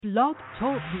Blog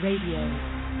Talk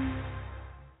Radio.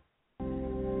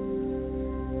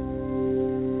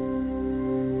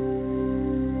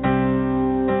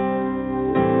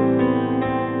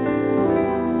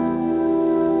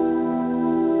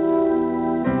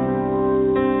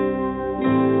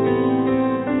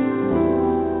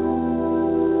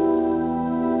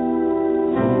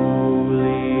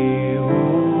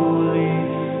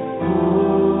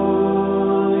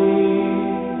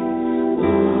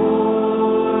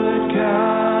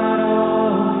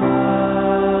 God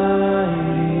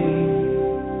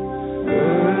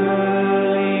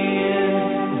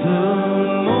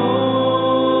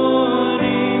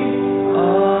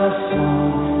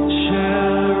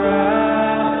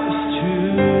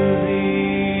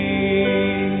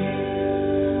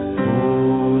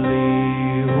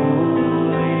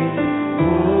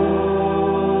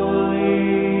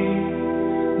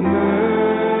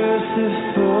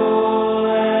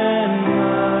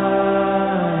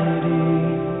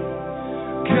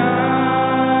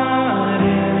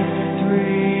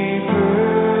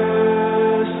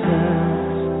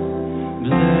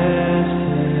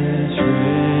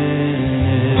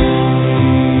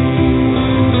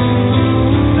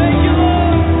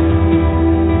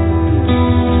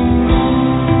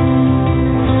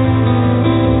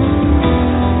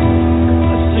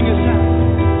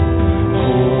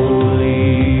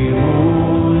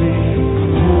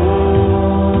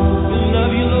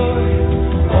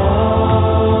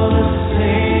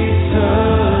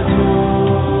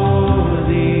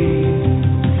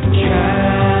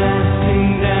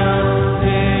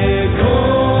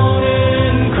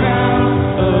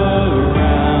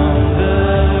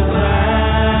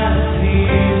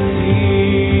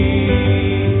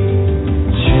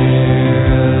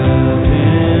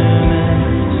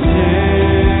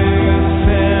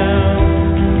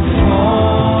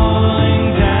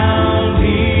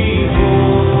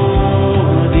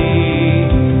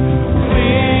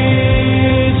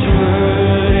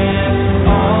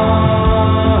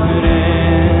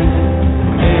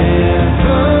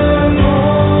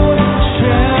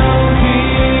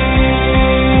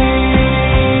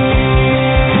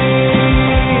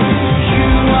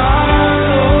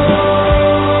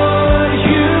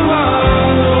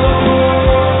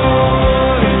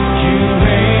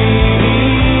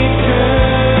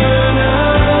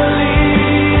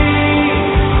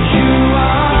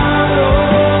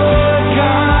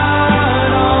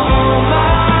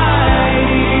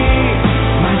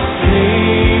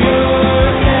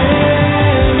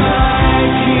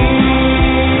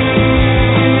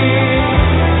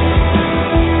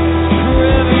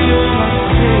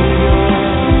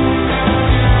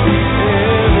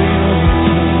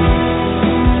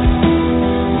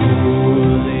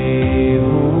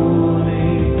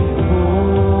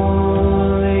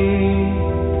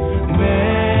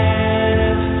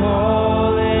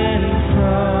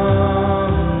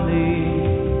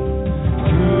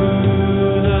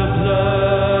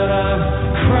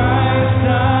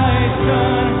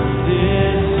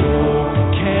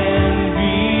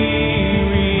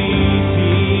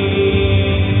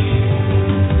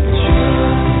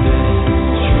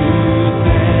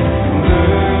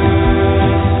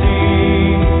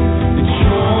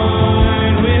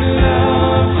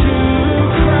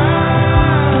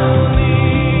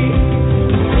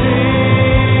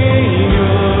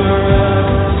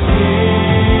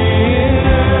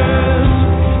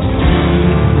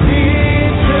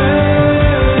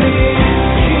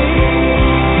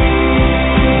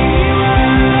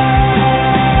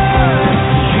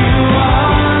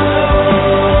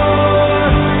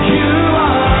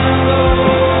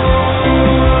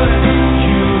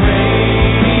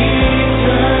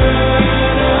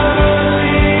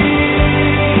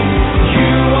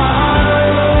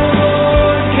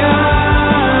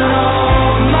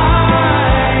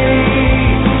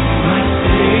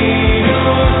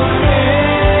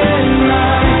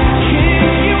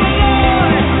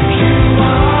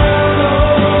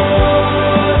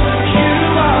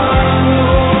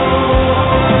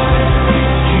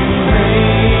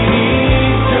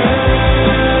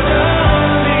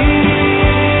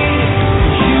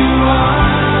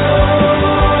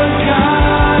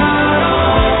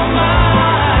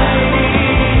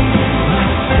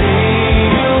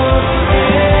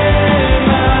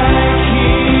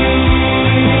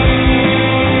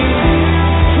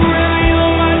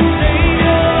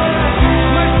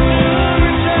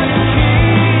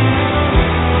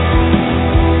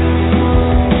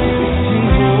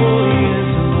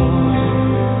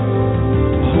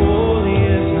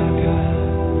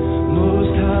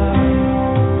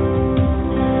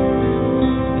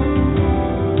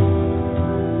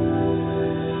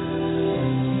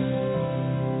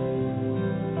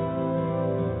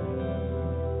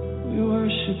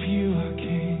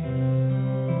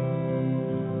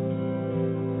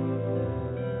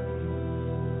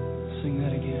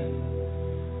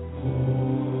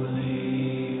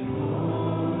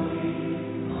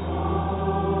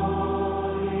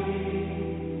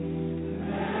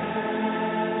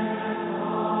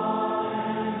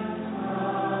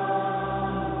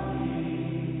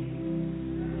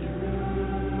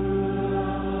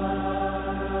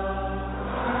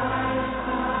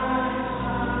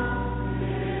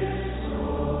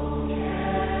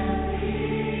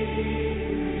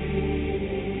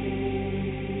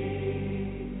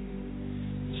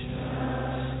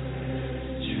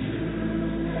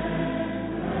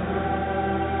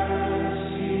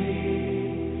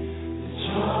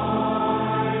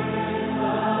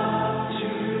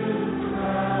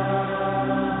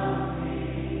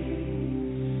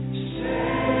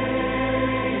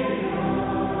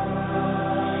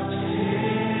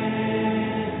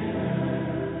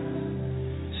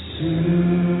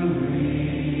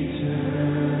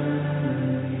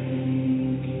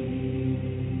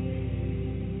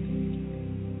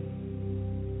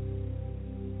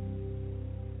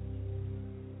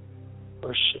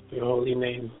Worship your holy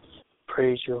name.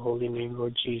 Praise your holy name,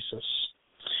 Lord Jesus.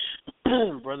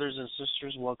 Brothers and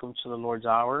sisters, welcome to the Lord's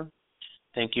Hour.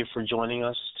 Thank you for joining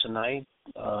us tonight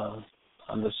on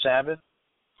the Sabbath.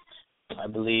 I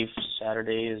believe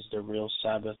Saturday is the real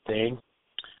Sabbath day.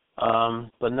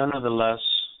 But nonetheless,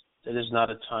 it is not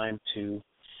a time to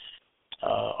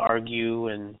argue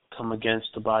and come against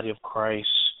the body of Christ.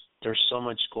 There's so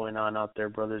much going on out there,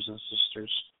 brothers and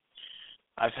sisters.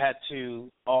 I've had to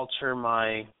alter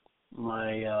my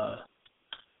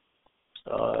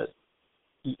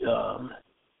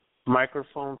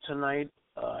microphone tonight.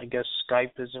 I guess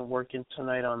Skype isn't working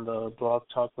tonight on the Blog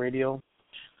Talk Radio.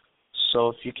 So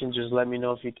if you can just let me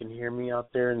know if you can hear me out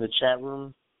there in the chat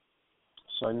room,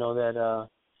 so I know that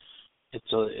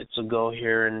it's a go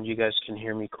here and you guys can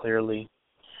hear me clearly.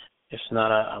 If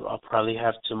not, I'll probably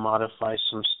have to modify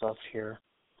some stuff here.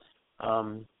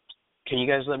 Can you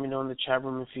guys let me know in the chat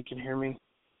room if you can hear me?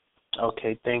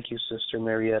 Okay, thank you, Sister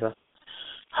Marietta.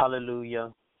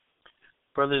 Hallelujah.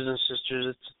 Brothers and sisters,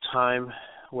 it's a time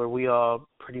where we all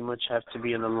pretty much have to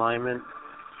be in alignment.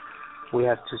 We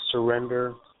have to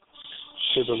surrender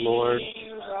to the Lord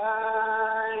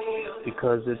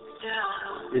because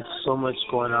it's so much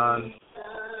going on.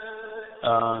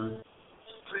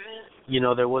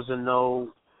 There wasn't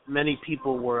many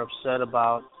people were upset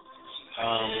about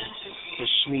the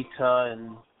Shemitah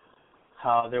and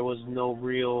how there was no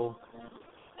real,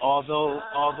 although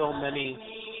many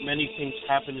things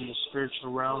happened in the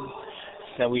spiritual realm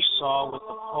that we saw with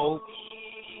the Pope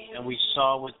and we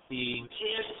saw with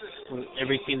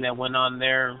everything that went on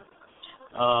there.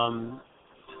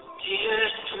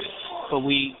 But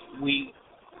we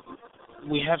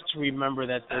have to remember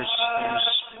that there's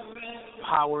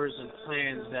powers and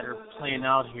plans that are playing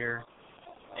out here,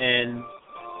 and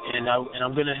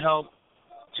I'm going to help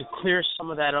to clear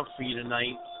some of that up for you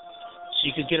tonight, so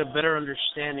you could get a better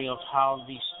understanding of how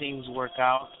these things work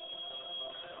out.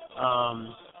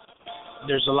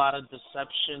 There's a lot of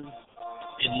deception.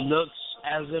 It looks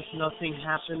as if nothing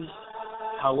happened.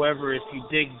 However, if you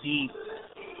dig deep,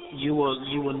 you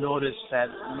will notice that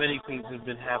many things have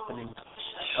been happening.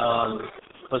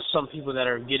 But some people that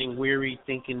are getting weary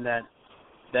thinking that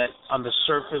on the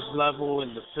surface level,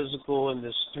 in the physical, in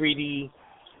this 3D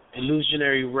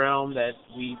illusionary realm that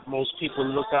most people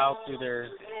look out through their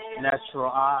natural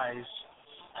eyes,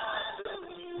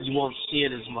 you won't see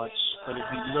it as much. But if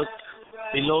you look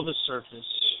below the surface,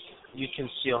 you can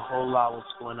see a whole lot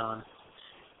what's going on.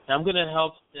 And I'm going to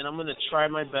help, and I'm going to try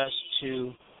my best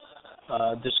to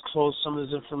disclose some of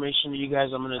this information to you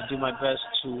guys. I'm going to do my best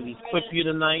to equip you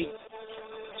tonight,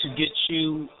 to get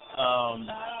you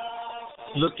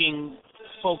looking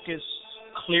focused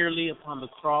clearly upon the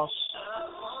cross,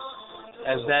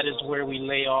 as that is where we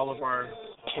lay all of our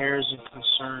cares and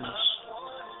concerns,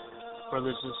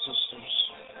 brothers and sisters.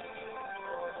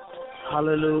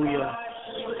 Hallelujah.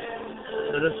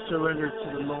 Let us surrender to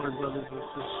the Lord, brothers and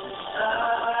sisters.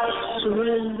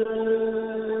 Surrender.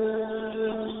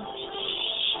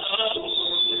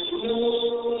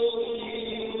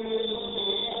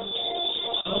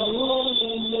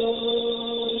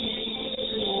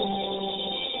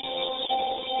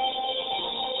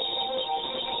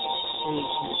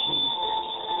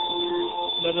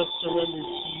 Let us surrender to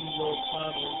you, Lord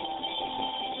Father.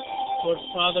 Lord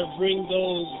Father, bring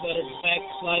those that are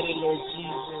backslided, Lord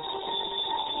Jesus.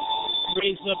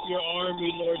 Raise up your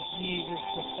army, Lord Jesus,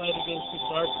 to fight against the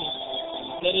darkness.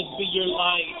 Let us be your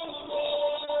light.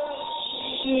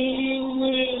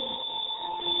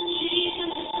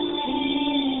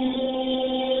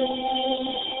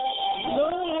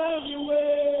 Lord, have your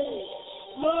way.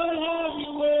 Lord, have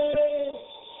your way.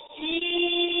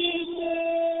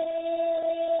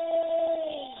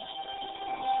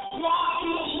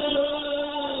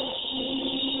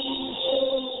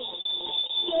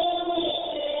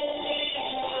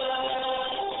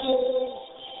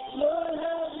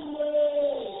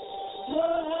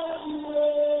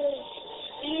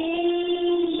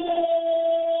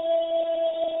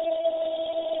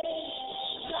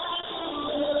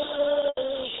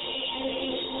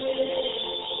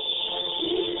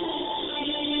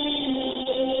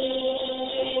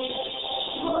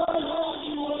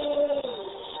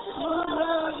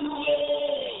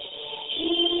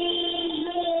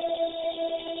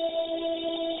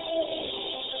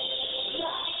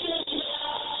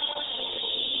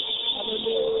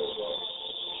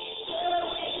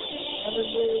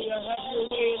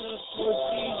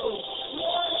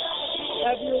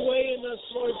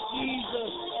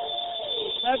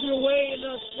 Have your way in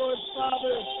us, Lord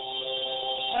Father.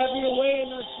 Have your way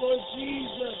in us, Lord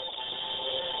Jesus.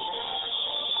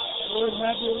 Lord,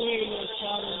 have your way in us,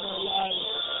 Father, in our lives.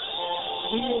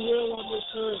 Do your will on this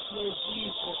earth, Lord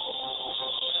Jesus.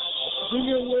 Do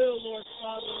your will, Lord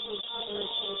Father, on this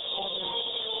earth, Lord Father.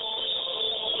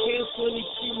 Cancel any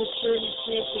premature and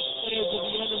preemptive plans of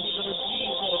the enemy, Lord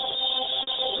Jesus.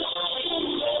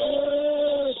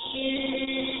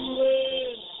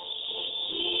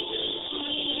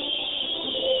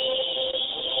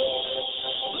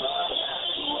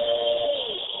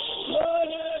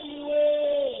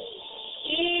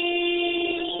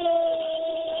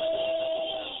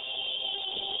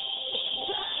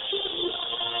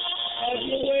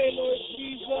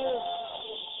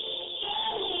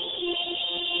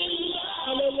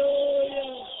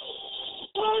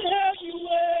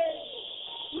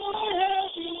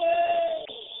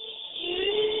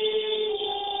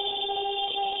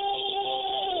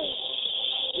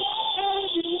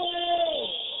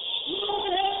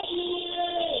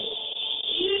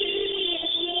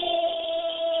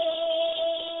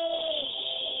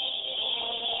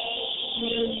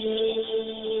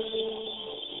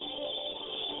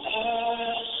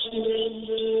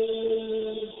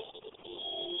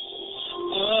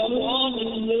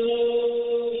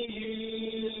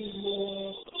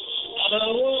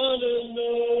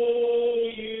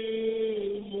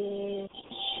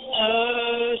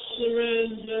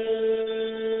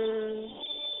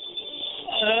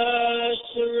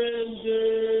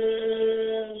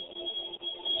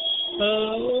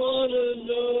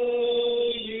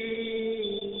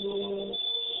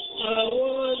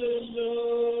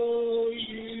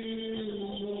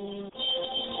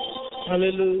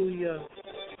 Hallelujah.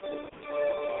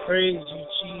 Praise you,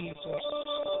 Jesus.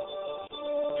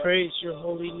 Praise your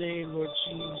holy name, Lord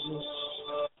Jesus.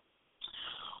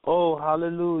 Oh,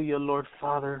 hallelujah, Lord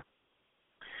Father.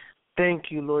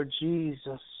 Thank you, Lord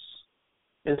Jesus.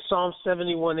 In Psalm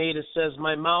 71:8 it says,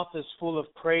 "My mouth is full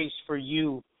of praise for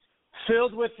you,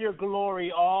 filled with your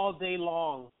glory all day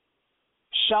long.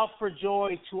 Shout for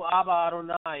joy to Abba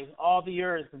Adonai, all the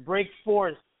earth. Break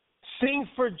forth. Sing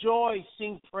for joy,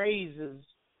 sing praises."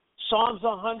 Psalms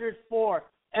 104,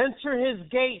 "Enter his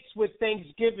gates with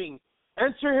thanksgiving.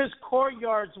 Enter his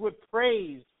courtyards with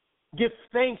praise. Give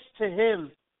thanks to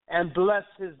him and bless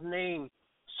his name."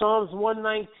 Psalms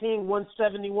 119,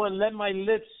 171, "Let my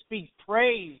lips speak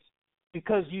praise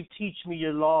because you teach me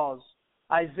your laws."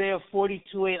 Isaiah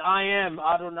 42:8, "I am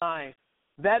Adonai.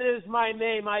 That is my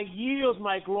name. I yield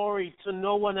my glory to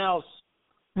no one else,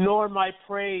 nor my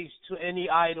praise to any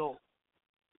idol."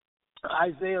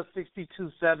 Isaiah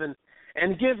 62:7,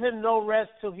 "And give him no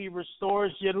rest till he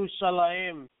restores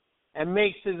Jerusalem and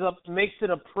makes it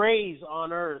a praise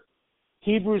on earth."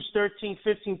 Hebrews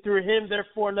 13:15, "Through him,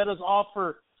 therefore, let us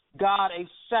offer God a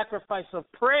sacrifice of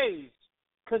praise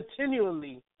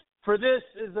continually, for this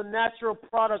is the natural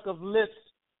product of lips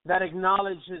that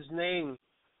acknowledge his name."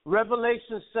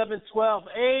 Revelation 7:12,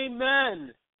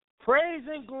 "Amen. Praise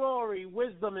and glory,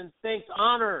 wisdom and thanks,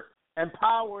 honor and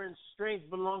power and strength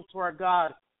belong to our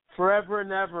God forever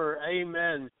and ever.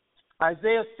 Amen."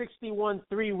 Isaiah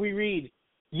 61:3 we read,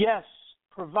 "Yes,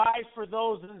 provide for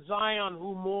those in Zion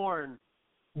who mourn,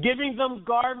 giving them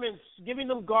garlands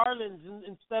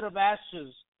instead of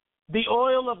ashes, the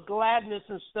oil of gladness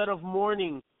instead of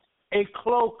mourning, a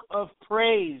cloak of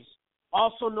praise,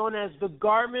 also known as the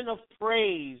garment of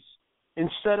praise,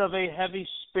 instead of a heavy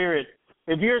spirit."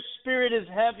 If your spirit is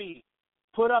heavy,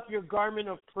 put up your garment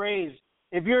of praise.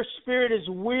 If your spirit is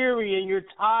weary and you're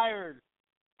tired,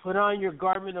 put on your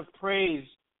garment of praise,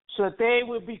 so that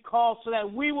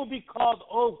we will be called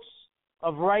oaks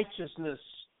of righteousness,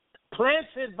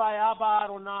 planted by Abba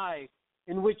Adonai,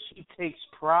 in which he takes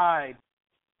pride.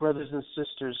 Brothers and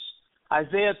sisters,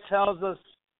 Isaiah tells us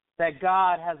that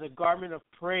God has a garment of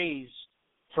praise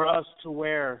for us to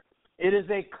wear. It is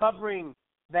a covering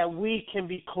that we can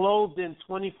be clothed in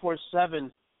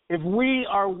 24/7. If we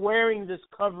are wearing this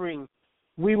covering,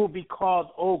 we will be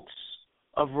called oaks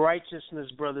of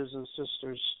righteousness, brothers and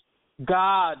sisters.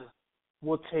 God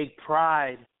will take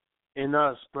pride in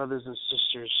us, brothers and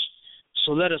sisters.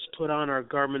 So let us put on our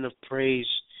garment of praise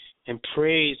and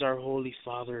praise our Holy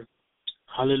Father.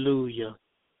 Hallelujah.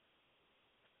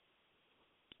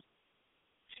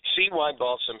 See why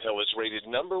Balsam Hill is rated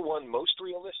 #1 most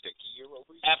realistic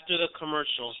year-over-year. After the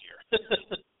commercial.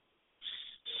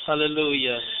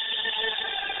 Hallelujah.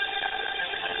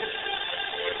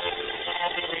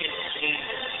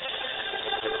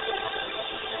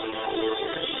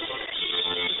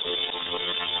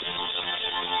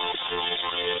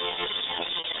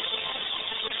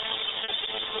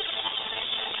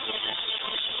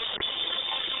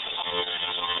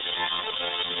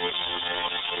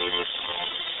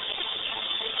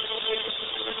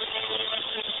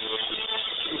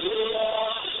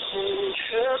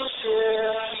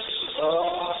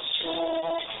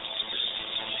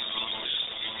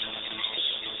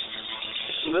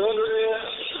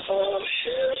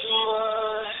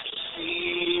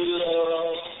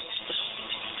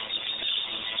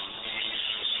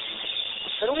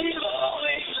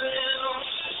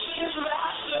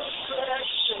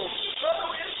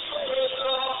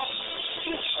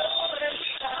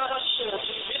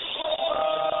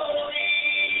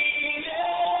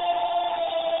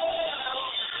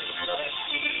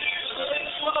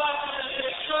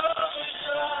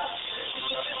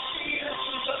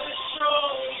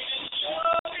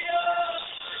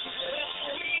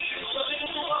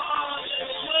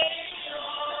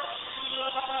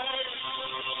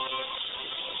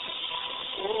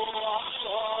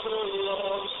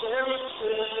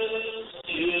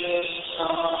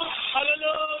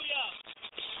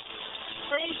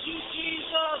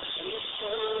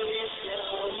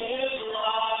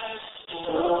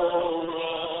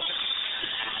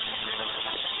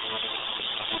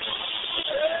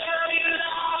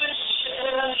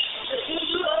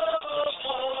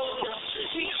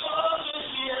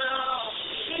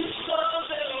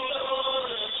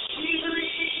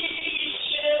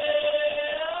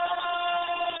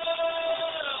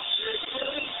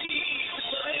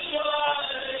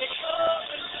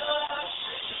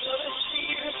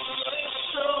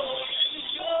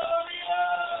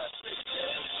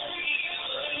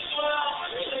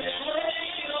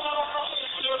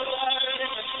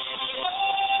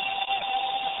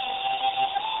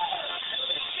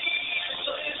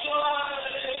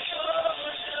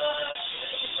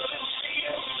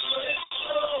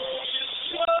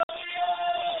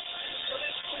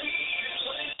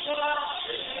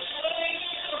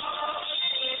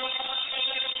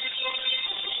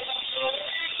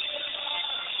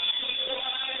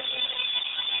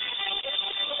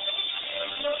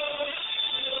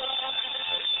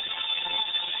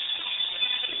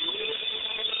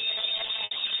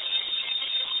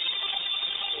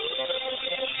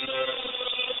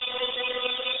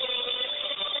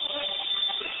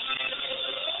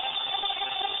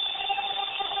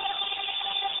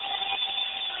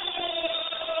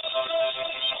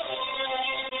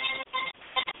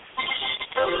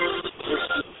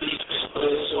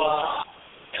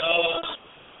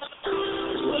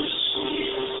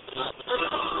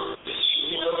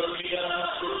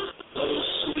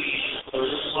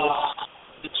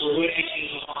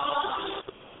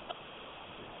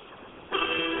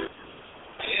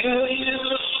 His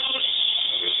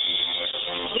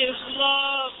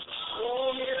love.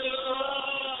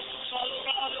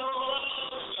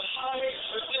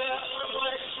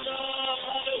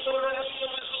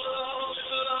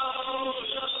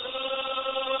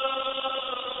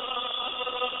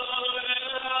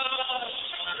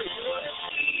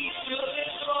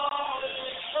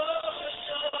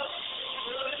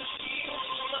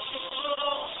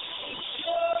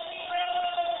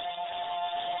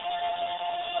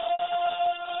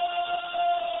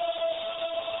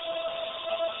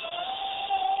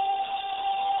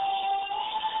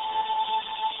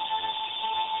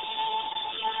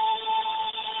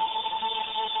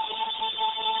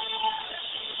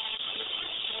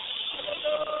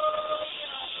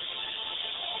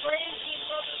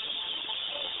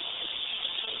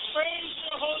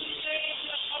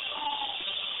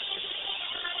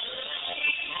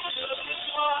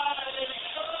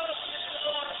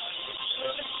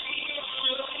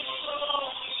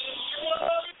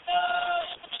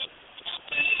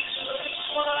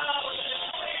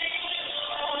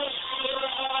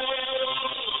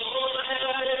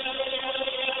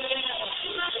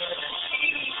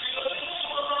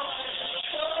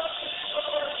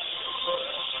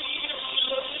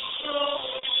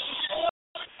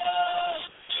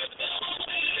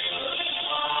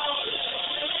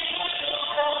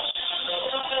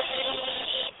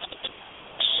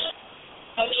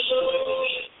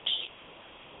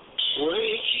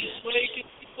 Awaken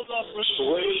people up,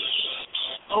 brother.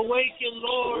 Awaken,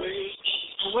 Lord.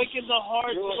 Awaken the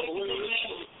hearts. Awaken the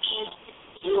masses,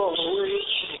 Lord.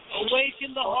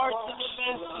 Awaken the hearts of the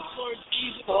masses, Lord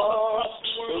Jesus, all across the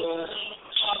world.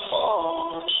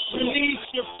 Father. Release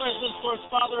your presence, Lord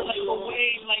Father, like a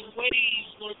wave, like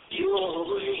waves, Lord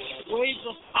Jesus. Waves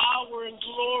of power and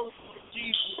glory, Lord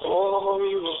Jesus.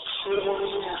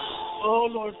 Oh,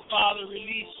 Lord Father,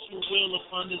 release your will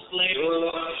upon this land.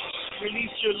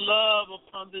 Release your love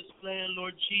upon this land,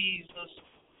 Lord Jesus.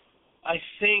 I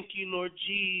thank you, Lord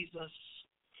Jesus.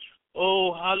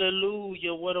 Oh,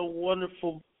 hallelujah. What a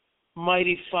wonderful,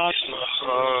 mighty Father. My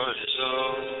heart is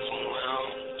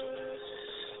overwhelmed,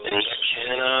 and I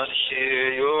cannot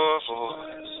hear your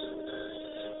voice.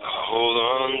 I hold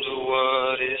on to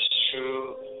what is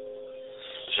true,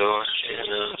 though I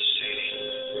cannot see.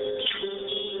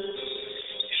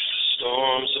 If the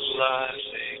storms of life,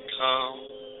 they come,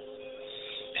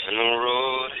 and the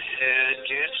road ahead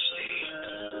gets steep,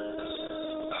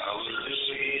 I will lift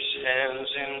these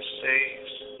hands in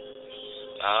faith.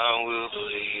 I will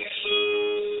believe.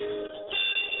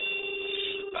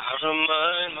 I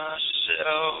remind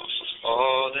myself of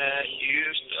all that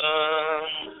you've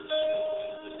done,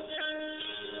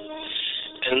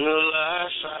 and the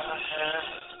life I have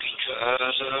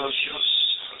because of your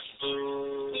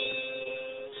Son.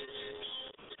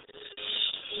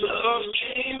 Love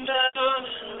came down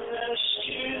and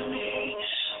rescued me.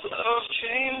 Love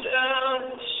came down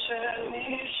and set me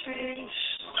free.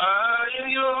 I am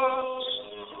yours.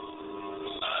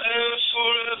 I am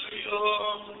forever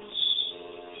yours.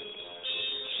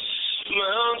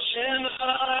 Mountain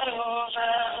high or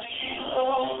valley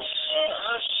low,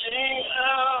 I sing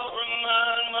out,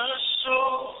 remind my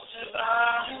soul that I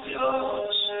am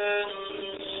yours.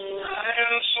 I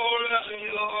am forever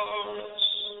yours.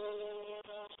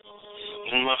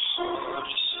 When my heart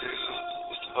is filled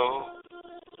with hope,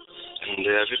 and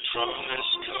every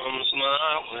promise comes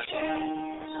my way,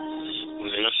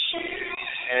 when I feel your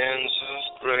hands of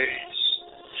grace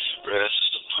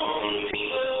rest upon me,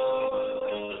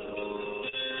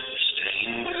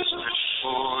 staying desperate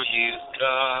for you,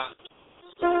 God,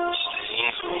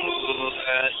 staying humble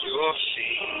at your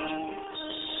feet,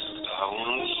 I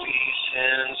will lift these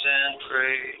hands and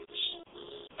praise,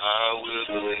 I will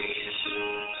believe.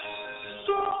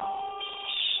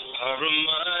 I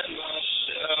remind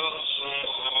myself of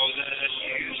all that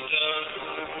you've done,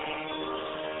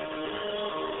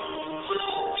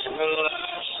 and the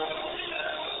life I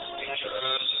have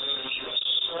because of your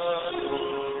Son.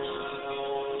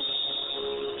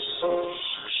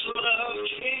 Love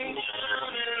came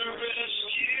down and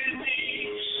rescued me.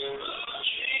 Love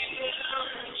came down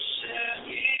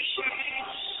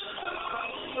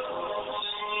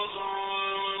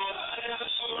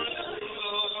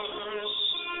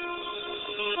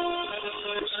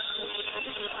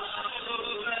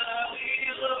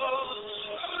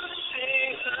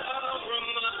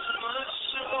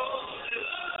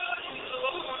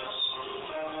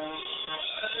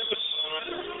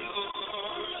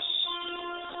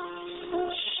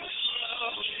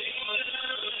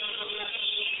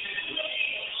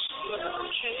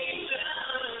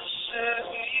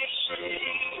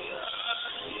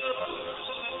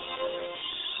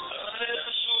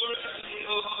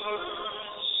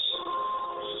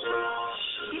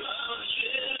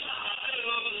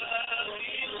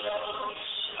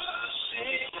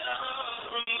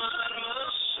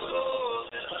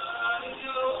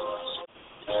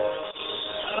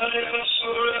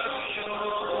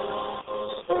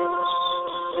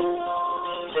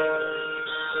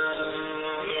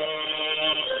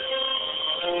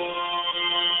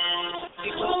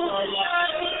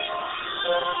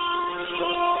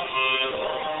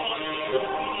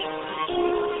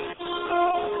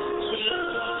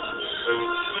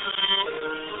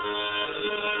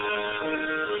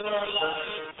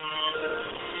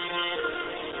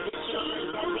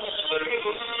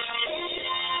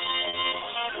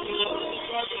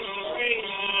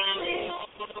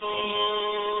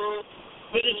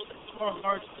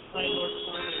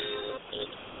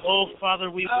Oh, Father,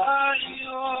 we are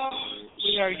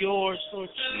yours, Lord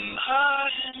Jesus. I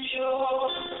am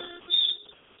yours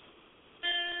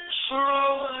for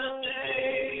all the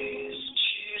days.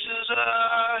 Jesus, I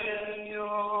am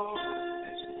yours.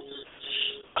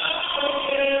 I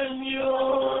am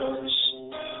yours.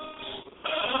 I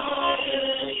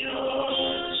am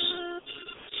yours.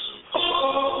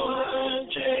 All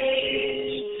the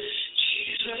days.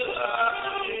 Jesus, I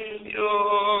am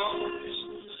yours.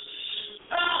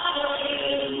 I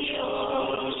am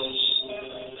yours.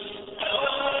 I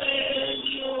am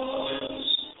yours.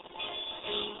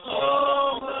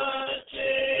 All my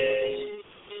days.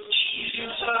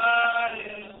 Jesus, I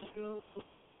am yours.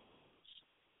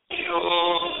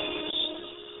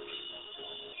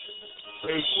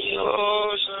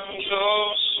 Yours, I'm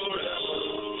yours forever.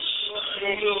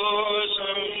 I'm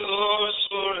yours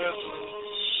forever.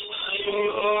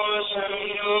 I'm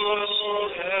yours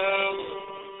forever.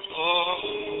 Oh,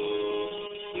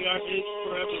 We are His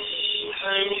forever.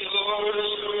 I'm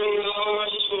yours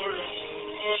forever.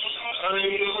 I'm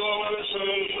yours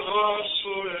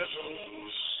forever.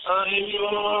 I'm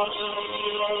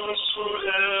yours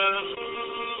forever.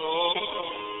 Oh,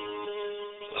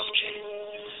 love came.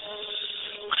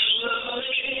 Love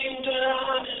came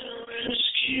down and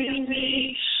rescued me.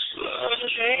 Love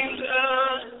came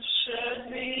down and set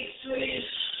me free.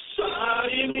 I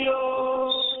am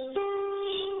yours.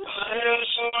 I am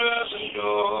forever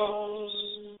yours.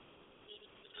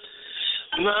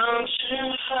 Mountain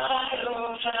high or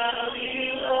valley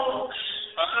low,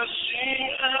 I sing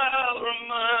out,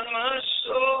 remind my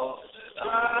soul that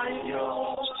I am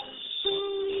yours.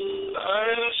 I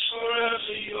am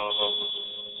forever yours.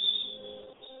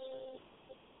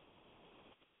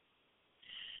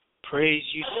 Praise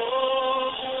you.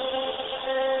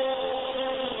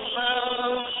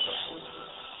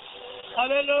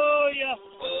 Hallelujah.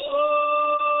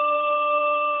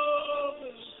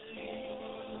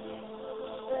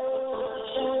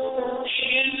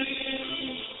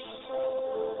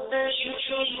 You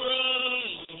can run,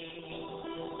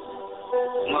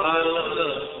 my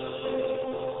love,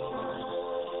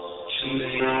 to me.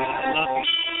 I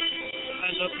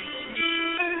love you.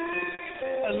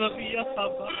 I love you,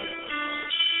 Yahweh.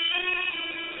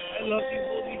 I love you,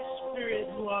 Holy Spirit,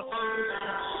 who art with us.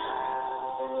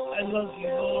 I love you,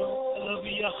 Lord. I love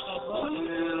you, Yahweh. When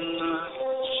I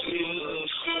feel the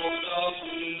cold of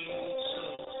winter,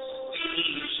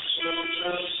 it's so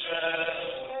sad.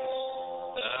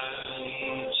 I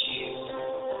need you.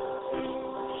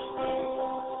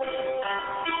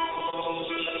 All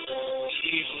the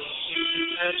people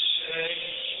that say,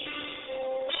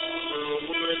 all the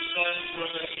words I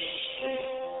pray,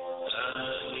 I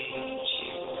need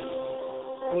you.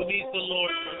 Who needs the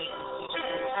Lord, brothers and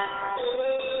sisters?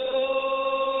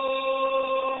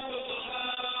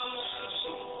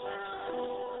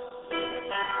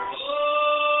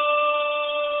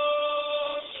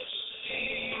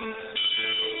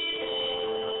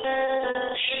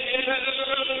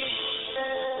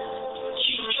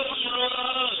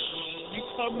 You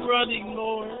come running,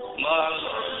 Lord. My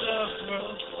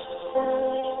love,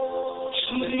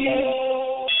 to me.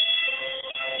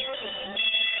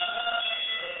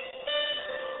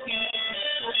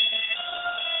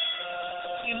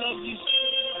 He loved you so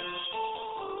much.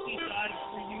 He died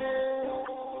for you.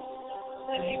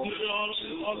 And He did it all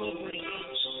over again.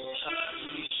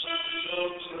 Your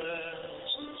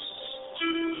presence, to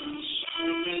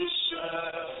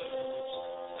inside.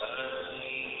 I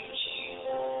need you.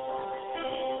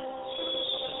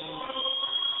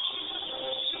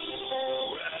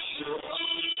 Wrap your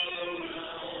arms around me.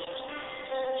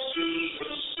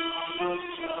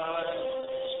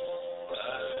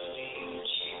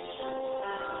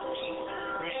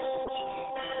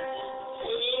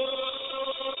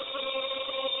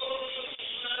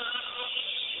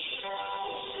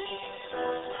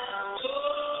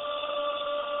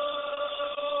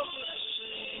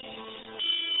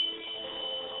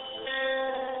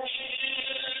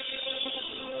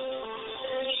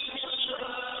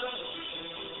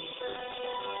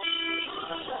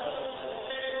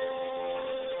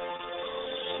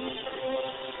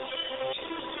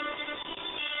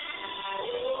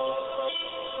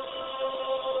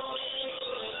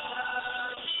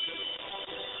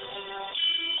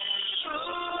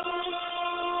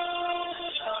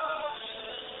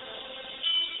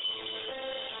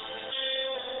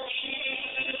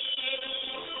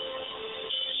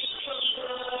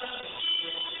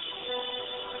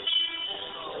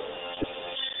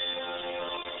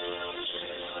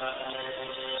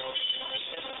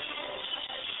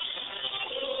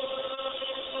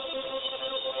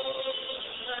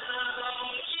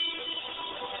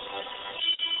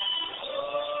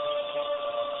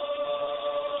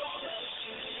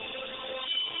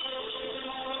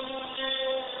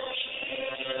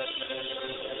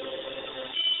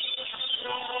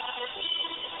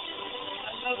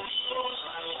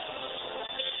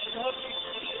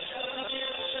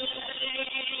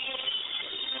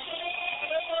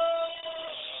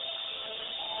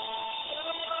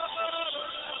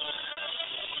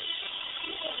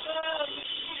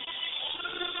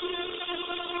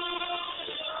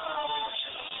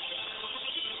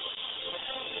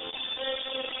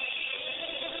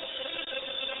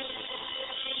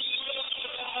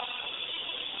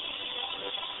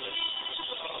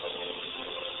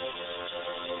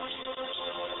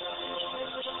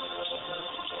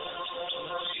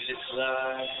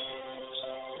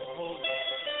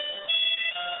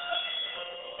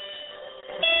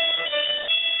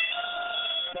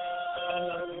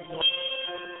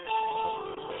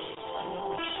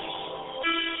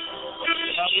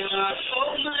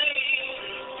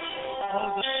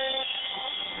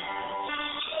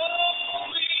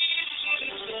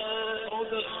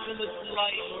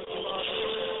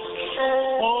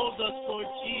 Lord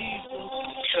Jesus.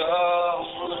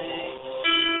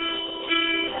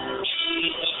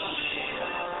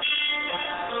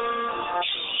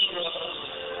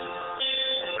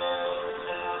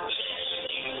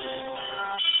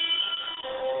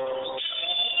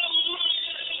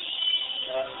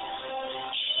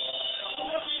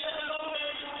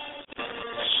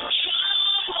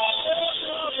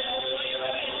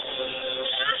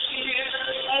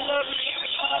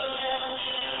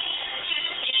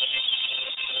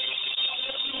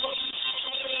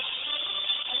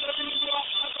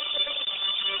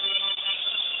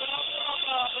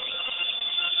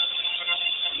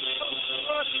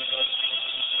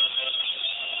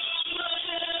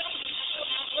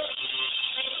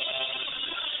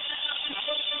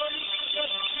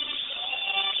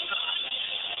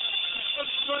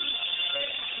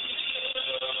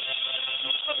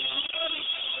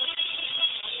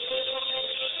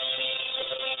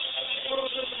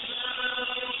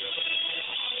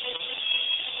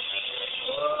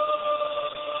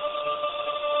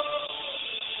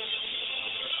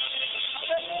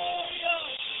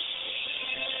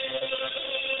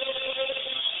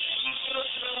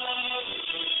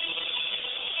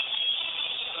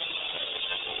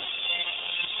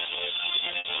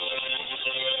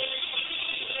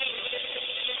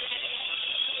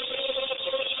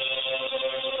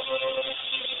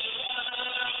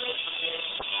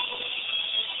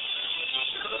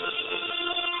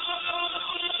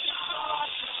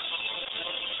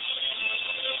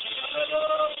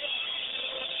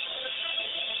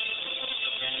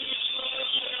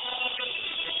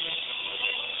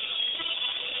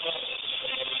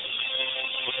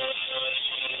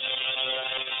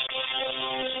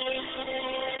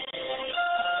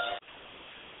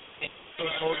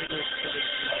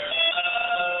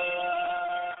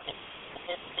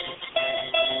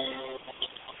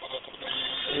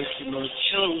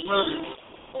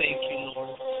 Thank you,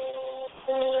 Lord.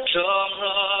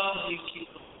 Thank you,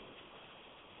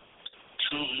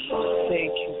 Lord.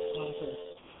 Thank you, Father.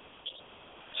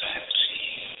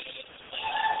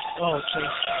 Oh, thank you.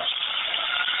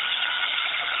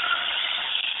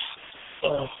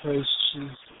 Oh, praise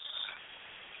Jesus.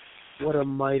 What a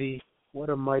mighty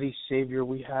Savior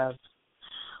we have.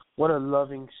 What a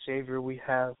loving Savior we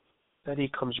have, that He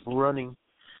comes running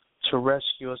to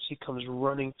rescue us. He comes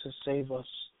running to save us.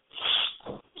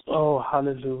 Oh,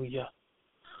 hallelujah.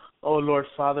 Oh, Lord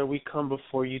Father, we come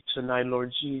before you tonight,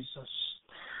 Lord Jesus.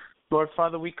 Lord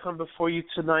Father, we come before you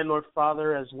tonight, Lord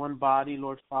Father, as one body,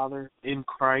 Lord Father, in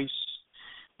Christ,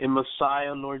 in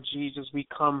Messiah, Lord Jesus. We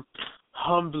come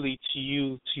humbly to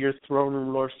you, to your throne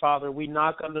room, Lord Father. We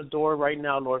knock on the door right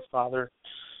now, Lord Father.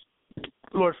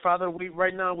 Lord Father, we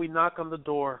knock on the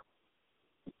door.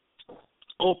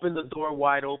 Open the door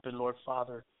wide open, Lord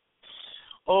Father.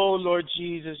 Oh, Lord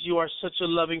Jesus, you are such a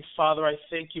loving Father. I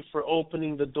thank you for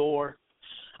opening the door.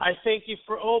 I thank you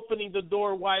for opening the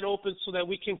door wide open so that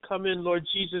we can come in, Lord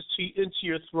Jesus, into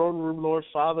your throne room, Lord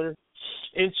Father,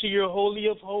 into your holy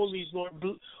of holies, Lord,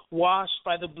 washed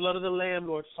by the blood of the Lamb,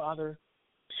 Lord Father.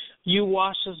 You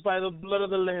wash us by the blood of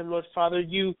the Lamb, Lord Father.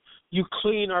 You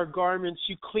clean our garments.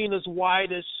 You clean us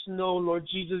white as snow, Lord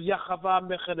Jesus.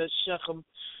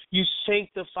 You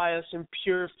sanctify us and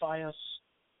purify us.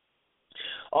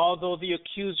 Although the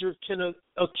accuser can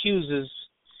accuses,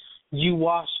 you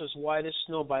wash us white as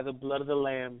snow by the blood of the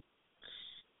Lamb.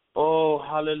 Oh,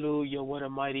 hallelujah. What a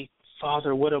mighty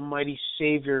Father. What a mighty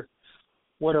Savior.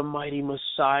 What a mighty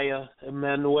Messiah.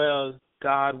 Emmanuel,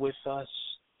 God with us,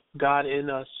 God in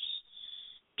us.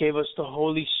 Gave us the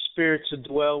Holy Spirit to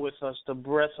dwell with us, the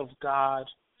breath of God,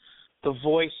 the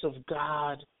voice of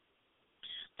God,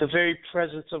 the very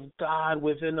presence of God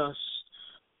within us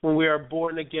when we are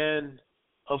born again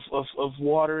of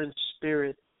water and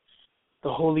spirit.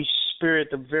 The Holy Spirit,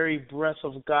 the very breath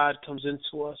of God comes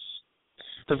into us.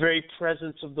 The very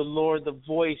presence of the Lord, the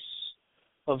voice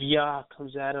of Yah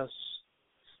comes at us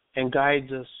and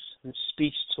guides us and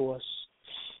speaks to us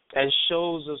and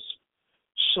shows us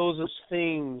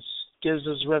things, gives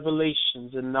us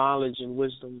revelations and knowledge and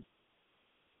wisdom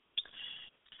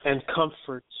and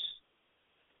comfort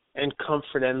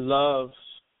and love,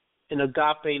 an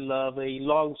agape love, a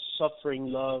long-suffering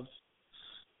love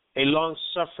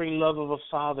of a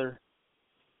Father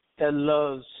that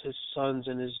loves his sons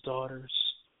and his daughters.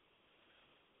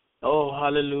 Oh,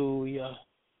 hallelujah.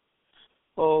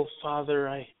 Oh, Father,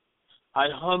 I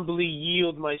humbly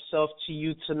yield myself to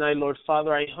you tonight, Lord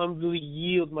Father. I humbly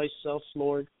yield myself,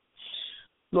 Lord.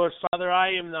 Lord Father,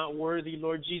 I am not worthy,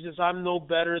 Lord Jesus. I'm no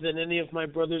better than any of my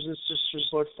brothers and sisters,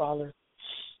 Lord Father.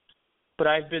 But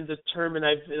I've been determined.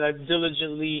 I've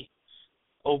diligently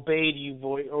obeyed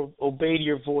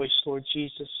your voice, Lord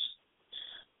Jesus.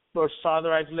 Lord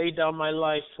Father, I've laid down my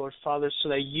life, Lord Father, so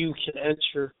that you can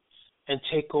enter and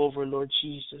take over, Lord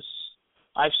Jesus.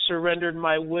 I've surrendered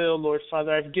my will, Lord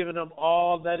Father. I've given up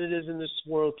all that it is in this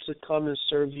world to come and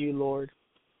serve you, Lord.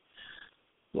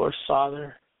 Lord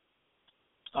Father,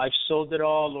 I've sold it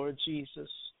all, Lord Jesus,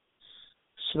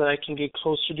 so that I can get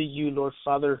closer to you, Lord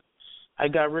Father. I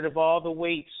got rid of all the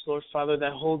weights, Lord Father,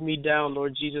 that hold me down,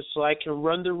 Lord Jesus, so I can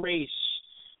run the race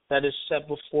that is set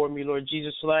before me, Lord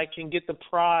Jesus, so that I can get the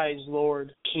prize,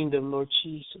 Lord, kingdom, Lord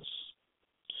Jesus.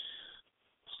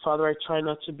 Father, I try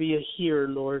not to be a hearer,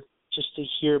 Lord, just a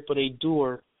hearer, but a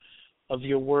doer of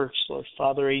your works, Lord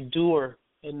Father, a doer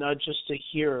and not just a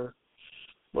hearer,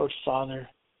 Lord Father.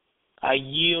 I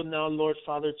yield now, Lord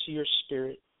Father, to your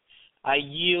Spirit. I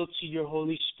yield to your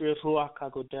Holy Spirit, Ruach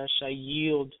HaKodesh. I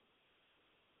yield.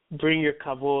 Bring your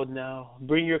kavod now.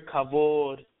 Bring your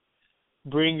kavod.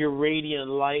 Bring your radiant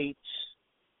light.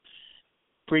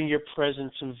 Bring your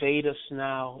presence. Invade us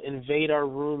now. Invade our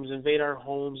rooms. Invade our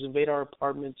homes. Invade our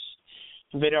apartments.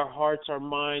 Invade our hearts, our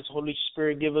minds. Holy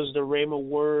Spirit, give us the Rhema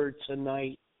word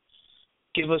tonight.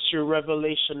 Give us your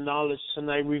revelation knowledge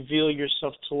tonight. Reveal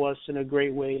yourself to us in a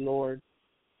great way, Lord.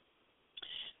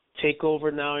 Take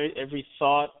over now every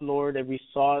thought, Lord, every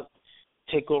thought.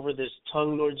 Take over this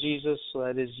tongue, Lord Jesus, so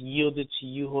that it is yielded to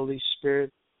you, Holy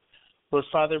Spirit. Lord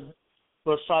Father,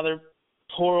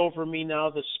 pour over me now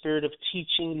the spirit of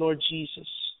teaching, Lord Jesus.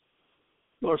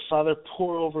 Lord Father,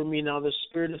 pour over me now the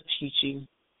spirit of teaching,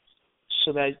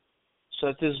 so that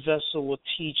this vessel will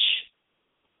teach.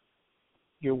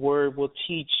 Your word will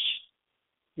teach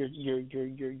your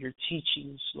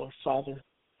teachings, Lord Father.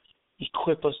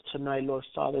 Equip us tonight, Lord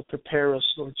Father. Prepare us,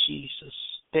 Lord Jesus.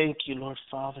 Thank you, Lord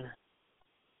Father.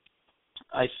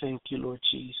 I thank you, Lord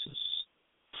Jesus.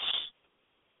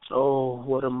 Oh,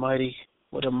 what a mighty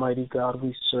God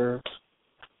we serve.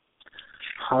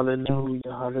 Hallelujah,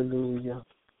 hallelujah.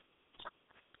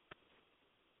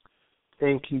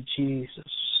 Thank you, Jesus.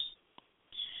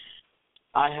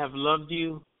 I have loved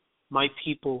you, my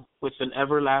people, with an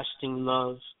everlasting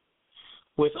love.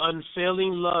 With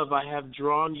unfailing love, I have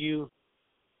drawn you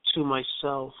to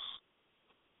myself.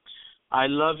 I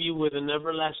love you with an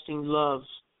everlasting love.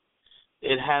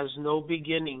 It has no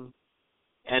beginning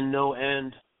and no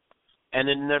end, and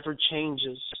it never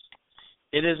changes.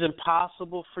 It is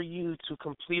impossible for you to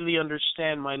completely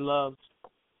understand my love.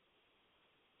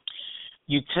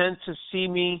 You tend to see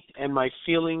me and my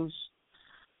feelings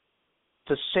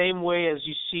the same way as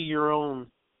you see your own.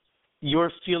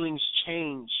 Your feelings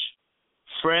change.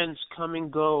 Friends come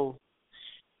and go.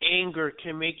 Anger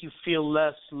can make you feel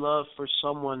less love for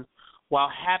someone, while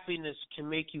happiness can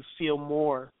make you feel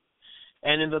more.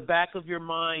 And in the back of your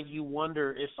mind, you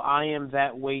wonder if I am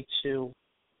that way too.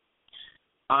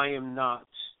 I am not.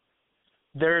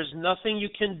 There is nothing you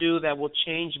can do that will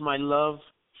change my love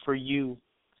for you.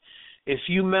 If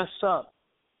you mess up,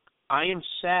 I am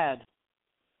sad,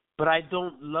 but I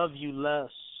don't love you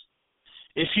less.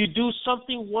 If you do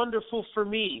something wonderful for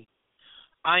me,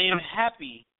 I am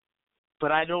happy,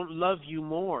 but I don't love you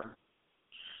more.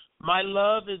 My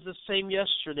love is the same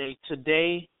yesterday,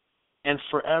 today, and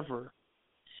forever.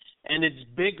 And it's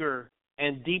bigger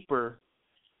and deeper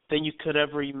than you could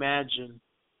ever imagine.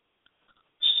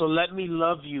 So let me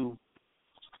love you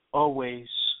always.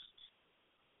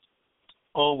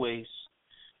 Always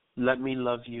let me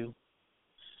love you.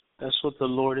 That's what the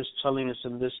Lord is telling us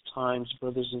in this times,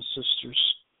 brothers and sisters.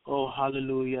 Oh,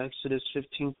 hallelujah. Exodus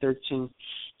 15:13.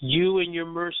 You in your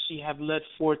mercy have led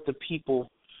forth the people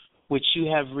which you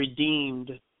have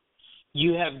redeemed.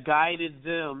 You have guided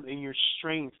them in your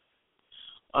strength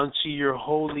unto your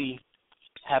holy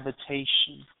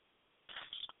habitation.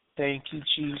 Thank you,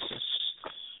 Jesus.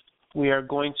 We are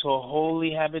going to a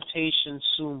holy habitation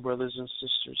soon, brothers and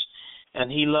sisters.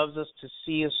 And he loves us to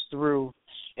see us through.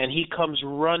 And he comes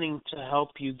running to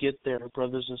help you get there,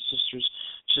 brothers and sisters.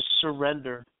 Just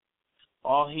surrender.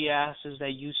 All he asks is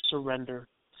that you surrender.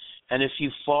 And if you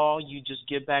fall, you just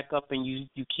get back up and you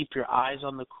keep your eyes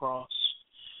on the cross.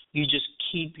 You just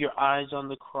keep your eyes on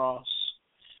the cross.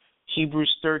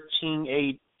 Hebrews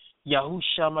 13:8,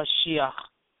 Yahushua Mashiach,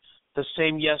 the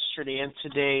same yesterday and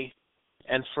today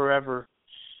and forever.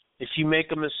 If you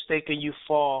make a mistake and you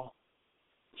fall,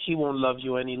 he won't love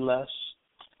you any less.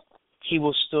 He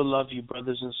will still love you,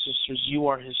 brothers and sisters. You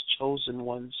are his chosen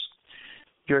ones.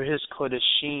 You're his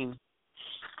Kodeshim,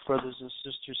 brothers and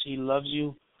sisters. He loves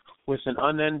you with an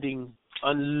unending,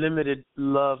 unlimited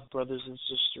love, brothers and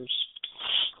sisters.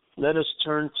 Let us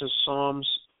turn to Psalms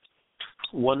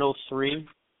 103.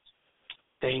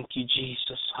 Thank you,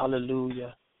 Jesus.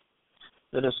 Hallelujah.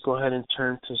 Let us go ahead and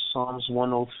turn to Psalms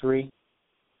 103.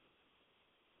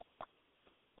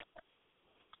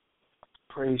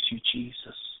 Praise you, Jesus.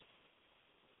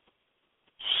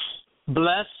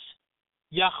 Bless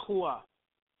Yahuwah,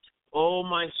 O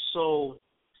my soul,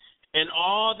 and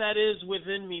all that is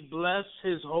within me. Bless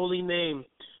his holy name.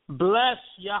 Bless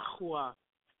Yahuwah,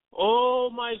 O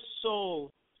my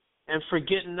soul, and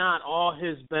forget not all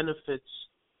his benefits,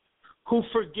 who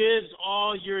forgives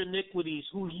all your iniquities,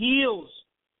 who heals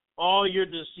all your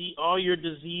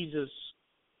diseases.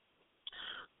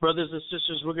 Brothers and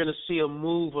sisters, we're going to see a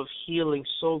move of healing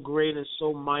so great and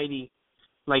so mighty,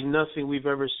 like nothing we've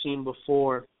ever seen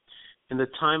before. In the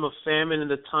time of famine, in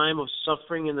the time of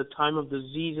suffering, in the time of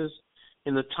diseases,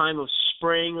 in the time of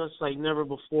spraying us like never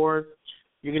before,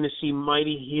 you're going to see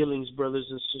mighty healings, brothers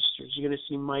and sisters. You're going to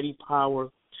see mighty power.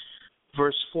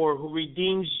 Verse 4, who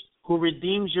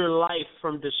redeems your life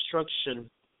from destruction,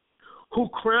 who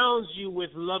crowns you with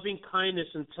loving kindness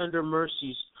and tender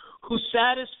mercies, who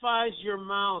satisfies your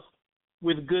mouth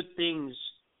with good things,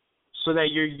 so that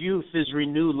your youth is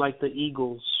renewed like the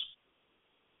eagles.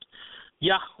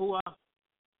 Yahuwah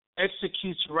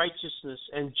executes righteousness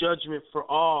and judgment for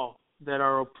all that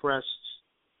are oppressed.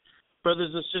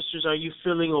 Brothers and sisters, are you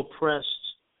feeling oppressed?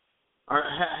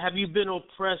 Have you been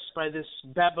oppressed by this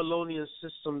Babylonian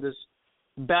system, this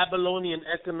Babylonian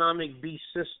economic beast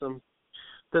system?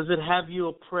 Does it have you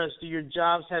oppressed? Do your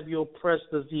jobs have you oppressed?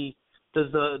 Does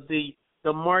the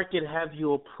market have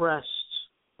you oppressed,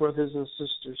 brothers and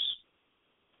sisters?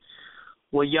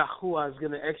 Well, Yahuwah is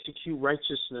going to execute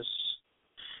righteousness.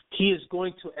 He is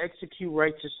going to execute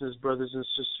righteousness, brothers and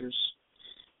sisters.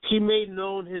 He made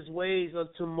known his ways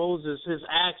unto Moses, his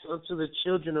acts unto the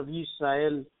children of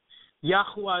Israel.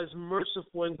 Yahuwah is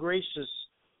merciful and gracious,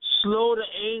 slow to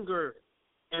anger,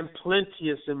 and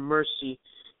plenteous in mercy.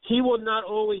 He will not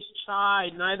always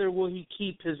chide, neither will he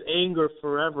keep his anger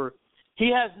forever.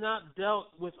 He has not dealt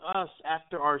with us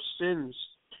after our sins,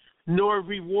 nor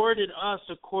rewarded us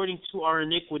according to our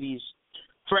iniquities.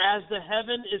 For as the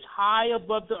heaven is high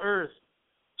above the earth,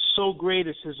 so great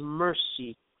is his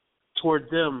mercy toward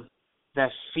them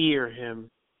that fear him.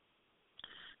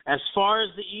 As far as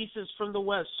the east is from the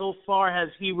west, so far has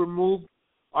he removed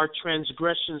our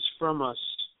transgressions from us.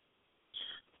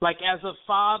 Like as a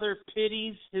father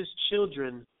pities his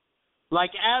children,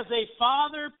 like as a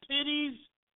father pities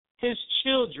his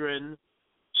children,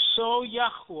 so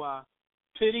Yahuwah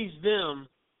pities them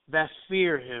that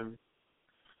fear him.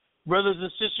 Brothers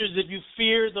and sisters, if you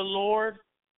fear the Lord,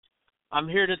 I'm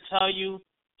here to tell you,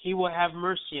 he will have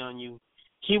mercy on you.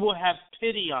 He will have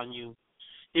pity on you.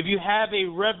 If you have a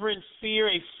reverent fear,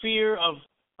 a fear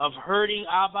of hurting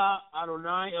Abba,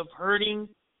 Adonai, of hurting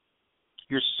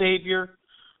your Savior,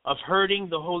 of hurting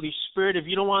the Holy Spirit, if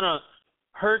you don't want to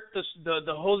hurt the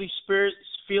Holy Spirit's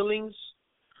feelings,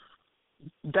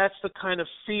 that's the kind of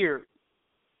fear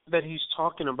that he's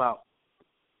talking about.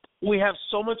 We have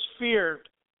so much fear,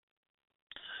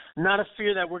 not a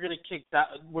fear that we're going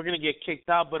to get kicked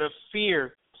out, but a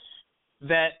fear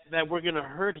that we're going to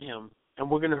hurt him and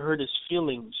we're going to hurt his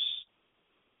feelings.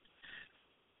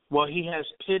 Well, he has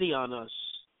pity on us.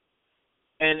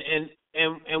 And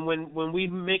when we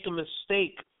make a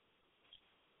mistake,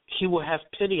 he will have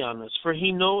pity on us, for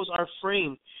he knows our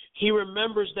frame. He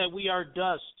remembers that we are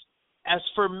dust. As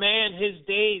for man, his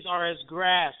days are as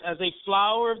grass, as a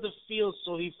flower of the field,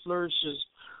 so he flourishes.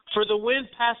 For the wind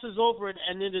passes over it,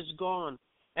 and it is gone,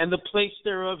 and the place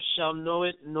thereof shall know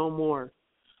it no more.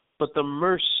 But the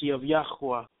mercy of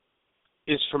Yahuwah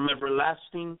is from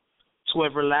everlasting to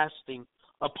everlasting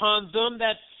upon them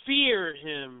that fear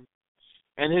him,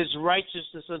 and his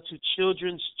righteousness unto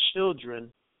children's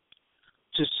children,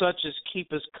 to such as keep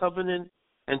his covenant,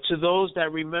 and to those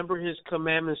that remember his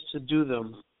commandments to do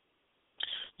them.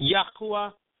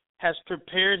 Yahuwah has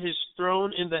prepared his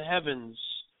throne in the heavens,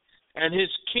 and his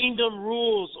kingdom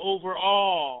rules over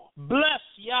all. Bless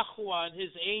Yahuwah and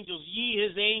his angels, ye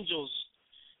his angels.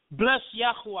 Bless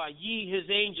Yahuwah, ye his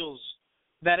angels,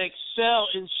 that excel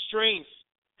in strength,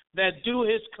 that do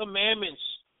his commandments,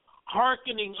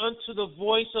 hearkening unto the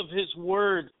voice of his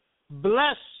word.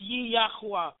 Bless ye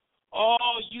Yahuwah,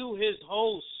 all you his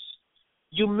hosts,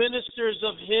 you ministers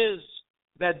of his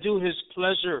that do his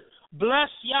pleasure. Bless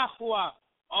Yahuwah,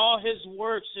 all his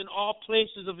works in all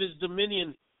places of his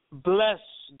dominion. Bless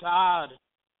God,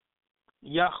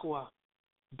 Yahuwah.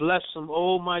 Bless him,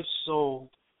 O my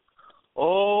soul.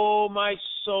 O my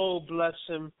soul, bless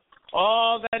him.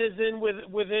 All that is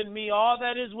within me, all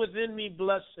that is within me,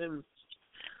 bless him.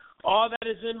 All that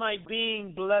is in my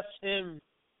being, bless him.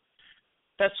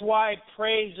 That's why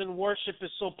praise and worship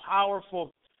is so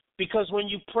powerful, Because when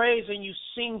you praise and you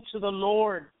sing to the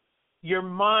Lord, your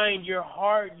mind, your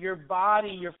heart, your body,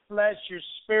 your flesh, your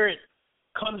spirit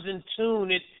comes in tune.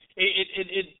 It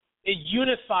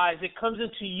unifies. It comes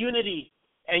into unity.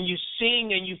 And you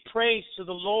sing and you praise to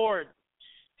the Lord.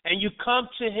 And you come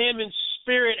to Him in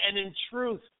spirit and in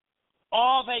truth.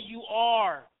 All that you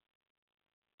are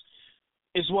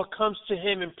is what comes to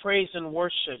Him in praise and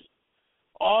worship.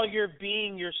 All your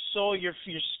being, your soul, your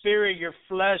spirit, your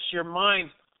flesh, your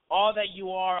mind, all that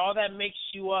you are, all that makes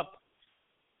you up,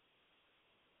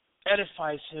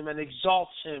 edifies Him and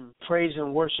exalts Him, praise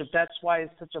and worship. That's why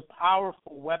it's such a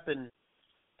powerful weapon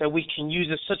that we can use.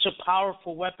 It's such a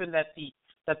powerful weapon that the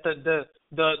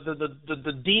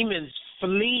demons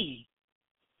flee.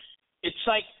 It's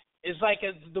like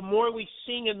the more we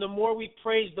sing and the more we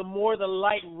praise, the more the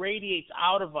light radiates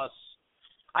out of us.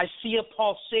 I see a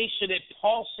pulsation. It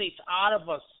pulsates out of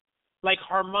us like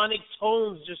harmonic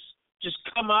tones just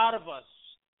come out of us,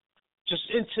 just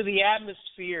into the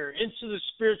atmosphere, into the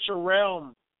spiritual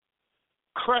realm,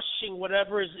 crushing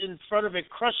whatever is in front of it,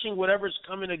 crushing whatever is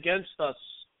coming against us.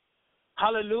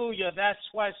 Hallelujah. That's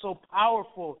why it's so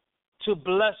powerful to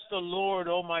bless the Lord,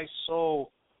 oh my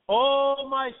soul. Oh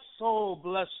my soul,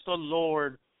 bless the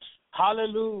Lord.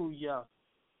 Hallelujah.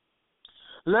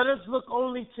 Let us look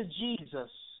only to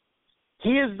Jesus.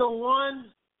 He is the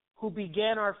one who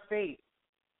began our faith,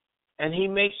 and He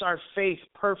makes our faith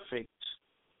perfect.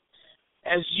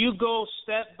 As you go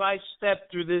step by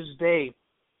step through this day,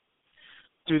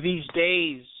 through these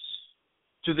days,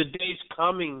 through the days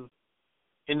coming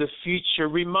in the future,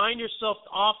 remind yourself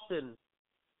often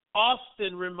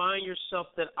remind yourself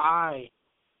that I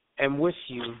am with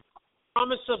you. The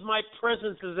promise of my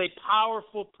presence is a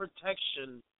powerful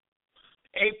protection.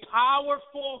 A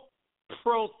powerful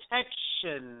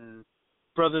protection,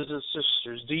 brothers and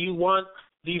sisters. Do you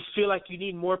feel like you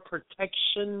need more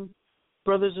protection,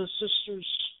 brothers and sisters?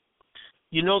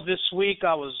 You know, this week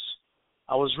I was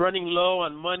running low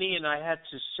on money and I had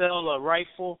to sell a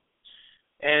rifle.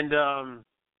 And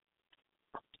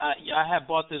I had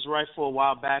bought this rifle a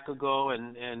while back ago,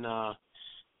 and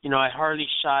you know, I hardly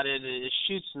shot it. It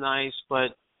shoots nice,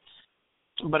 but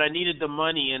I needed the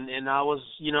money, and I was,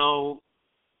 you know,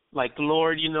 like,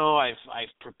 Lord, you know, I've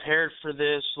prepared for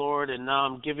this, Lord, and now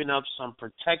I'm giving up some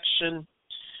protection.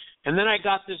 And then I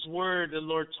got this word the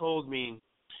Lord told me.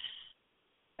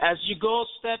 As you go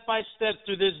step by step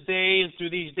through this day and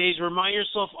through these days, remind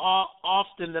yourself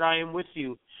often that I am with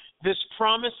you. This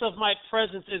promise of my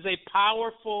presence is a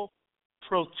powerful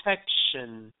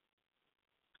protection.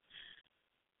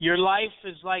 Your life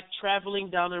is like traveling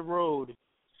down a road.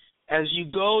 As you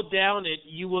go down it,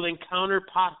 you will encounter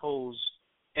potholes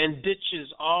and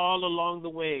ditches all along the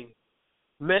way.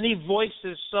 Many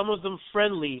voices, some of them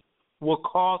friendly, will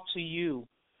call to you,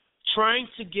 trying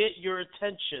to get your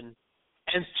attention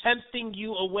and tempting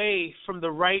you away from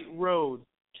the right road.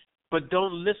 But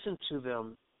don't listen to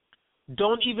them.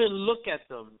 Don't even look at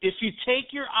them. If you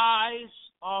take your eyes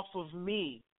off of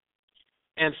me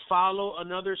and follow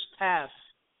another's path,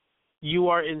 you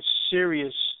are in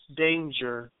serious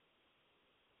danger.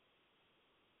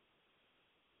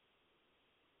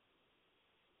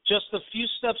 Just a few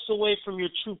steps away from your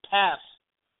true path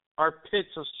are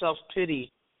pits of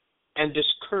self-pity and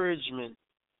discouragement,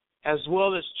 as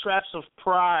well as traps of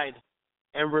pride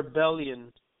and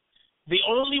rebellion. The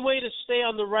only way to stay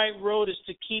on the right road is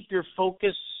to keep your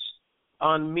focus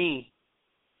on me.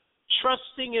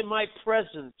 Trusting in my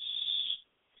presence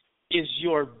is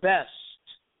your best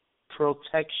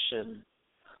protection.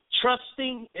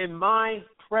 Trusting in my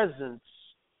presence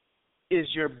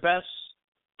is your best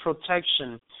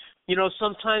protection. You know,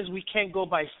 sometimes we can't go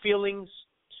by feelings.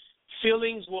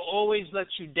 Feelings will always let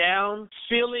you down.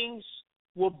 Feelings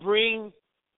will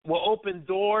open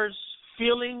doors.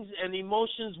 Feelings and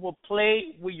emotions will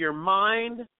play with your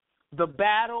mind. The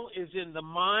battle is in the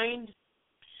mind.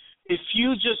 If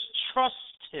you just trust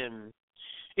Him,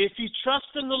 if you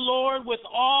trust in the Lord with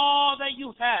all that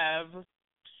you have,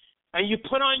 and you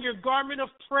put on your garment of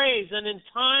praise, and in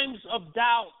times of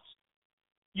doubt,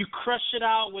 you crush it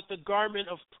out with the garment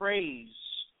of praise.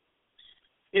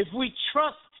 If we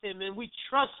trust Him and we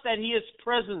trust that He is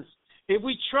present, if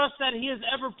we trust that He is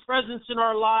ever present in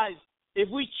our lives, if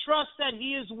we trust that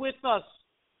He is with us,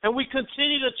 and we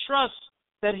continue to trust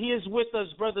that He is with us,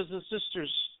 brothers and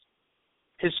sisters,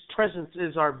 His presence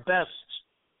is our best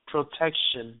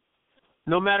protection.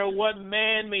 No matter what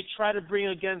man may try to bring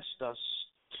against us,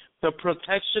 the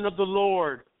protection of the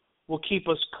Lord will keep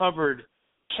us covered.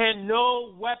 Can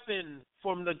no weapon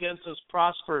formed against us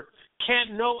prosper?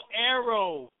 Can no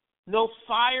arrow no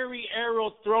fiery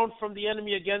arrow thrown from the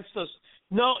enemy against us.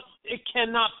 No, it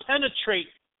cannot penetrate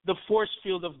the force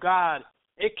field of God.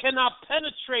 It cannot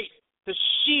penetrate the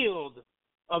shield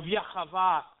of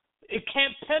Yahweh. It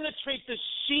can't penetrate the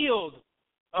shield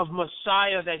of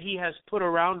Messiah that he has put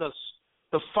around us,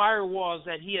 the firewalls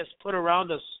that he has put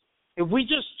around us. If we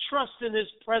just trust in his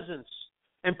presence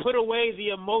and put away the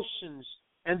emotions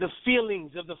and the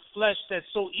feelings of the flesh that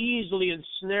so easily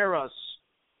ensnare us,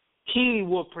 he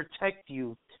will protect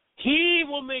you. He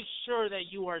will make sure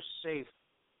that you are safe.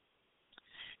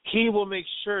 He will make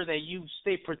sure that you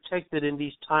stay protected in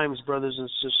these times, brothers and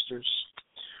sisters.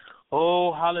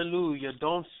 Oh, hallelujah.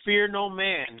 Don't fear no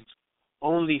man,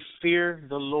 only fear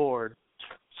the Lord.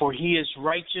 For he is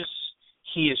righteous,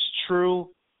 he is true,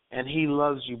 and he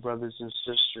loves you, brothers and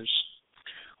sisters.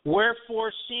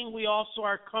 Wherefore, seeing we also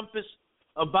are compassed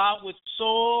about with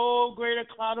so great a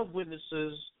cloud of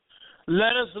witnesses,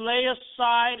 let us lay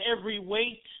aside every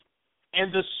weight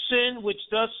and the sin which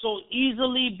does so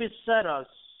easily beset us,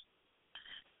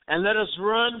 and let us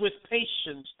run with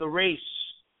patience the race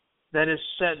that is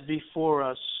set before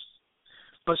us.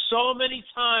 But so many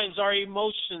times our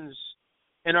emotions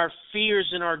and our fears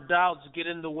and our doubts get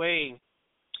in the way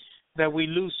that we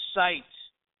lose sight.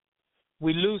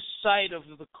 We lose sight of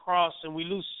the cross, and we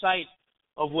lose sight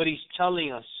of what he's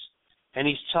telling us. And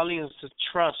he's telling us to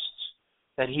trust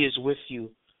that he is with you.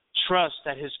 Trust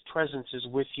that his presence is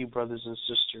with you, brothers and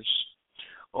sisters.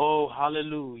 Oh,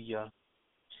 hallelujah.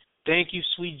 Thank you,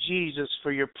 sweet Jesus,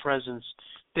 for your presence.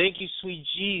 Thank you, sweet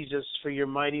Jesus, for your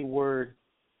mighty word.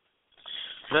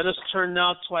 Let us turn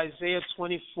now to Isaiah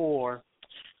 24.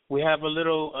 We have a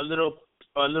little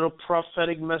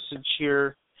prophetic message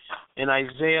here in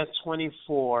Isaiah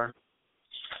 24.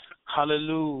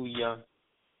 Hallelujah.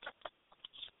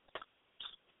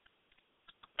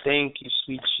 Thank you,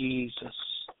 sweet Jesus.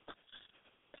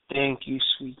 Thank you,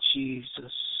 sweet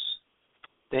Jesus.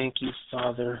 Thank you,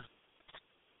 Father.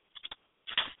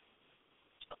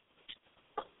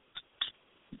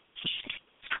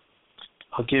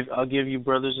 I'll give you,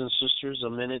 brothers and sisters, a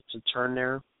minute to turn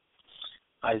there.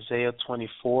 Isaiah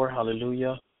 24,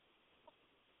 hallelujah.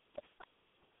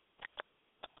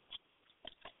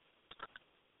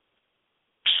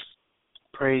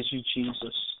 Praise you,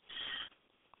 Jesus.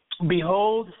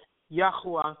 Behold,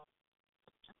 Yahuwah.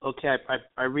 Okay,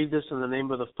 I read this in the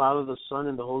name of the Father, the Son,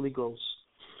 and the Holy Ghost.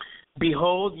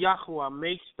 Behold, Yahuwah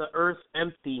makes the earth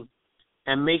empty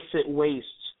and makes it waste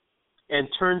and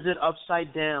turns it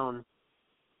upside down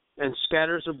and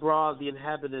scatters abroad the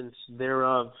inhabitants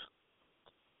thereof.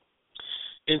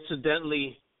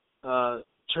 Incidentally,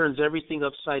 turns everything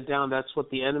upside down. That's what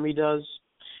the enemy does.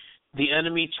 The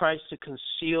enemy tries to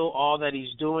conceal all that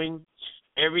he's doing.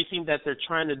 Everything that they're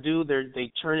trying to do,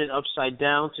 they turn it upside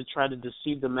down to try to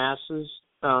deceive the masses.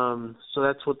 So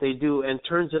that's what they do, and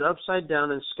turns it upside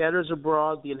down and scatters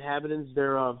abroad the inhabitants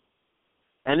thereof.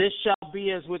 And it shall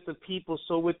be as with the people,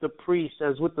 so with the priest,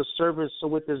 as with the servant, so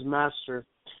with his master.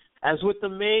 As with the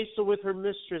maid, so with her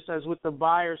mistress. As with the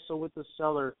buyer, so with the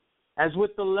seller. As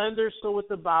with the lender, so with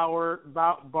the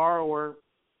borrower.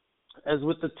 As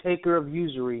with the taker of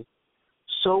usury,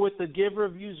 so with the giver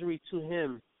of usury to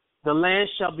him. The land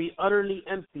shall be utterly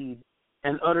emptied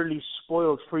and utterly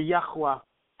spoiled, for Yahweh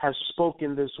has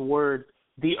spoken this word.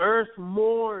 The earth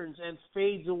mourns and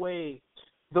fades away.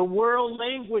 The world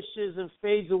languishes and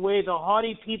fades away. The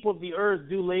haughty people of the earth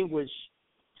do languish.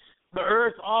 The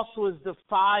earth also is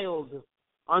defiled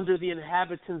under the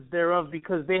inhabitants thereof,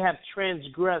 because they have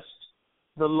transgressed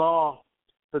the law,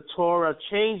 the Torah,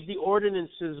 changed the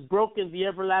ordinances, broken the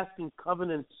everlasting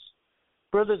covenants.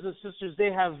 Brothers and sisters,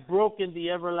 they have broken the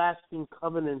everlasting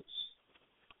covenants.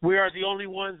 We are the only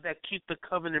ones that keep the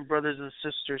covenant, brothers and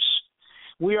sisters.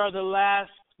 We are the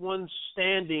last ones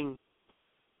standing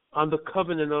on the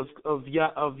covenant of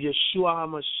Yeshua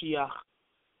HaMashiach,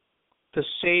 the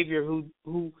Savior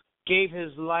who gave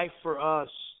his life for us.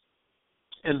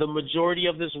 And the majority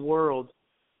of this world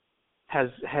has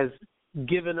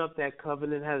given up that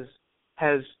covenant,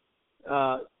 has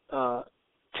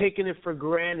taken it for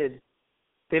granted.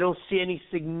 They don't see any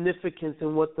significance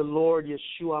in what the Lord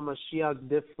Yeshua Mashiach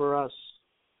did for us.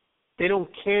 They don't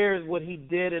care what he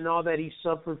did and all that he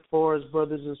suffered for us,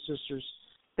 brothers and sisters.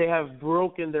 They have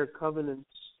broken their covenants.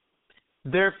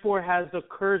 Therefore has the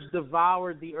curse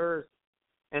devoured the earth,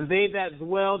 and they that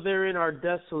dwell therein are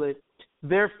desolate.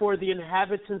 Therefore the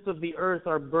inhabitants of the earth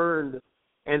are burned,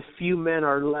 and few men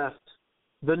are left.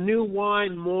 The new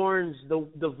wine mourns,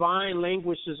 the vine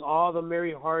languishes, all the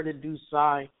merry-hearted do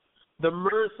sigh. The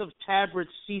mirth of tabrets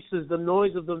ceases, the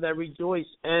noise of them that rejoice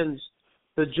ends.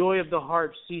 The joy of the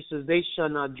harp ceases. They shall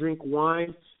not drink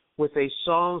wine with a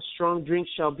song. Strong drink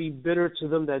shall be bitter to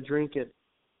them that drink it.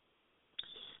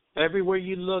 Everywhere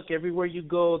you look, everywhere you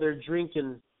go, they're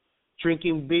drinking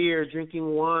beer,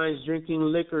 drinking wines, drinking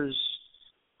liquors.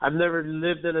 I've never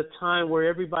lived in a time where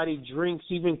everybody drinks,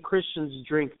 even Christians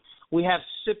drink. We have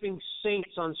sipping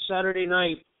saints on Saturday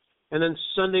night, and then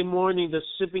Sunday morning the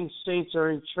sipping saints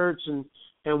are in church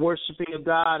and worshiping a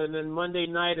God, and then Monday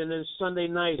night and then Sunday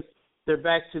night they're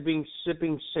back to being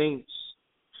sipping saints.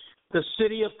 The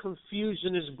city of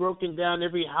confusion is broken down.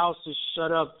 Every house is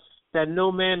shut up that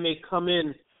no man may come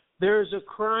in. There is a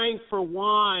crying for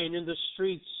wine in the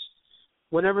streets.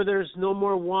 Whenever there's no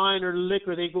more wine or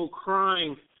liquor, they go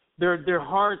crying. Their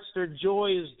hearts, their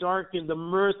joy is darkened. The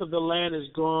mirth of the land is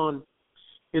gone.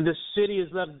 In the city is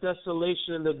left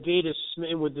desolation, and the gate is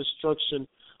smitten with destruction.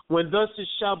 When thus it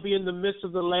shall be in the midst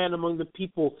of the land among the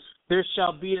people, there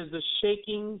shall be as the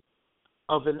shaking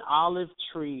of an olive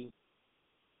tree.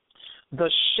 The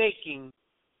shaking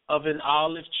of an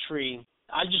olive tree.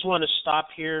 I just want to stop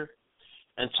here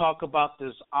and talk about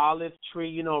this olive tree.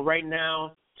 You know, right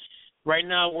now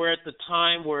we're at the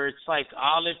time where it's like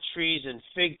olive trees and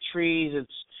fig trees.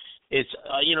 It's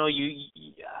you know,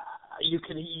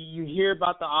 you hear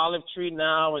about the olive tree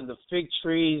now and the fig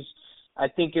trees. I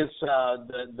think it's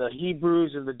the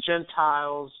Hebrews and the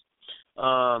Gentiles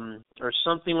or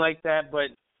something like that.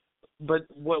 But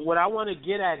what I want to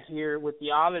get at here with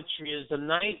the olive tree is the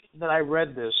night that I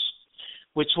read this,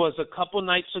 which was a couple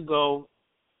nights ago.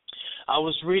 I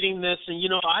was reading this, and you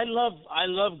know, I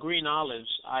love green olives.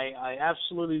 I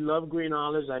absolutely love green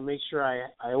olives. I make sure I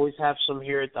always have some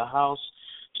here at the house,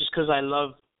 just because I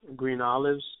love green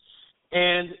olives.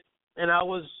 And I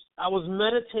was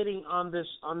meditating on this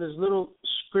little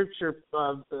scripture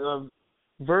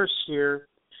verse here,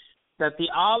 that the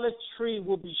olive tree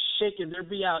will be shaken.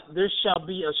 There shall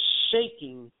be a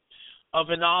shaking of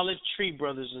an olive tree,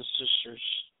 brothers and sisters.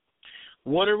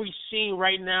 What are we seeing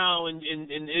right now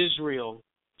in Israel,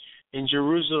 in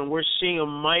Jerusalem? We're seeing a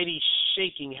mighty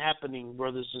shaking happening,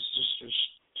 brothers and sisters.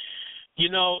 You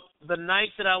know, the night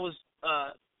that I was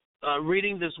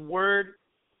reading this word,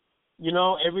 you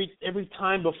know, every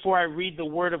time before I read the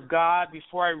word of God,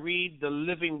 before I read the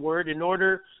living word, in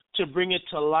order to bring it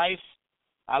to life,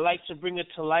 I like to bring it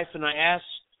to life, and I ask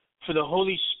for the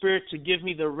Holy Spirit to give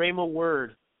me the Rhema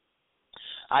word.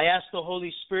 I ask the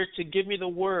Holy Spirit to give me the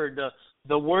word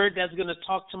that's going to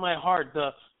talk to my heart,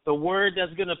 the word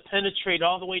that's going to penetrate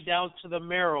all the way down to the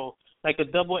marrow like a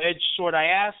double-edged sword. I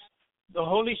ask the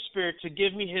Holy Spirit to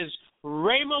give me his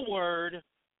Rhema word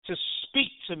to speak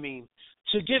to me,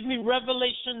 to give me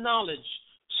revelation knowledge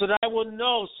so that I will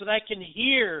know, so that I can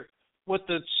hear what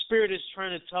the Spirit is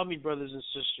trying to tell me, brothers and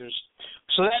sisters.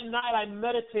 So that night I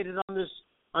meditated on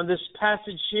this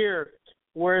passage here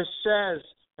where it says,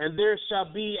 and there shall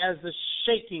be as the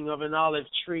shaking of an olive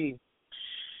tree.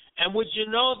 And would you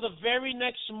know, the very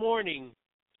next morning,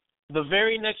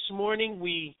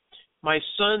 my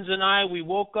sons and I, we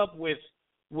woke up with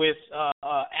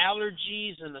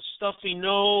allergies and a stuffy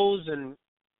nose and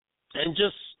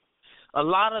just a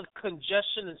lot of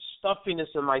congestion and stuffiness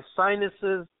in my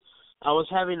sinuses. I was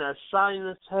having a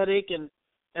sinus headache,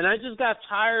 and I just got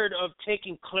tired of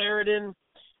taking Claritin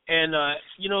and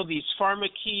you know, these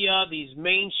pharmacia, these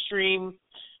mainstream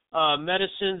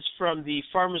medicines from the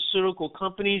pharmaceutical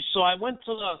companies. So I went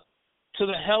to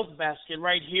the Health Basket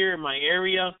right here in my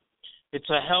area. It's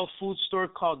a health food store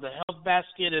called the Health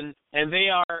Basket, and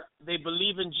they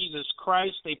believe in Jesus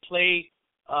Christ. They play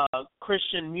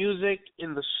Christian music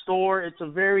in the store. It's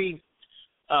a very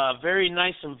very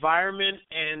nice environment,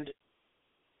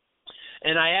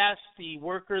 and I asked the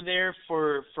worker there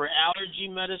for allergy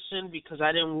medicine because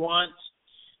I didn't want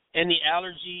any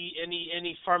allergy,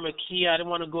 any pharmacia. I didn't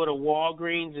want to go to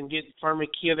Walgreens and get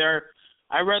pharmacia there.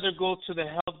 I'd rather go to the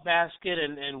Health Basket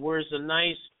and where's a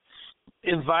nice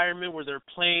environment where they're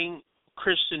playing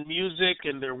Christian music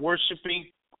and they're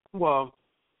worshiping. Well,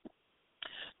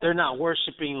 they're not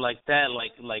worshiping like that,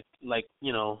 like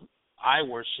you know, I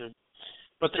worship,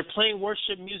 but they're playing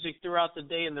worship music throughout the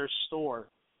day in their store.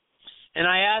 And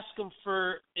I asked them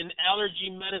for an allergy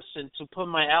medicine to put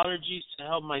my allergies, to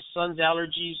help my son's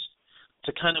allergies,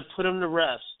 to kind of put them to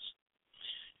rest.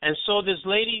 And so this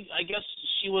lady, I guess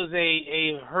she was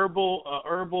a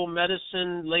herbal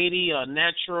medicine lady, a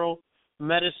natural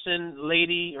medicine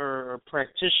lady or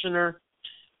practitioner.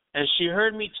 And she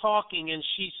heard me talking, and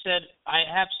she said, I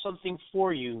have something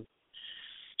for you.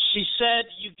 She said,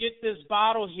 you get this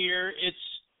bottle here.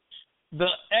 It's the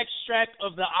extract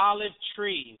of the olive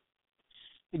tree.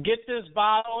 Get this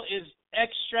bottle is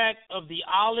extract of the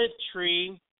olive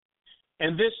tree,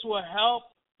 and this will help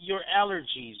your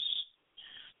allergies.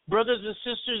 Brothers and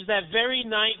sisters, that very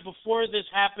night before this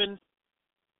happened,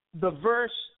 the verse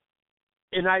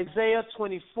in Isaiah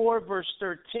 24, verse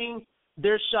 13,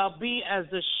 there shall be as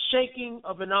the shaking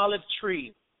of an olive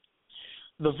tree.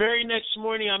 The very next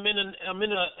morning, I'm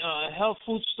in a health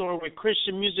food store with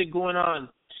Christian music going on,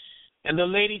 and the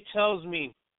lady tells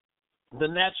me, the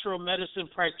natural medicine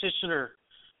practitioner,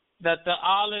 that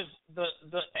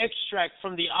the extract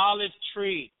from the olive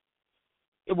tree,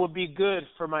 it will be good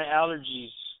for my allergies.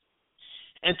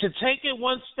 And to take it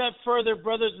one step further,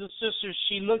 brothers and sisters,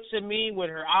 she looks at me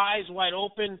with her eyes wide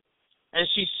open, and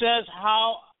she says,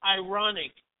 how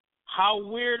ironic, how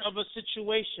weird of a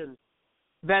situation,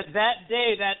 that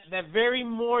day, that very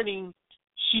morning,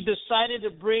 she decided to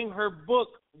bring her book,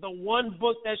 the one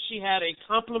book that she had, a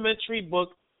complimentary book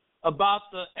about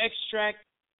the extract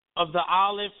of the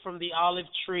olive from the olive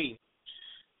tree,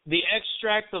 the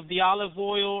extract of the olive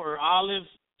oil or olive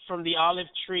from the olive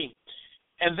tree.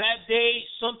 And that day,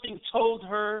 something told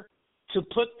her to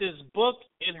put this book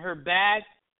in her bag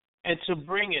and to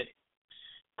bring it,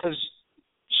 because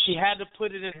she had to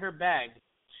put it in her bag.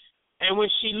 And when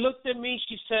she looked at me,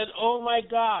 she said, oh my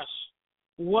gosh,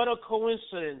 what a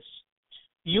coincidence.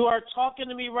 You are talking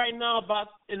to me right now about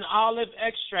an olive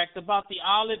extract, about the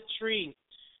olive tree.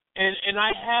 And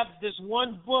I have this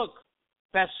one book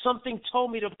that something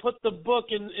told me to put the book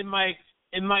in my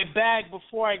bag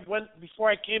before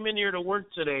I came in here to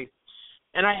work today.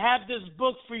 And I have this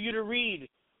book for you to read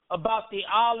about the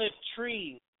olive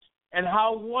tree and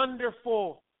how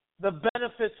wonderful the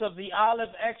benefits of the olive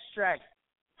extract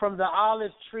from the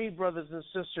olive tree, brothers and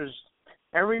sisters.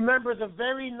 And remember, the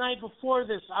very night before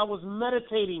this, I was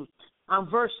meditating on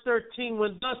verse 13,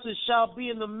 when thus it shall be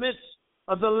in the midst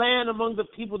of the land among the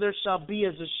people, there shall be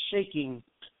as a shaking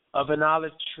of an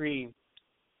olive tree.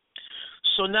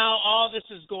 So now all this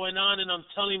is going on, and I'm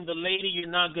telling the lady, you're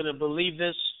not going to believe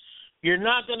this. You're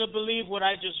not going to believe what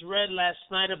I just read last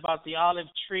night about the olive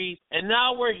tree. And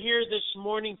now we're here this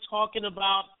morning talking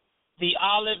about the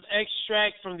olive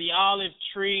extract from the olive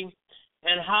tree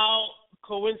and how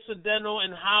coincidental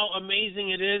and how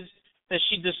amazing it is that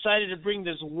she decided to bring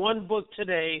this one book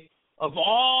today. Of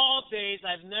all days,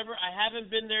 I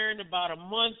haven't been there in about a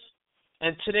month,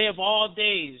 and today of all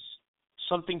days,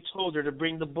 something told her to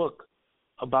bring the book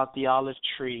about the olive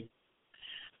tree.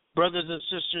 Brothers and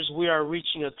sisters, we are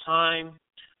reaching a time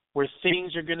where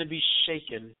things are going to be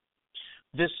shaken.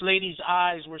 This lady's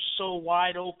eyes were so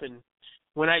wide open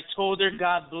when I told her,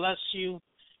 God bless you,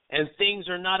 and things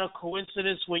are not a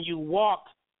coincidence when you walk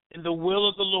in the will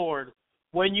of the Lord,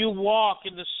 when you walk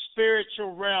in the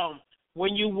spiritual realm,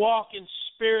 when you walk in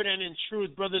spirit and in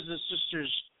truth. Brothers and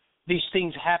sisters, these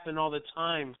things happen all the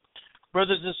time.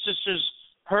 Brothers and sisters,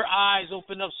 her eyes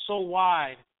opened up so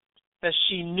wide that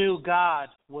she knew God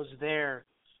was there.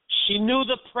 She knew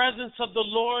the presence of the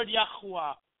Lord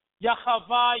Yahuwah,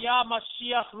 Yahweh,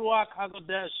 Mashiach, Ruach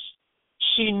HaKodesh.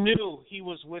 She knew He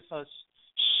was with us.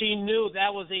 She knew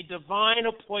that was a divine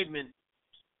appointment.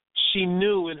 She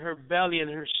knew in her belly and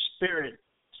her spirit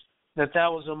that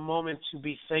was a moment to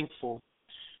be thankful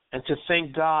and to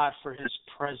thank God for His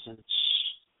presence,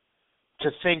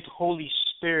 to thank the Holy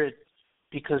Spirit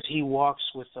because He walks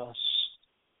with us.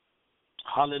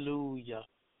 Hallelujah.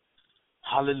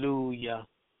 Hallelujah.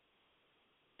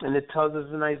 And it tells us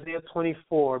in Isaiah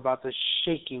 24 about the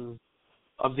shaking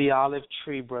of the olive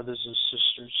tree, brothers and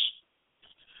sisters.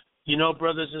 You know,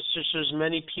 brothers and sisters,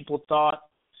 many people thought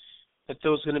that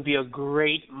there was going to be a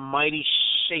great, mighty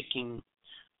shaking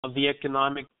of the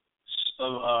economic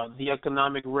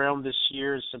realm this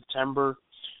year, September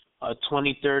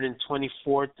 23rd and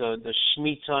 24th, the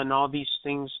Shemitah and all these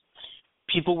things.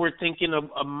 People were thinking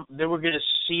they were going to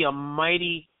see a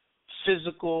mighty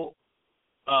physical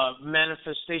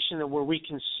manifestation where we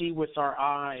can see with our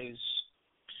eyes.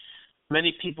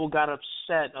 Many people got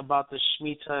upset about the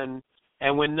Shemitah,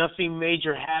 and when nothing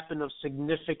major happened of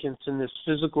significance in this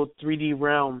physical 3D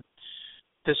realm,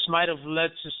 this might have led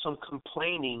to some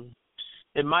complaining.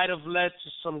 It might have led to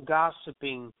some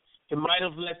gossiping. It might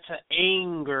have led to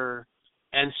anger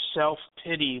and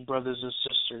self-pity, brothers and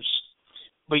sisters.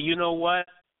 But you know what?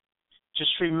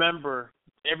 Just remember,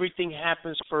 everything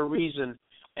happens for a reason.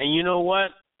 And you know what?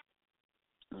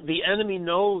 The enemy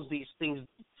knows these things.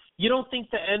 You don't think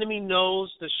the enemy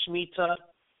knows the Shemitah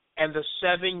and the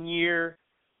 7-year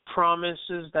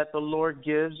promises that the Lord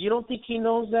gives? You don't think he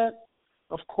knows that?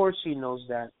 Of course he knows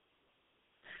that.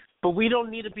 But we don't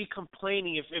need to be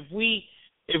complaining. If we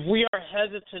are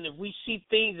hesitant, if we see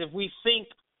things, if we think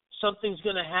something's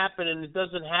going to happen and it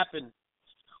doesn't happen,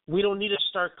 we don't need to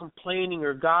start complaining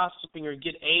or gossiping or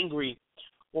get angry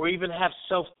or even have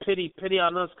self-pity, pity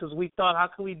on us because we thought, how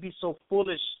can we be so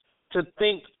foolish to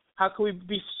think, how can we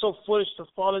be so foolish to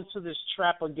fall into this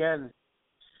trap again?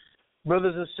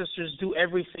 Brothers and sisters, do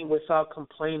everything without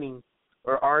complaining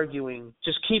or arguing.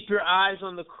 Just keep your eyes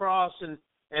on the cross and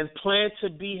plan to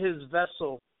be his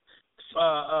vessel.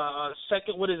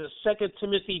 Second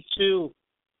Timothy 2,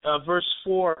 verse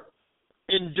 4.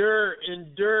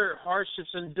 Endure hardships,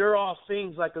 endure all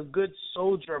things like a good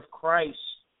soldier of Christ.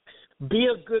 Be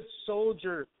a good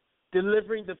soldier,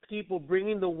 delivering the people,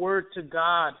 bringing the word to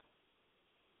God.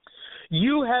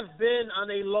 You have been on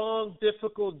a long,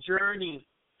 difficult journey.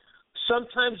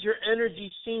 Sometimes your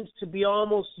energy seems to be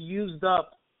almost used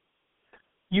up.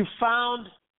 You found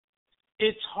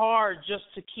it's hard just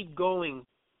to keep going,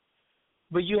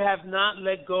 but you have not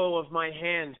let go of my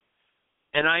hand,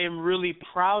 and I am really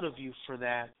proud of you for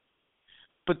that.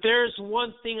 But there's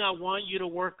one thing I want you to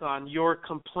work on, your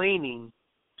complaining.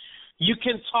 You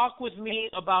can talk with me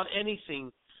about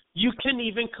anything. You can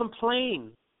even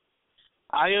complain.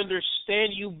 I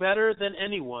understand you better than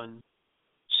anyone,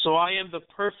 so I am the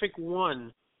perfect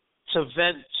one to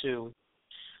vent to.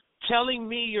 Telling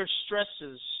me your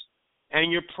stresses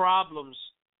and your problems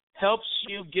helps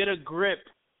you get a grip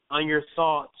on your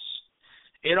thoughts.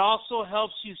 It also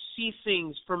helps you see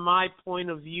things from my point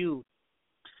of view.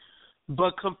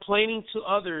 But complaining to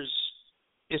others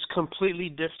is completely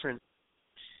different.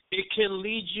 It can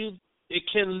lead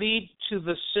to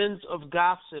the sins of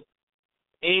gossip,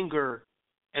 anger,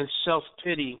 and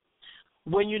self-pity.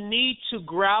 When you need to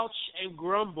grouch and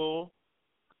grumble,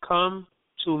 come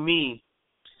to me.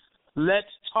 Let's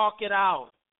talk it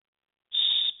out.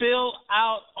 Spill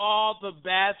out all the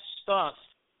bad stuff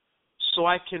so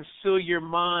I can fill your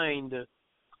mind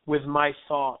with my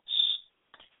thoughts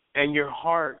and your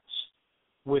heart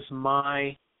with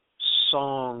my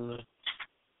song.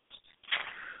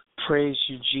 Praise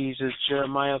you, Jesus.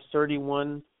 Jeremiah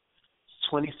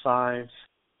 31:25.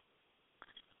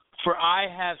 For I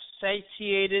have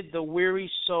satiated the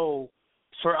weary soul,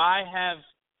 for I have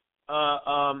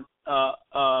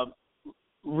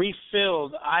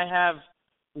refilled, I have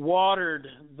watered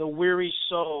the weary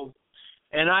soul,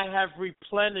 and I have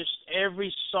replenished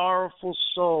every sorrowful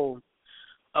soul.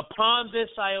 Upon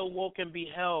this I awoke and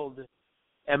beheld,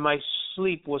 and my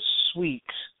sleep was sweet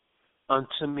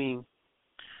unto me.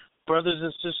 Brothers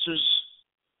and sisters,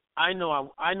 I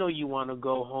know you want to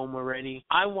go home already.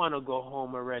 I want to go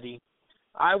home already.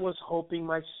 I was hoping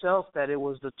myself that it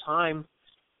was the time,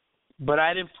 but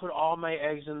I didn't put all my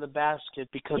eggs in the basket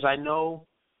because I know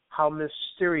how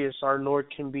mysterious our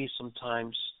Lord can be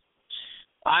sometimes.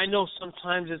 I know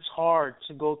sometimes it's hard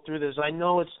to go through this. I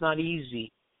know it's not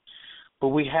easy, but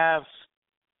we have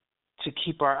to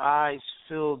keep our eyes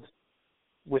filled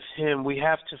with Him. We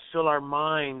have to fill our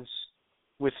minds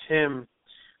with Him.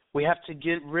 We have to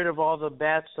get rid of all the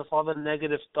bad stuff, all the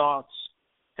negative thoughts,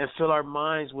 and fill our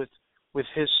minds with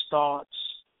His thoughts.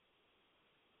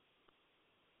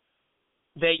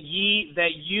 That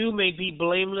you may be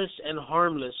blameless and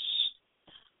harmless,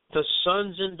 the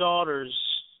sons and daughters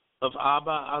of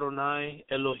Abba Adonai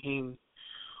Elohim,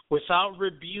 without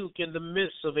rebuke in the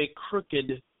midst of a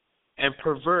crooked and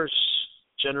perverse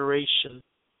generation,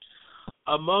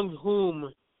 among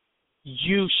whom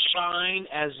you shine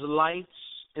as lights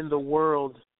in the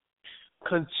world.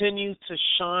 Continue to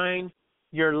shine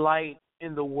your light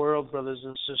in the world, brothers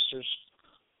and sisters.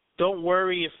 Don't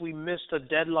worry if we missed a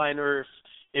deadline or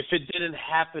if it didn't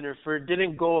happen or if it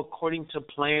didn't go according to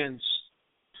plans.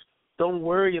 Don't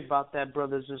worry about that,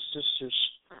 brothers and sisters.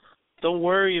 Don't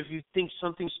worry if you think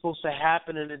something's supposed to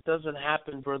happen and it doesn't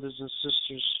happen, brothers and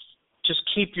sisters. Just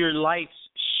keep your lights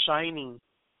shining.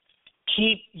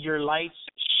 Keep your lights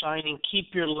shining.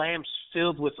 Keep your lamps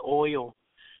filled with oil,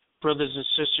 brothers and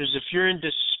sisters. If you're in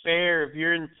despair, if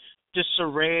you're in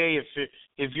disarray,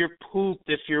 if you're pooped,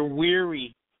 if you're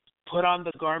weary, put on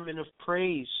the garment of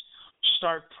praise.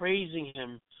 Start praising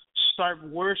Him. Start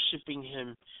worshiping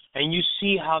Him. And you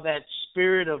see how that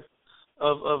spirit of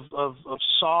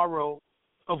sorrow,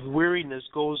 of weariness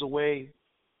goes away.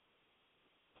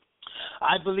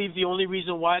 I believe the only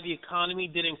reason why the economy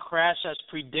didn't crash as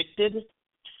predicted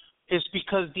is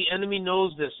because the enemy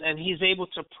knows this and he's able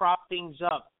to prop things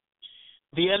up.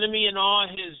 The enemy and all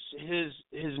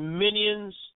his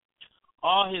minions,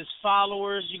 all his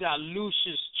followers, you got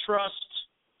Lucius Trust,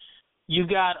 you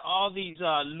got all these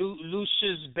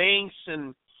Lucius Banks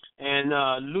and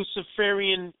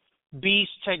Luciferian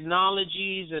beast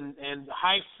technologies and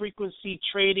high-frequency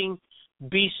trading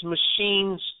beast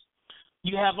machines.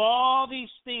 You have all these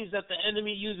things that the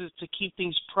enemy uses to keep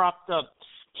things propped up.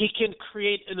 He can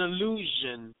create an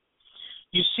illusion.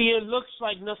 You see, it looks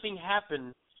like nothing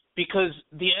happened because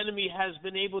the enemy has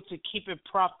been able to keep it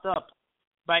propped up.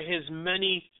 by his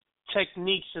many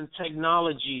techniques and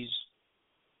technologies.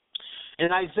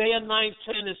 In Isaiah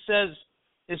 9:10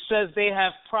 it says they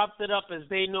have propped it up as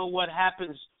they know what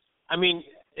happens. I mean,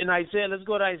 in Isaiah, let's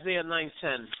go to Isaiah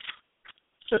 9:10.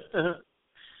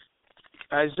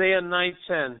 Isaiah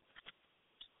 9:10.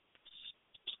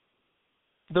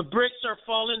 The bricks are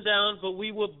fallen down, but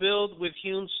we will build with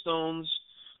hewn stones.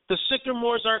 The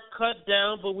sycamores are cut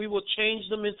down, but we will change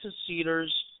them into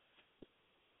cedars.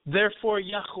 Therefore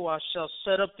Yahuwah shall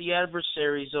set up the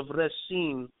adversaries of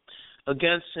Rezin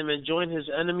against him and join his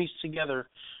enemies together.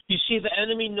 You see, the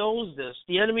enemy knows this.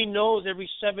 The enemy knows every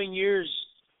 7 years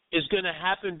is going to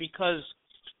happen because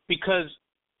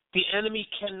the enemy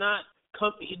cannot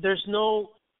come. The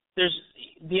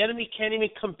enemy can't even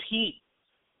compete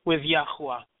with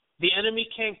Yahuwah. The enemy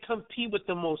can't compete with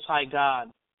the Most High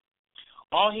God.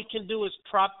 All he can do is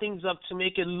prop things up to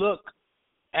make it look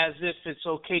as if it's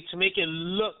okay, to make it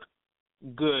look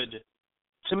good,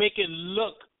 to make it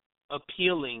look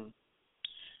appealing.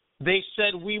 They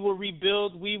said, we will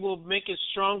rebuild, we will make it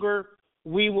stronger,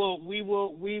 we.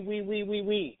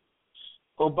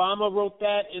 Obama wrote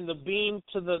that in the beam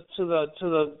to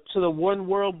the One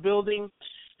World building,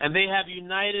 and they have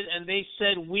united, and they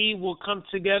said, we will come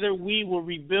together, we will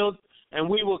rebuild, and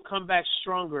we will come back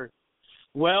stronger.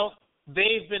 Well,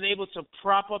 they've been able to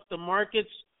prop up the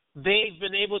markets. They've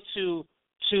been able to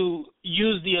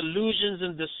use the illusions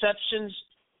and deceptions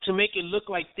to make it look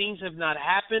like things have not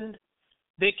happened.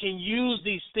 They can use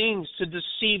these things to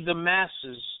deceive the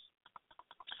masses.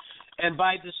 And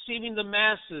by deceiving the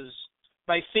masses,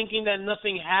 by thinking that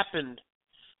nothing happened,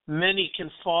 many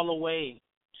can fall away.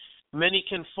 Many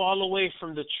can fall away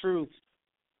from the truth.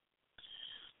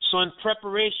 So in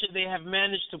preparation, they have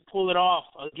managed to pull it off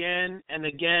again and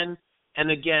again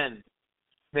and again.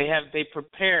 They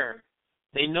prepare.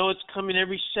 They know it's coming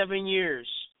every 7 years.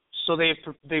 So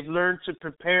they've learned to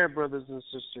prepare, brothers and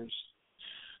sisters.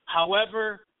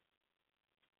 However,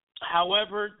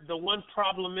 the one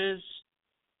problem is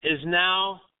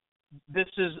now this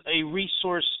is a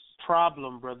resource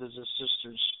problem, brothers and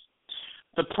sisters.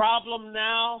 The problem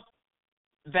now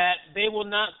that they will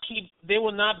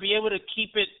not be able to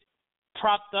keep it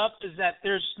propped up is that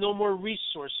there's no more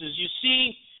resources. You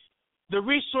see, the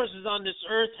resources on this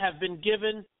earth have been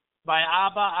given by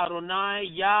Abba Adonai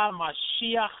Yah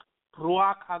Mashiach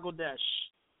Ruach HaKodesh.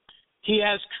 He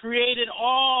has created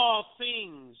all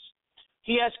things.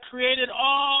 He has created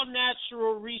all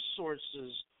natural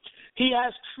resources. He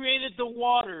has created the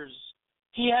waters.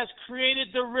 He has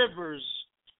created the rivers.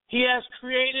 He has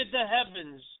created the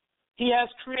heavens. He has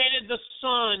created the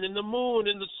sun and the moon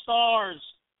and the stars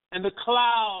and the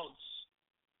clouds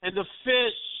and the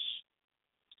fish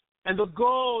and the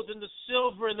gold and the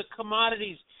silver and the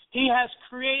commodities. He has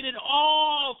created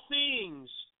all things,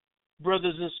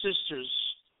 brothers and sisters.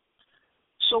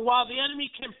 So while the enemy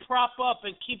can prop up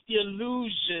and keep the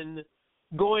illusion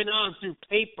going on through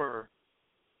paper,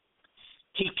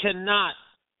 he cannot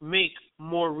make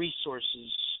more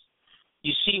resources.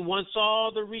 You see, once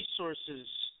all the resources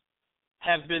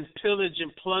have been pillaged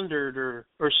and plundered or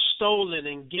stolen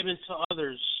and given to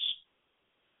others,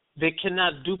 they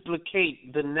cannot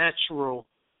duplicate the natural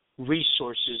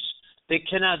resources. They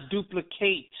cannot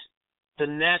duplicate the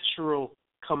natural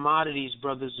commodities,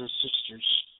 brothers and sisters.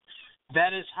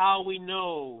 That is how we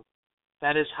know.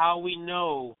 That is how we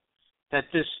know that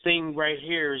this thing right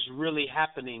here is really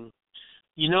happening.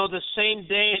 You know, the same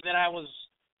day that I was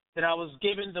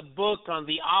given the book on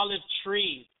the olive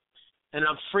tree, and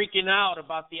I'm freaking out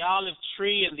about the olive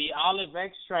tree and the olive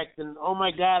extract, and oh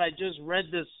my God, I just read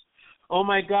this. Oh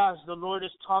my gosh, the Lord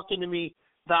is talking to me.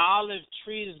 The olive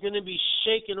tree is going to be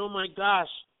shaken. Oh my gosh.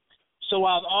 So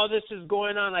while all this is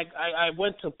going on, I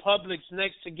went to Publix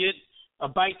next to get a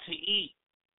bite to eat.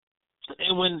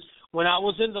 And when I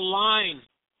was in the line,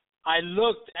 I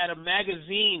looked at a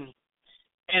magazine,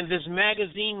 and this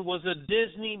magazine was a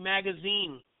Disney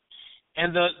magazine.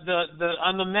 And the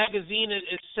on the magazine it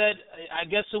said, I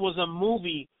guess it was a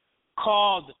movie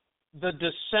called The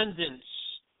Descendants.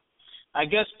 I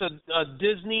guess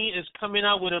Disney is coming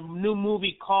out with a new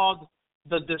movie called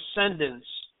The Descendants.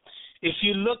 If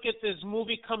you look at this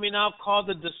movie coming out called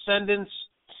The Descendants,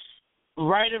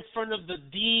 right in front of the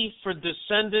D for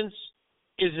Descendants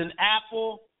is an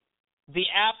apple. The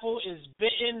apple is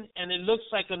bitten, and it looks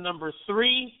like a number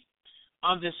 3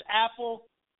 on this apple.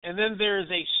 And then there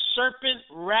is a serpent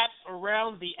wrapped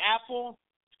around the apple.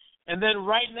 And then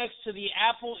right next to the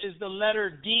apple is the letter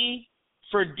D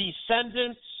for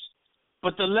Descendants.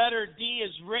 But the letter D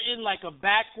is written like a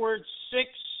backwards 6.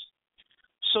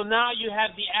 So now you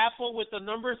have the apple with the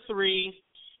number 3.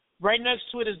 Right next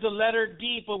to it is the letter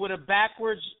D, but with a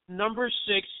backwards number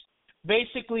 6,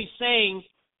 basically saying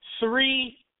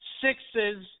 3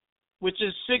 6s, which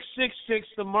is 666,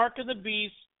 the mark of the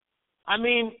beast. I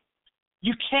mean,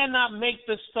 you cannot make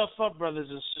this stuff up, brothers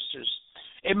and sisters.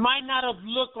 It might not have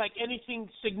looked like anything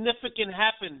significant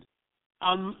happened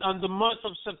on the month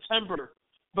of September,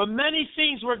 but many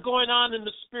things were going on in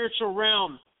the spiritual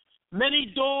realm.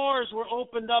 Many doors were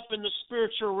opened up in the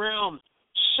spiritual realm.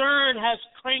 CERN has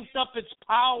cranked up its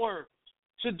power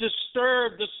to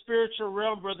disturb the spiritual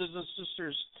realm, brothers and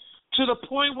sisters, to the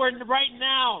point where right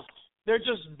now they're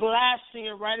just blasting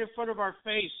it right in front of our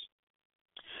face.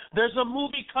 There's a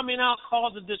movie coming out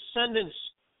called The Descendants,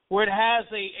 where it has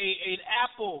an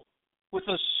apple with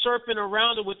a serpent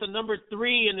around it with the number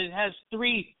 3, and it has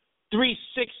three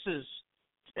 6s.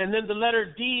 And then the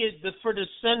letter D for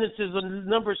Descendants is the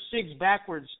number 6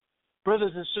 backwards.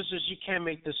 Brothers and sisters, you can't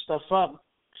make this stuff up.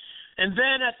 And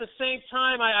then at the same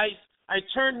time, I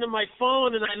turned to my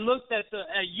phone and I looked at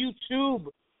YouTube.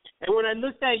 And when I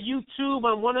looked at YouTube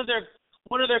on one of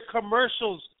their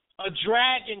commercials, a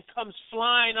dragon comes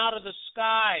flying out of the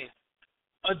sky.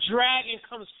 A dragon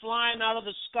comes flying out of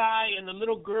the sky, and the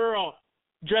little girl,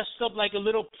 dressed up like a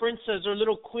little princess or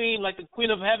little queen, like the queen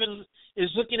of heaven,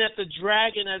 is looking at the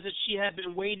dragon as if she had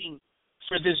been waiting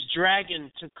for this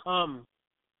dragon to come.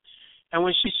 And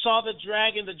when she saw the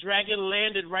dragon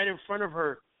landed right in front of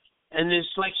her, and it's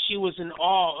like she was in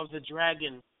awe of the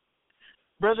dragon.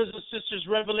 Brothers and sisters,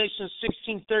 Revelation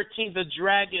 16:13, the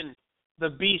dragon, the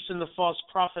beast, and the false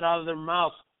prophet, out of their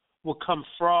mouth will come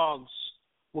frogs,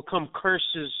 will come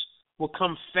curses, will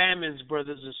come famines,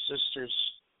 brothers and sisters.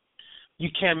 You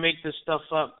can't make this stuff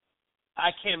up.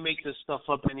 I can't make this stuff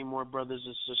up anymore, brothers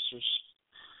and sisters.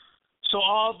 So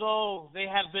although they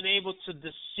have been able to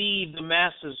deceive the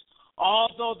masses,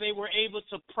 although they were able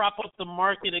to prop up the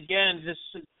market again,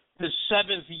 this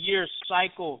 7th year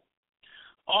cycle,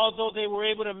 although they were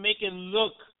able to make it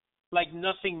look like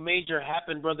nothing major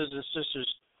happened, brothers and sisters,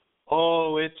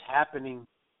 oh, it's happening.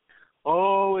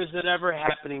 Oh, is it ever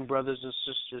happening, brothers and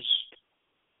sisters?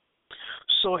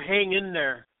 So hang in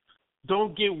there.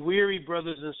 Don't get weary,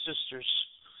 brothers and sisters.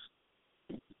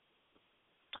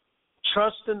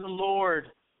 Trust in the Lord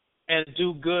and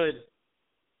do good.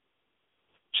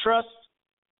 Trust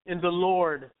in the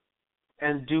Lord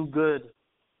and do good.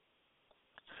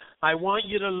 I want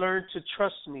you to learn to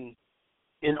trust me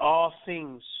in all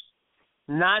things,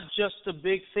 not just the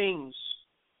big things,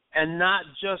 and not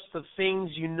just the things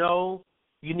you know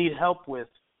you need help with.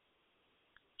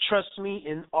 Trust me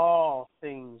in all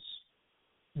things.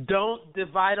 Don't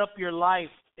divide up your life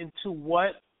into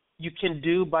what you can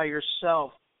do by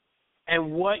yourself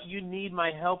and what you need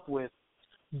my help with.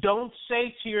 Don't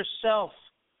say to yourself,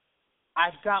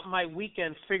 I've got my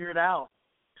weekend figured out,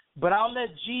 but I'll let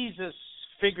Jesus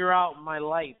figure out my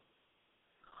life.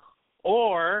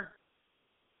 Or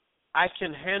I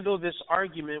can handle this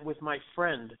argument with my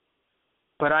friend,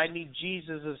 but I need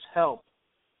Jesus' help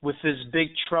with this big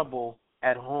trouble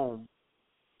at home.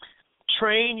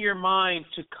 Train your mind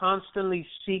to constantly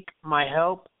seek my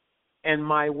help and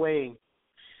my way.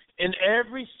 In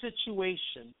every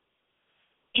situation,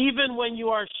 even when you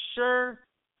are sure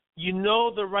you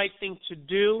know the right thing to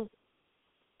do,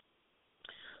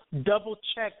 double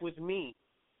check with me.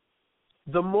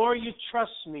 The more you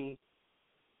trust me,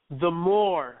 the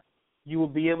more you will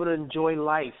be able to enjoy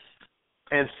life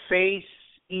and face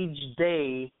each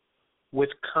day with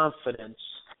confidence.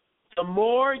 The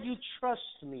more you trust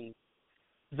me,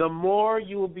 the more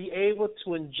you will be able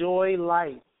to enjoy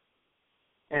life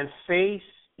and face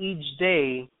each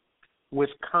day with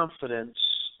confidence.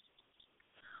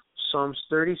 Psalms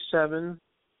 37,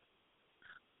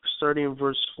 starting in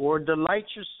verse 4, delight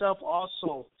yourself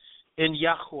also in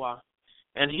Yahuwah,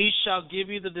 and he shall give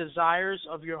you the desires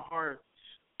of your heart.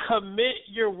 Commit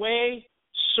your way,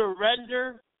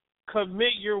 surrender,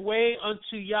 commit your way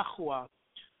unto Yahuwah.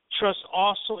 Trust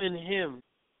also in him,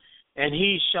 and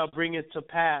he shall bring it to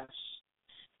pass.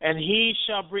 And he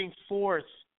shall bring forth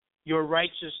your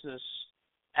righteousness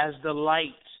as the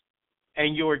light,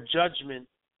 and your judgment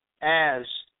as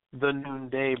the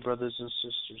noonday, brothers and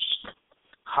sisters.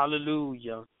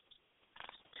 Hallelujah.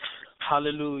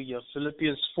 Hallelujah.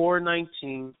 Philippians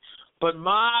 4:19. But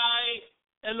my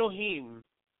Elohim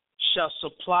shall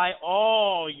supply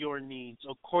all your needs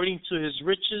according to his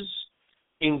riches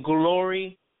in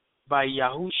glory by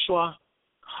Yahushua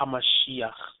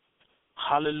HaMashiach.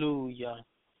 Hallelujah.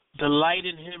 Delight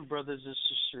in him, brothers and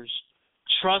sisters.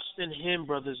 Trust in him,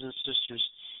 brothers and sisters.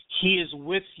 He is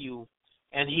with you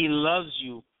and he loves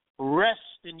you. Rest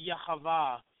in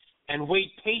Yahavah and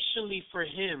wait patiently for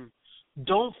him.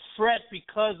 Don't fret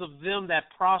because of them that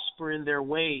prosper in their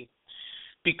way,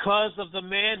 because of the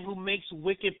man who makes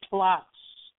wicked plots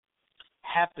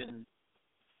happen.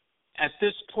 At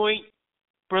this point,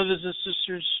 brothers and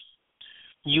sisters,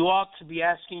 you ought to be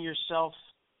asking yourself,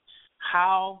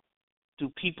 how do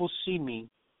people see me?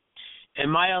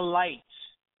 Am I a light?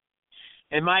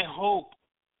 Am I hope?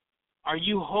 Are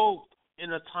you hope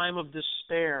in a time of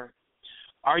despair?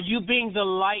 Are you being the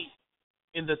light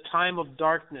in the time of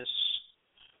darkness?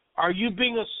 Are you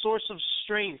being a source of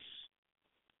strength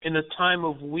in a time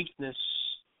of weakness?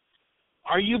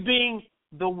 Are you being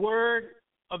the word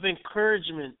of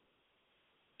encouragement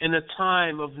in a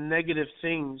time of negative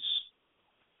things?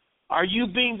 Are you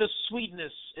being the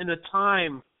sweetness in a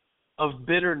time of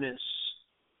bitterness?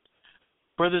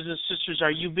 Brothers and sisters,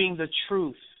 are you being the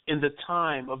truth in the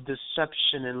time of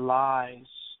deception and lies?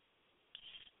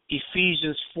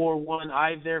 Ephesians 4:1,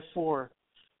 I therefore,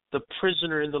 the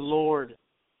prisoner in the Lord,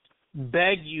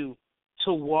 beg you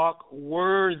to walk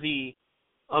worthy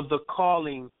of the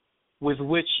calling with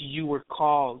which you were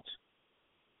called.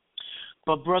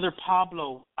 But Brother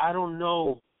Pablo, I don't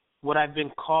know what I've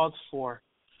been called for.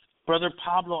 Brother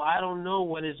Pablo, I don't know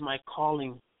what is my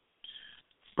calling.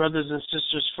 Brothers and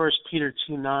sisters, 1 Peter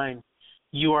 2:9,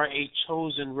 you are a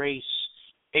chosen race,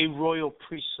 a royal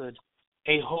priesthood,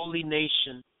 a holy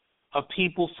nation, a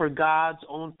people for God's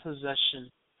own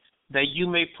possession, that you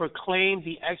may proclaim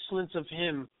the excellence of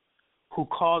him who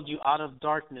called you out of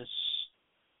darkness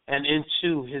and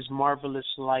into his marvelous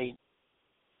light.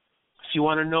 If you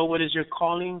want to know what is your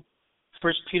calling,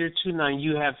 1 Peter 2:9,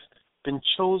 you have been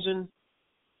chosen,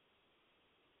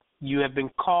 you have been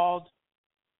called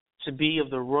to be of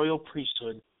the royal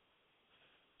priesthood.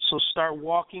 So start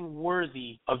walking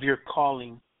worthy of your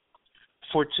calling.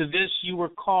 For to this you were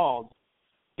called,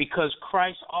 because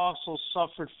Christ also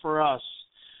suffered for us,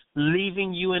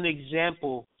 leaving you an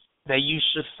example that you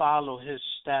should follow his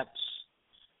steps.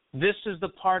 This is the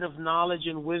part of knowledge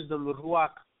and wisdom that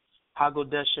Ruach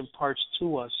HaKodesh imparts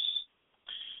to us.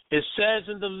 It says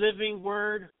in the living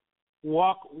word,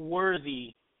 walk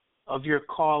worthy of your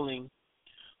calling.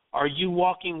 Are you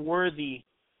walking worthy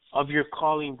of your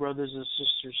calling, brothers and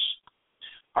sisters?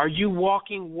 Are you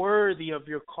walking worthy of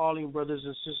your calling, brothers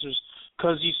and sisters?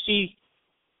 Because you see,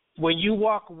 when you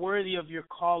walk worthy of your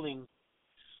calling,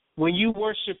 when you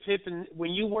worship him,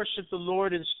 when you worship the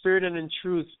Lord in spirit and in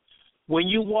truth, when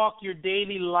you walk your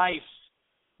daily life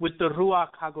with the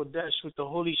Ruach HaKodesh, with the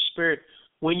Holy Spirit,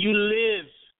 when you live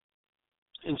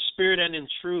in spirit and in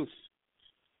truth,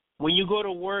 when you go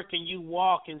to work and you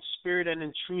walk in spirit and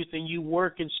in truth, and you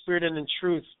work in spirit and in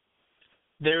truth,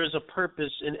 there is a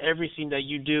purpose in everything that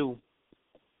you do.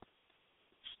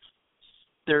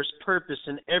 There's purpose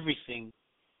in everything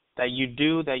that you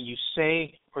do, that you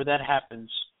say, or that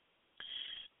happens.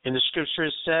 In the scripture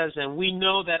it says, and we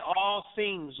know that all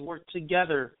things work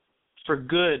together for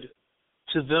good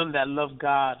to them that love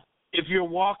God. If you're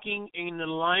walking in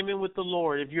alignment with the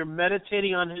Lord, if you're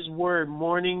meditating on his word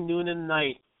morning, noon, and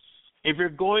night, if you're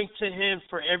going to him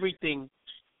for everything,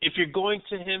 if you're going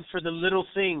to him for the little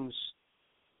things,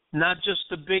 not just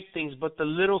the big things, but the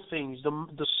little things,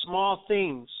 the small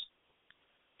things,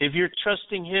 if you're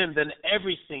trusting him, then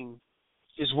everything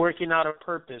is working out a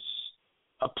purpose,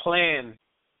 a plan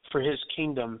for his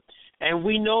kingdom. And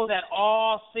we know that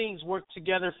all things work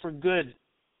together for good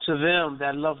to them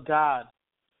that love God,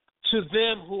 to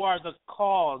them who are the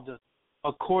called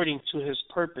according to his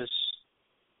purpose.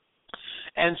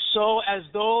 And so as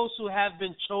those who have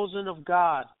been chosen of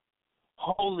God,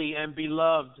 holy and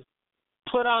beloved,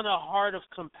 put on a heart of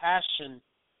compassion,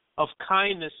 of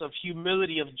kindness, of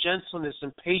humility, of gentleness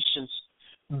and patience,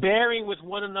 bearing with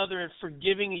one another and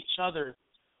forgiving each other.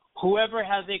 Whoever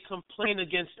has a complaint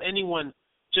against anyone,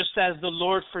 just as the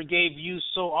Lord forgave you,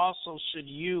 so also should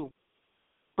you.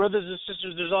 Brothers and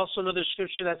sisters, there's also another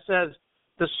scripture that says,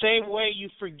 the same way you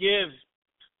forgive,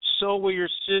 so will your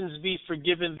sins be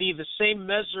forgiven thee. The same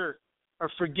measure of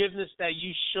forgiveness that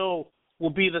you show will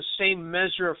be the same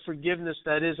measure of forgiveness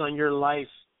that is on your life.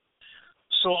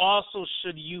 So also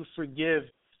should you forgive.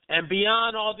 And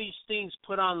beyond all these things,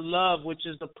 put on love, which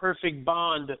is the perfect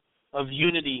bond of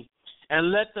unity.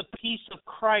 And let the peace of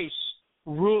Christ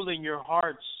rule in your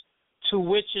hearts, to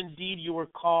which indeed you were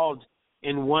called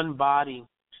in one body.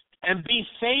 And be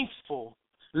thankful.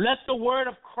 Let the word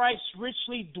of Christ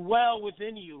richly dwell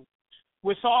within you,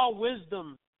 with all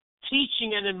wisdom,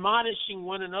 teaching and admonishing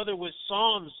one another with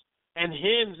psalms and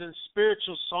hymns and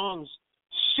spiritual songs,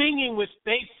 singing with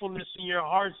thankfulness in your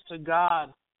hearts to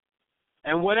God.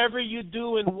 And whatever you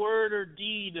do in word or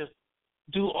deed,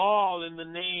 do all in the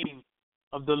name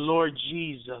of the Lord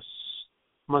Jesus,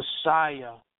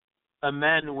 Messiah,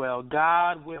 Emmanuel,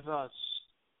 God with us,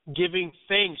 giving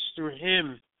thanks through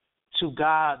him to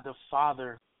God the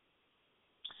Father.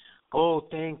 Oh,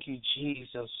 thank you,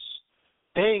 Jesus.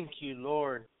 Thank you,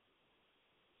 Lord.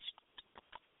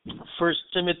 1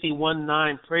 Timothy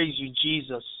 1:9, praise you,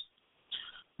 Jesus.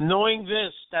 Knowing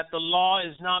this, that the law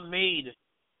is not made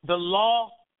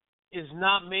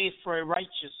for a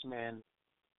righteous man,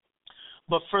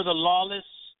 but for the lawless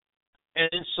and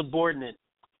insubordinate,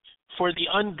 for the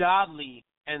ungodly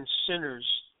and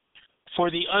sinners,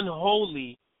 for the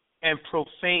unholy and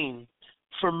profane,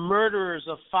 for murderers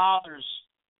of fathers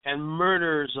and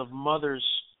murderers of mothers,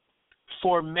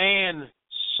 for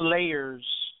manslayers,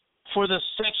 for the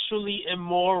sexually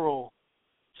immoral,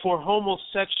 for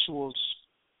homosexuals,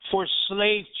 for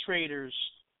slave traders,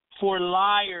 for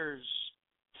liars,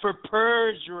 for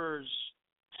perjurers,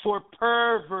 for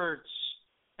perverts,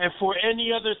 and for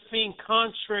any other thing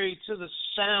contrary to the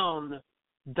sound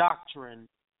doctrine,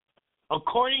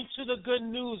 according to the good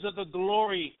news of the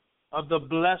glory of the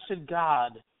blessed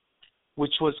God,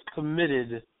 which was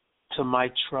committed to my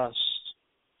trust.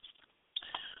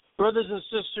 Brothers and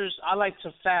sisters, I like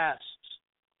to fast.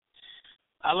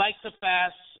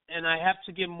 And I have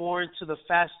to get more into the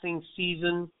fasting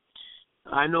season.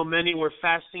 I know many were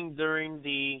fasting during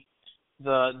the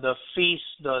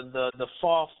feast, the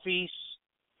fall feast.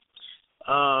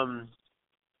 I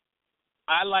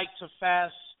like to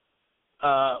fast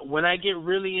when I get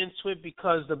really into it,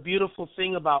 because the beautiful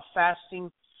thing about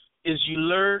fasting is you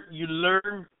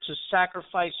learn to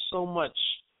sacrifice so much.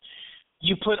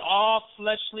 You put all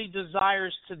fleshly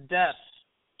desires to death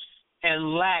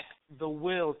and lack the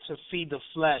will to feed the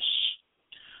flesh.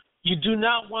 You do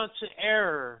not want to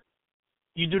err.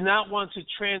 You do not want to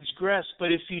transgress,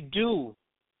 but if you do,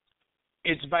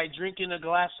 it's by drinking a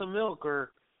glass of milk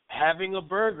or having a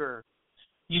burger.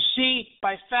 You see,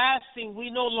 by fasting, we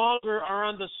no longer are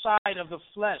on the side of the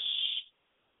flesh.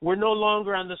 We're no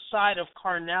longer on the side of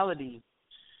carnality.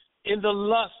 In the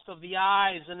lust of the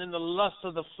eyes and in the lust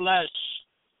of the flesh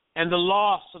and the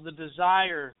loss of the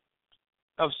desire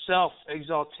of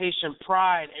self-exaltation,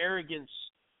 pride, arrogance,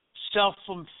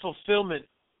 self-fulfillment.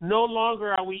 No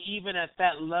longer are we even at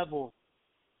that level.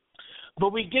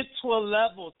 But we get to a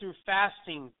level through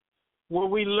fasting where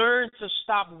we learn to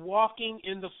stop walking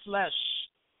in the flesh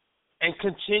and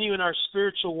continue in our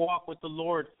spiritual walk with the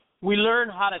Lord. We learn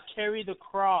how to carry the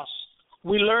cross.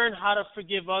 We learn how to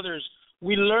forgive others.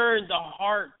 We learn the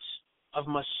heart of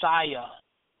Messiah.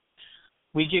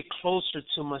 We get closer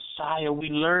to Messiah. We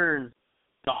learn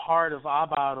the heart of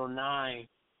Abba Adonai.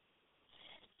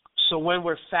 So when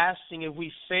we're fasting, if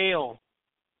we fail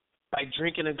by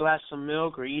drinking a glass of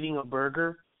milk or eating a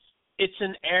burger, it's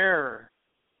an error.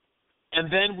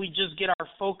 And then we just get our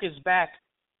focus back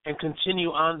and continue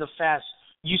on the fast.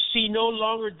 You see, no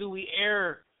longer do we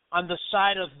err on the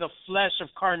side of the flesh of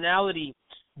carnality,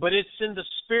 but it's in the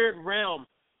spirit realm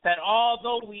that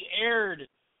although we erred,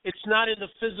 it's not in the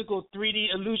physical 3D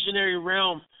illusionary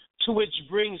realm, to which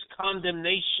brings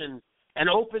condemnation and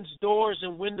opens doors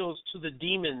and windows to the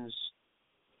demons.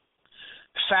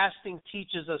 Fasting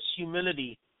teaches us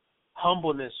humility,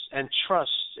 humbleness, and trust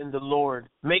in the Lord,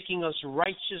 making us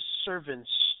righteous servants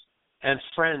and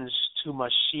friends to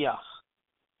Mashiach.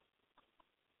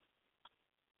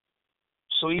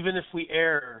 So even if we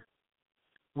err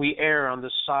on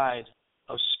the side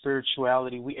of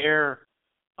spirituality. We err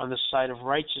on the side of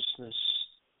righteousness.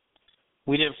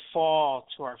 We didn't fall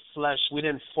to our flesh. We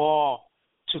didn't fall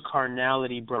to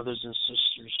carnality, brothers and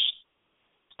sisters.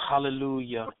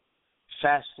 Hallelujah.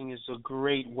 Fasting is a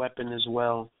great weapon as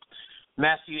well.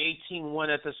 Matthew 18:1,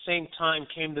 at the same time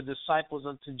came the disciples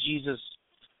unto Jesus,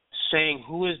 saying,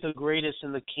 Who is the greatest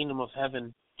in the kingdom of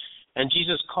heaven? And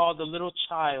Jesus called the little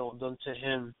child unto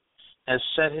him, and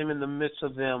set him in the midst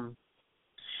of them,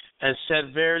 and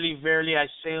said, Verily, verily, I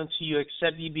say unto you,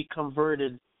 except ye be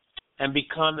converted, and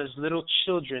become as little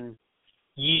children,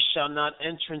 ye shall not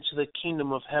enter into the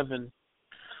kingdom of heaven.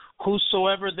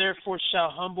 Whosoever therefore shall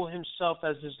humble himself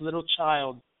as this little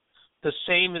child, the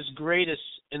same is greatest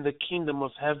in the kingdom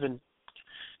of heaven.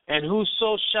 And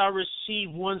whoso shall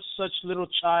receive one such little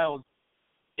child,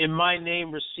 in my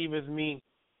name receiveth me.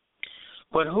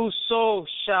 But whoso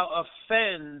shall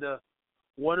offend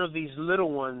one of these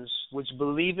little ones which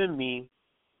believe in me,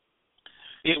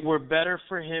 it were better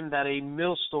for him that a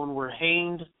millstone were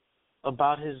hanged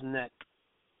about his neck,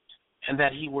 and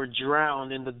that he were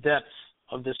drowned in the depth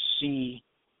of the sea.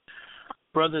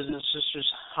 Brothers and sisters,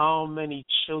 how many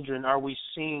children are we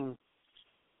seeing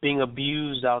being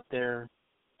abused out there,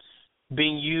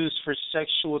 being used for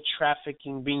sexual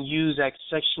trafficking, being used as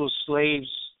sexual slaves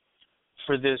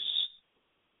for this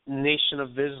Nation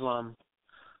of Islam,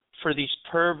 for these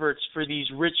perverts, for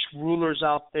these rich rulers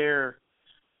out there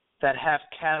that have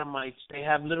catamites. They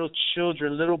have little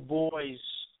children, little boys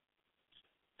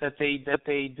that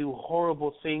they do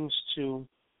horrible things to.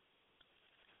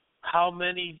 How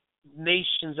many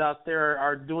nations out there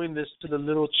are doing this to the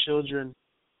little children?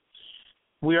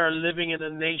 We are living in a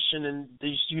nation in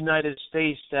the United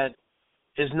States that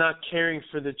is not caring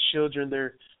for the children.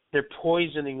 They're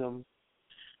poisoning them.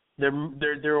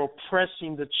 They're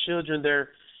oppressing the children.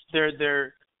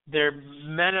 They're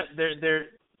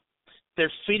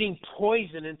feeding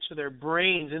poison into their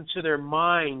brains, into their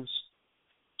minds.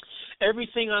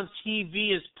 Everything on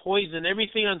TV is poison.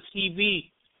 Everything on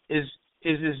TV is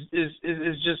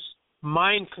just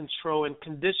mind control and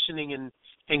conditioning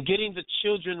and getting the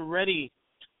children ready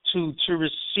to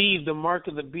receive the mark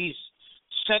of the beast,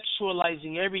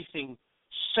 sexualizing everything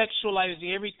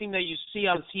that you see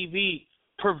on TV,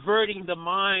 perverting the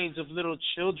minds of little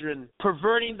children,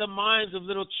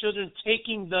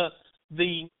 taking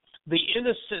the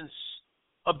innocence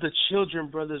of the children,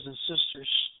 brothers and sisters.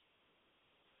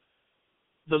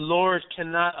 The Lord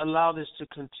cannot allow this to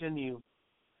continue.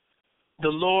 The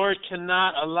Lord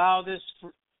cannot allow this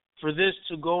for this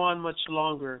to go on much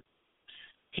longer.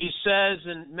 He says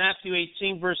in Matthew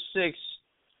 18, verse 6,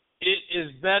 it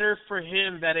is better for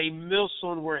him that a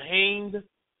millstone were hanged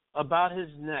about his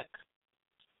neck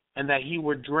and that he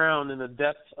were drowned in the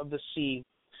depth of the sea.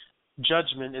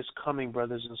 Judgment is coming,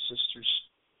 brothers and sisters.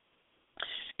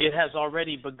 It has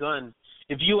already begun.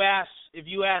 If you ask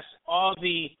all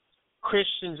the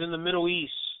Christians in the Middle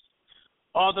East,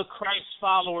 all the Christ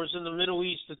followers in the Middle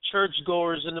East, the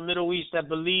churchgoers in the Middle East that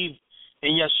believe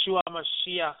in Yeshua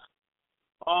Mashiach,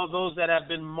 all those that have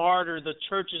been martyred, the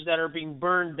churches that are being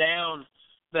burned down,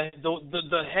 the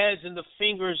heads and the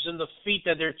fingers and the feet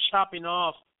that they're chopping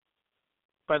off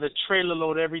by the trailer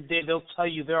load every day, they'll tell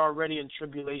you they're already in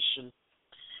tribulation.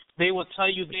 They will tell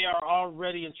you they are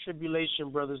already in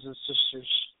tribulation, brothers and sisters.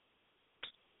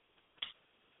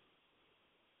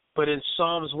 But in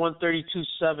Psalms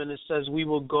 132:7, it says we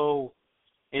will go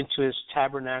into his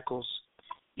tabernacles.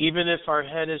 Even if our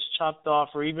head is chopped off,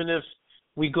 or even if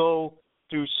we go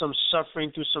through some suffering,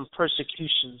 through some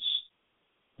persecutions,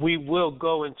 we will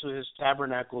go into his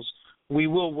tabernacles. We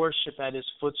will worship at his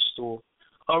footstool.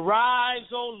 Arise,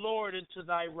 O Lord, into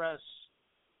thy rest,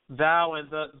 thou and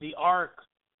the ark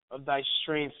of thy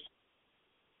strength.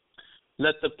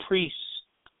 Let the priests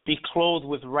be clothed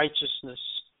with righteousness,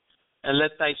 and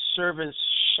let thy servants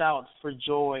shout for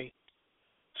joy.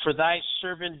 For thy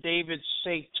servant David's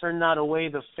sake, turn not away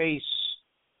the face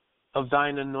of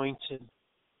thine anointed.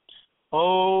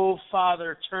 O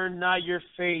Father, turn not your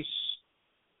face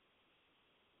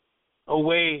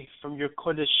away from your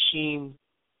Kodeshim.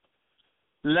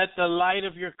 Let the light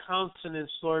of your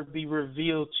countenance, Lord, be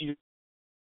revealed to you.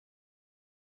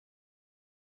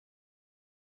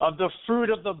 Of the fruit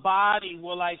of the body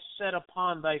will I set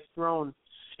upon thy throne.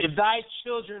 If thy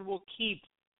children will keep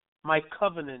my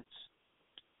covenant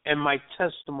and my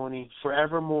testimony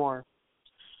forevermore.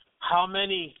 How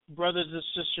many brothers and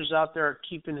sisters out there are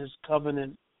keeping his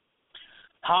covenant?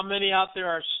 How many out there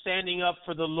are standing up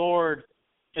for the Lord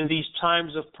in these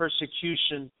times of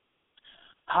persecution?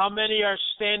 How many are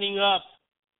standing up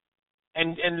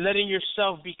and letting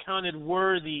yourself be counted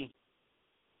worthy?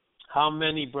 How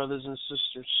many, brothers and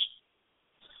sisters?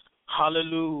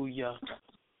 Hallelujah.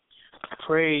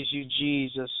 Praise you,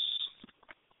 Jesus.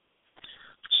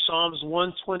 Psalms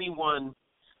 121.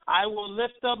 I will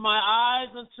lift up my eyes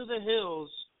unto the hills,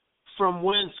 from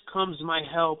whence comes my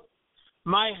help.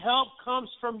 My help comes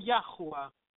from Yahuwah,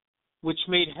 which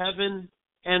made heaven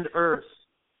and earth.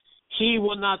 He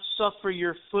will not suffer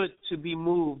your foot to be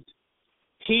moved.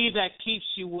 He that keeps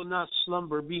you will not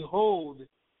slumber. Behold,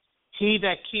 he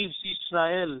that keeps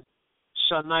Israel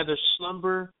shall neither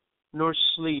slumber nor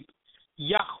sleep.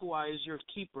 Yahuwah is your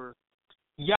keeper.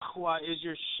 Yahuwah is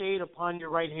your shade upon your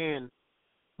right hand.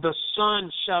 The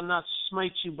sun shall not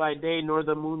smite you by day, nor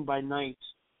the moon by night.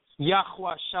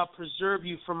 Yahuwah shall preserve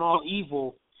you from all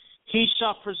evil. He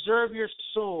shall preserve your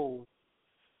soul.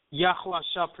 Yahuwah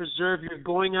shall preserve your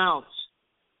going out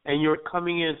and your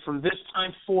coming in from this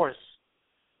time forth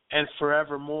and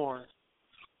forevermore.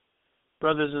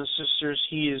 Brothers and sisters,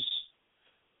 he is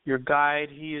your guide.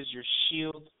 He is your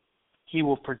shield. He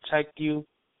will protect you.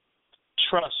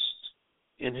 Trust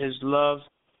in his love.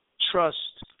 Trust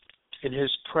in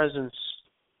his presence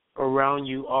around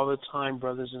you all the time,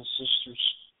 brothers and sisters.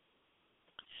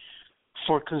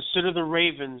 For consider the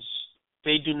ravens,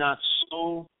 they do not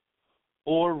sow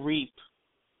or reap.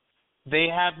 They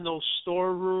have no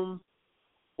storeroom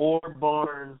or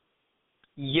barn,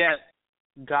 yet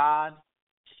God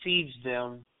feeds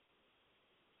them.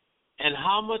 And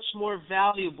how much more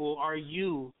valuable are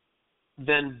you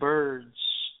than birds?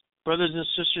 Brothers and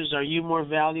sisters, are you more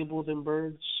valuable than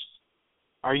birds?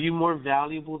 Are you more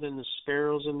valuable than the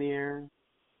sparrows in the air?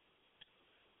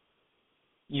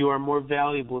 You are more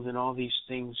valuable than all these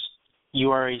things.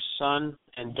 You are a son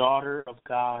and daughter of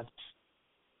God.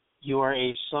 You are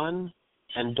a son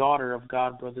and daughter of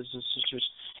God, brothers and sisters.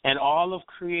 And all of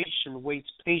creation waits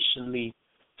patiently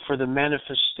for the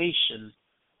manifestation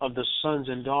of the sons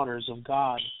and daughters of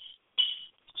God.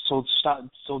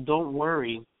 So don't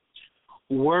worry.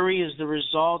 Worry is the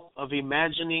result of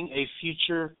imagining a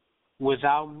future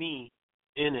without me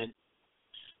in it.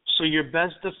 So your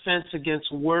best defense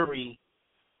against worry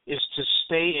is to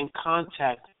stay in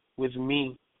contact with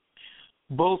me,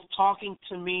 both talking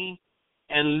to me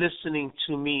and listening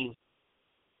to me.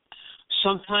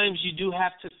 Sometimes you do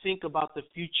have to think about the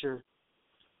future.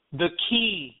 The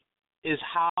key is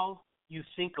how you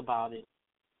think about it.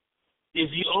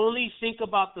 If you only think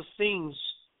about the things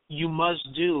you must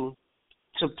do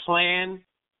to plan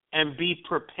and be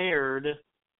prepared,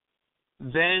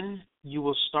 then you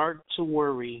will start to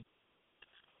worry.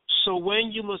 So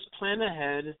when you must plan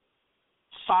ahead,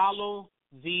 follow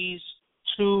these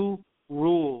 2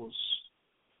 rules.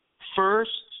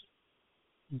 First,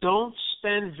 don't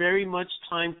spend very much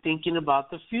time thinking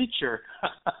about the future.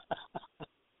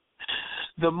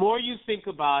 The more you think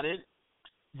about it,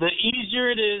 the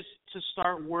easier it is to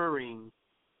start worrying.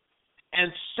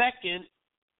 And second,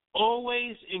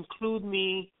 always include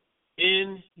me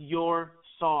in your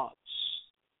thoughts.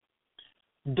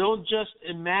 Don't just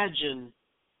imagine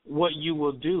what you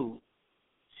will do.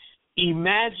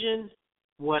 Imagine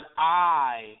what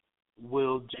I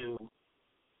will do.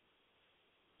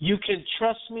 You can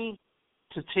trust me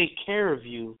to take care of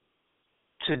you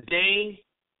today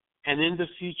and in the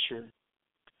future.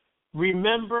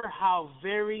 Remember how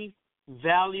very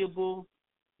valuable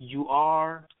you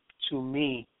are to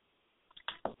me.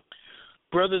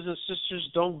 Brothers and sisters,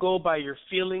 don't go by your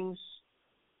feelings.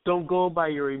 Don't go by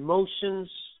your emotions.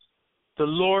 The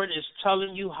Lord is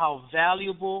telling you how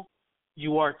valuable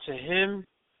you are to Him.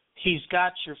 He's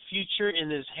got your future in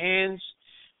His hands.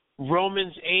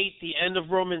 Romans 8, the end of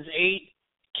Romans 8,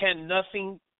 can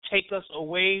nothing take us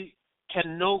away?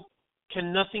 Can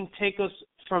nothing take us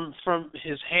from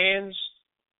His hands?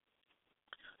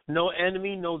 No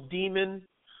enemy, no demon,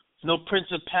 no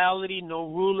principality, no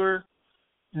ruler,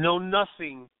 no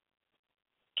nothing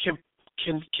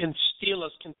can steal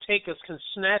us, can take us, can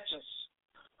snatch us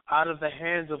out of the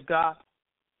hands of God,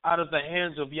 out of the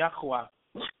hands of Yahweh.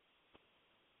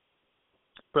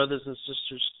 Brothers and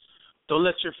sisters, don't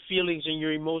let your feelings and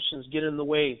your emotions get in the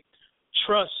way.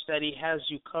 Trust that He has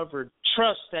you covered.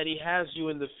 Trust that He has you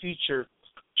in the future.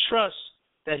 Trust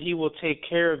that He will take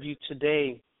care of you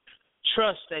today.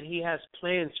 Trust that He has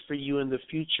plans for you in the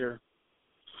future.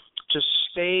 Just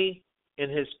stay in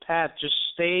His path. Just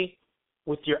stay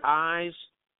with your eyes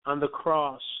on the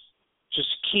cross. Just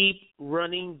keep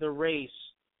running the race.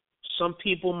 Some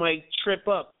people might trip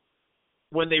up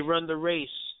when they run the race.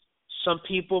 Some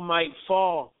people might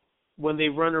fall when they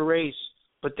run a race,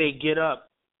 but they get up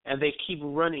and they keep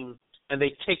running and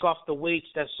they take off the weights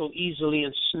that so easily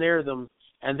ensnare them,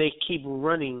 and they keep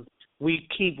running. We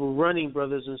keep running,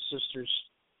 brothers and sisters.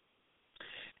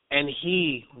 And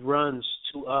He runs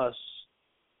to us,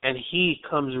 and He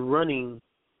comes running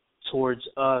towards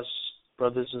us,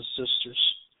 brothers and sisters.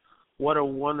 What a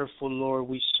wonderful Lord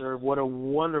we serve. What a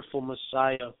wonderful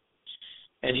Messiah.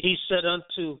 And He said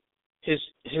unto His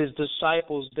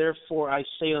disciples, therefore I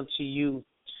say unto you,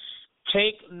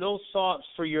 take no thought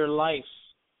for your life,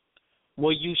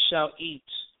 what you shall eat,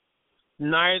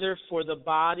 neither for the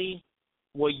body,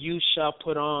 what you shall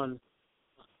put on.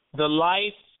 The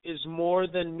life is more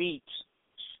than meat,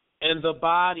 and the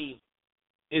body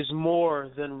is more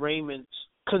than raiment.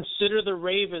 Consider the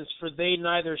ravens, for they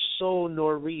neither sow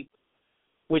nor reap,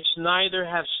 which neither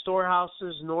have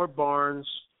storehouses nor barns,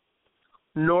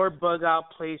 nor bug out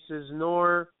places,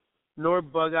 nor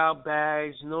bug out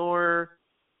bags, nor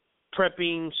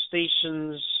prepping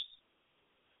stations.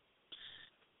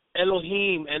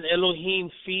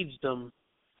 Elohim feeds them.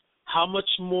 How much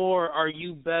more are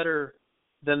you better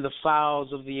than the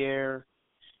fowls of the air?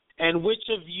 And which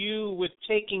of you with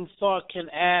taking thought can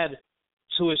add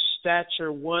to his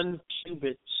stature 1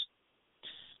 cubit?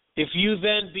 If you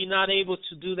then be not able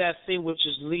to do that thing which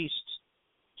is least,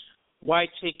 why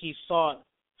take ye thought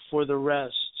for the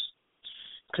rest?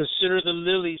 Consider the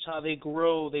lilies, how they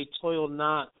grow, they toil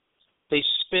not, they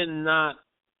spin not,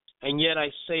 and yet I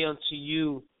say unto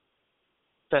you,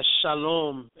 that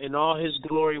Shalom in all his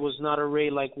glory was not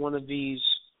arrayed like one of these.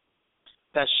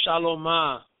 That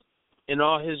Shalomah in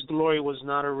all his glory was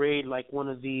not arrayed like one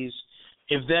of these.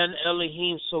 If then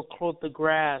Elohim so clothed the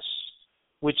grass,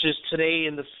 which is today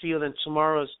in the field and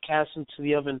tomorrow is cast into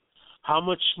the oven, how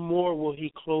much more will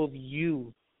he clothe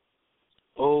you,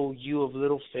 O you of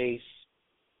little faith?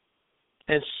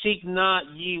 And seek not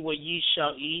ye what ye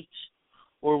shall eat,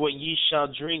 or what ye shall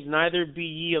drink, neither be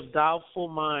ye of doubtful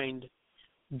mind.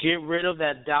 Get rid of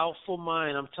that doubtful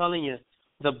mind. I'm telling you,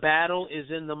 the battle is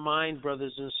in the mind,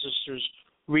 brothers and sisters.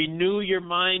 Renew your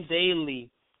mind daily.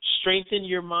 Strengthen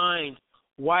your mind.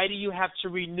 Why do you have to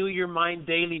renew your mind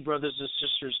daily, brothers and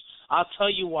sisters? I'll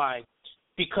tell you why.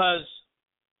 Because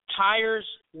tires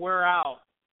wear out.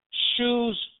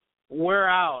 Shoes wear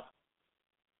out.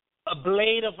 A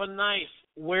blade of a knife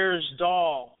wears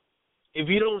dull. If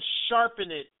you don't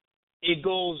sharpen it, it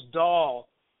goes dull.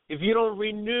 If you don't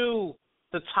renew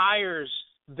the tires,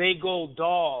 they go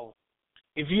dull.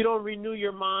 If you don't renew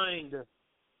your mind,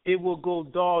 it will go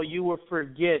dull. You will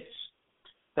forget.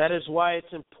 That is why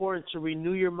it's important to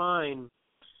renew your mind.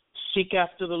 Seek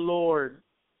after the Lord.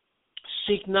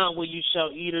 Seek not what you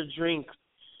shall eat or drink,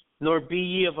 nor be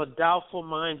ye of a doubtful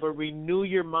mind, but renew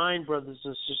your mind, brothers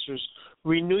and sisters.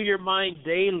 Renew your mind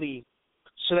daily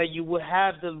so that you will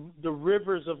have the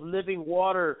rivers of living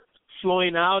water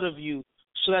flowing out of you,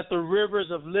 so that the rivers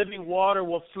of living water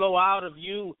will flow out of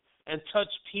you and touch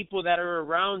people that are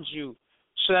around you,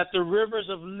 so that the rivers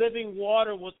of living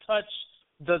water will touch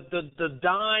the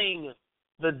dying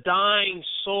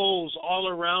souls all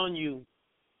around you.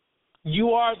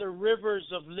 You are the rivers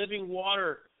of living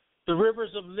water. The rivers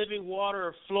of living water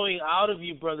are flowing out of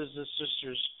you, brothers and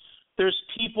sisters. There's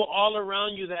people all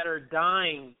around you that are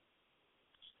dying.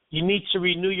 You need to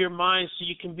renew your mind so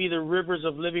you can be the rivers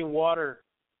of living water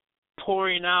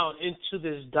pouring out into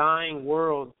this dying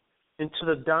world, into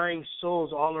the dying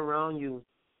souls all around you.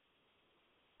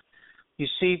 You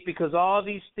see, because all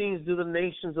these things do the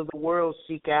nations of the world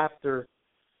seek after.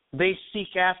 They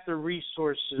seek after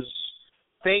resources.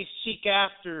 They seek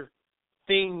after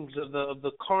things of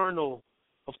the carnal,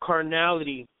 of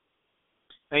carnality.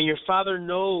 And your Father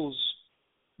knows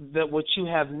that what you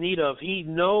have need of. He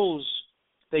knows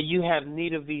that you have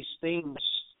need of these things.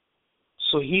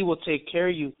 So he will take care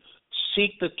of you.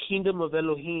 Seek the kingdom of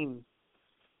Elohim,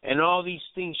 and all these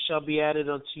things shall be added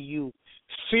unto you.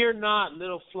 Fear not,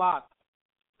 little flock,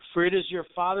 for it is your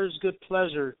Father's good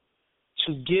pleasure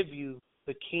to give you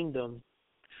the kingdom.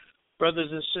 Brothers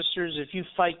and sisters, if you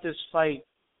fight this fight,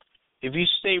 if you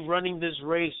stay running this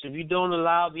race, if you don't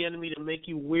allow the enemy to make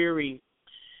you weary,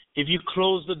 if you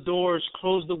close the doors,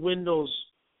 close the windows,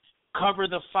 cover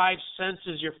the five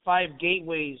senses, your five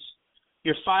gateways,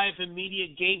 your five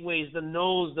immediate gateways, the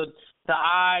nose, the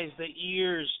eyes, the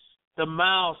ears, the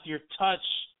mouth, your touch.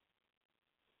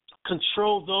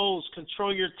 Control those.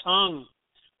 Control your tongue.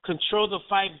 Control the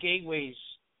five gateways.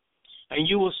 And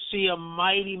you will see a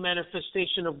mighty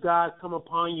manifestation of God come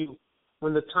upon you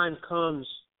when the time comes.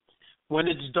 When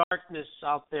it's darkness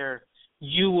out there,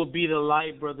 you will be the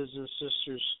light, brothers and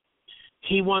sisters.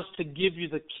 He wants to give you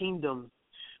the kingdom.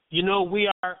 You know, we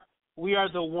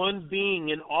are the one being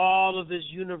in all of this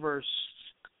universe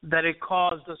that it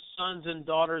calls the sons and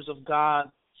daughters of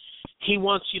God. He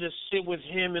wants you to sit with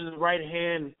him in the right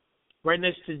hand, right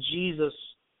next to Jesus.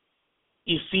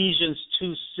 Ephesians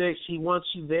 2:6. He wants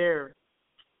you there.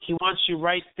 He wants you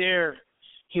right there.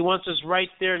 He wants us right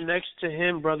there next to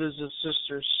him, brothers and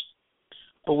sisters.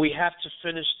 But we have to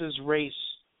finish this race.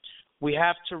 We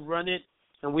have to run it,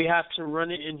 and we have to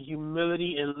run it in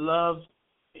humility and love,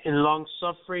 in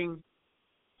long-suffering,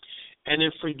 and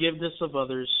in forgiveness of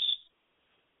others.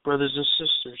 Brothers and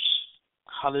sisters,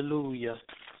 hallelujah.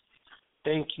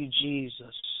 Thank you,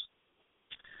 Jesus.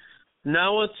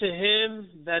 Now unto him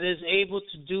that is able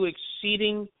to do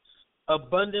exceeding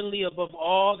abundantly above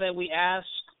all that we ask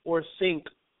or think,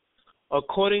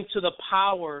 according to the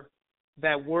power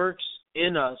that works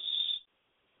in us.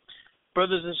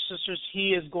 Brothers and sisters, he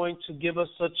is going to give us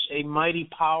such a mighty,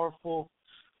 powerful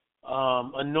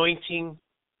anointing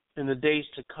in the days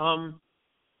to come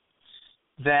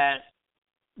that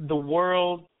the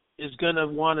world is going to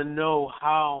want to know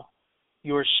how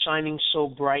you're shining so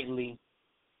brightly.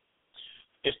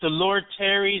 If the Lord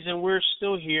tarries and we're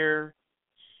still here,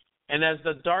 and as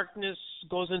the darkness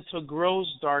goes into gross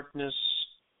darkness,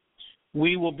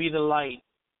 we will be the light.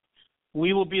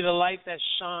 We will be the light that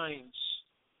shines.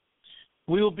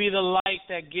 We will be the light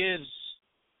that gives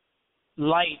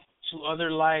light to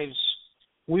other lives.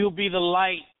 We will be the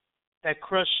light that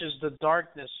crushes the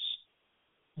darkness.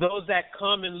 Those that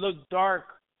come and look dark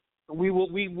we will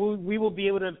be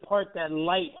able to impart that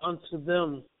light unto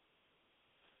them,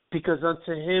 because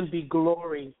unto him be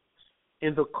glory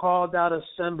in the called out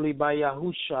assembly by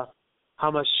Yahushua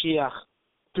HaMashiach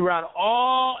throughout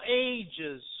all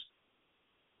ages,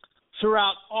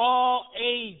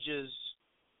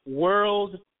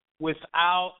 world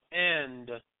without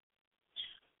end.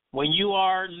 When you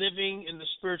are living in the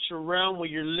spiritual realm, when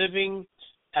you're living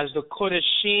as the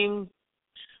Kodeshim,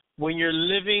 when you're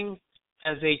living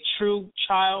as a true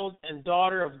child and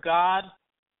daughter of God,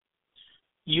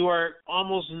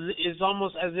 it's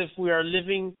almost as if we are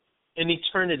living in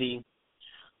eternity.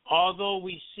 Although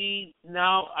we see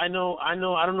now, I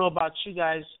don't know about you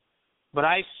guys, but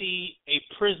I see a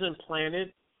prison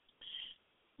planet.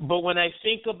 But when I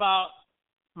think about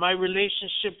my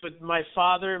relationship with my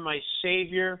Father, my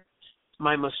Savior,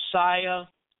 my Messiah,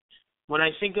 when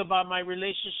I think about my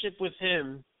relationship with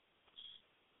him,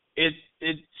 it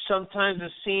sometimes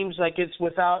it seems like it's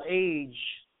without age.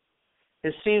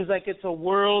 It seems like it's a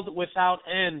world without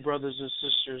end, brothers and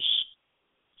sisters.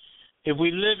 If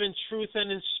we live in truth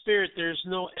and in spirit, there's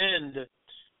no end.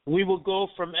 We will go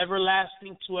from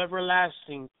everlasting to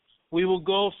everlasting. We will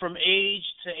go from age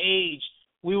to age.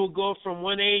 We will go from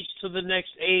one age to the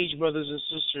next age, brothers and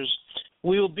sisters.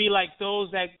 We will be like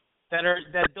those that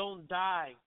don't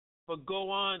die, but go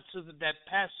on that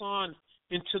pass on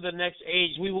into the next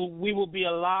age. We will be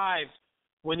alive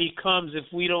when he comes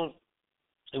if we don't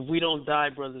die,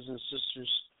 brothers and sisters.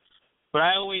 But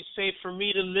I always say, for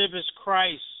me to live is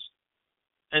Christ,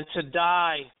 and to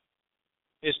die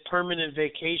is permanent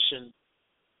vacation.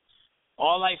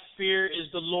 All I fear is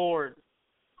the Lord.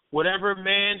 Whatever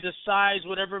man decides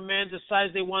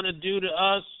they want to do to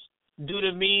us, do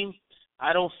to me,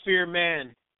 I don't fear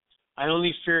man. I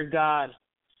only fear God.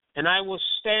 And I will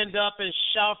stand up and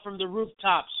shout from the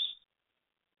rooftops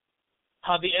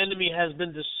how the enemy has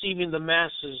been deceiving the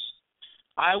masses.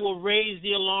 I will raise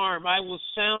the alarm. I will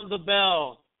sound the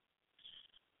bell,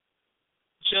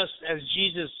 just as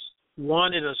Jesus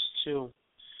wanted us to.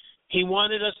 He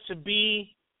wanted us to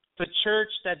be the church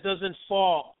that doesn't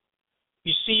fall.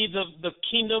 You see, the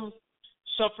kingdom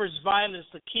suffers violence.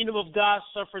 The kingdom of God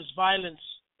suffers violence.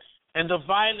 And the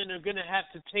violent are going to have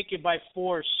to take it by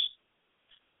force.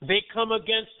 They come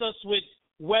against us with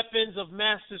weapons of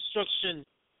mass destruction.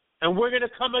 And we're going to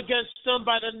come against them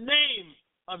by the name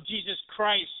of Jesus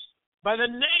Christ. By the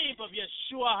name of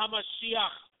Yeshua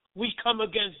HaMashiach, we come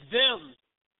against them.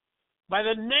 By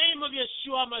the name of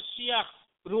Yeshua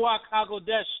HaMashiach, Ruach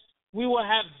HaKodesh, we will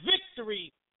have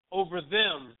victory over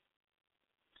them.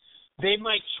 They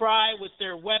might try with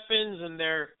their weapons and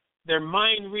their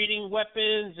mind-reading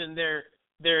weapons and their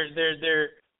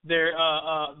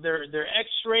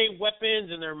X-ray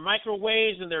weapons and their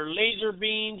microwaves and their laser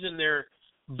beams and their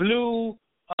blue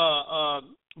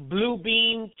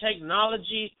beam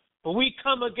technology. But we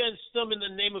come against them in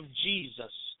the name of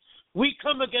Jesus. We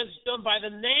come against them by the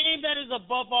name that is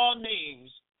above all names,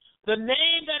 the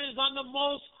name that is on the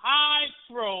most high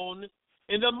throne,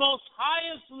 in the most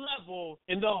highest level,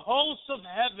 in the hosts of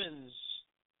heavens,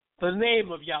 the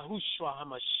name of Yahushua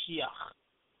HaMashiach.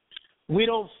 We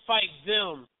don't fight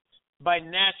them by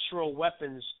natural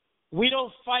weapons. We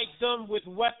don't fight them with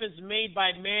weapons made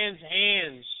by man's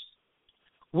hands.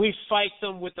 We fight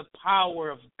them with the power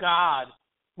of God.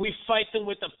 We fight them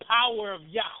with the power of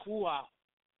Yahuwah.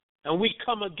 And we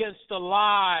come against the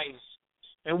lies.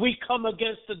 And we come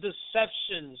against the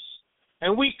deceptions.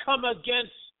 And we come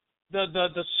against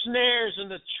the snares and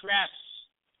the traps.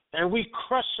 And we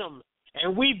crush them.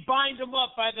 And we bind them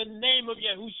up by the name of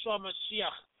Yahushua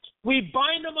Mashiach. We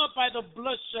bind them up by the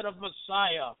bloodshed of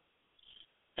Messiah.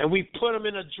 And we put them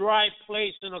in a dry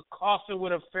place in a coffin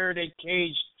with a Faraday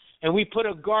cage. And we put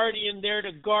a guardian there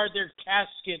to guard their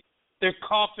casket, their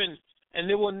coffin, and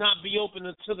it will not be opened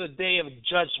until the day of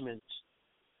judgment.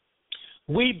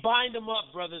 We bind them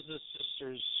up, brothers and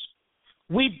sisters.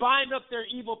 We bind up their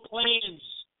evil plans,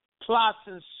 plots,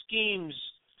 and schemes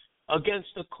against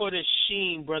the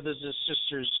Kodeshim, brothers and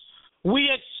sisters. We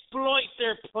exploit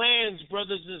their plans,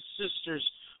 brothers and sisters.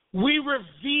 We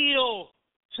reveal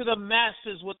to the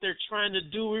masses what they're trying to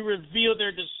do. We reveal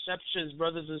their deceptions,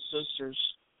 brothers and sisters.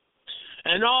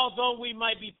 And although we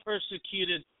might be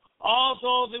persecuted,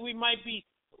 although that we might be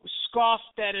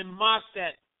scoffed at and mocked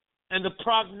at, and the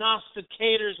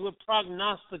prognosticators will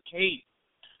prognosticate,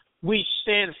 we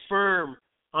stand firm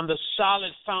on the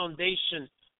solid foundation.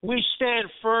 We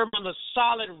stand firm on the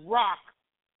solid rock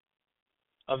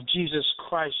of Jesus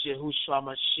Christ, Yahushua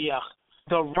Mashiach,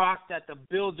 the rock that the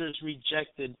builders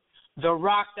rejected, the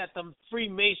rock that the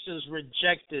Freemasons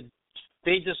rejected.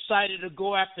 They decided to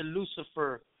go after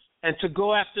Lucifer and to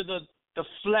go after the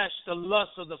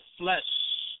lust of the flesh,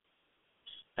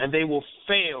 and they will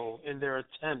fail in their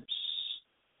attempts.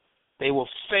 They will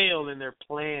fail in their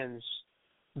plans.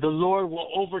 The Lord will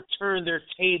overturn their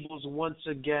tables once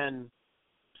again.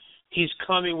 He's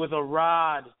coming with a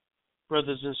rod,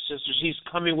 brothers and sisters. He's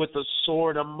coming with a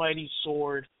sword, a mighty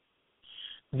sword.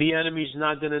 The enemy's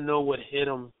not going to know what hit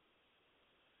him.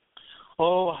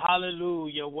 Oh,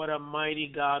 hallelujah, what a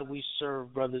mighty God we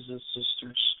serve, brothers and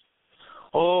sisters.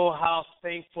 Oh, how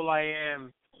thankful I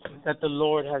am that the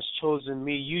Lord has chosen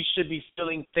me. You should be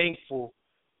feeling thankful,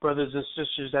 brothers and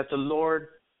sisters, that the Lord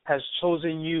has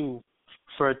chosen you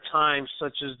for a time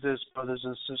such as this, brothers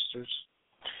and sisters.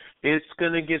 It's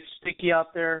going to get sticky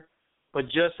out there, but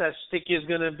just as sticky as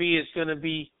it's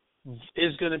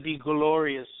going to be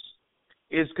glorious.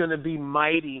 It's going to be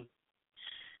mighty,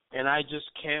 and I just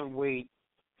can't wait.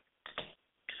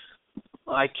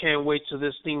 I can't wait till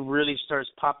this thing really starts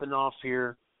popping off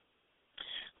here,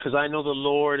 because I know the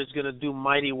Lord is going to do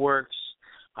mighty works.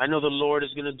 I know the Lord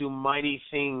is going to do mighty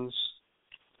things.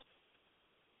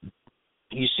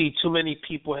 You see, too many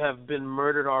people have been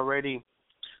murdered already.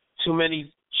 Too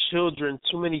many children.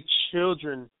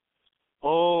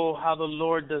 Oh, how the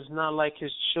Lord does not like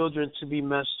his children to be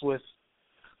messed with.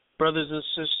 Brothers and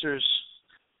sisters,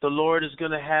 the Lord is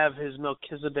going to have his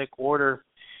Melchizedek order.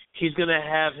 He's going to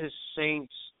have his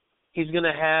saints. He's going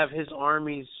to have his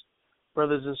armies.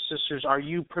 Brothers and sisters, are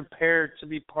you prepared to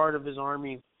be part of his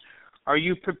army? Are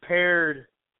you prepared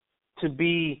to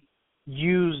be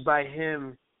used by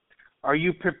him? Are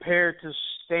you prepared to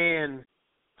stand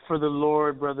for the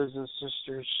Lord, brothers and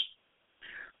sisters?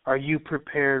 Are you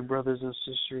prepared, brothers and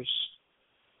sisters?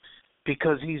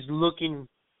 Because he's looking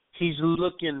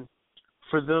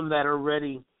for them that are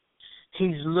ready.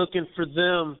 He's looking for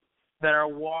them that are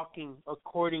walking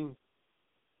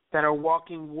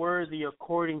worthy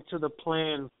according to the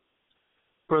plan,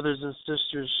 brothers and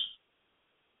sisters.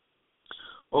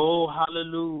 Oh,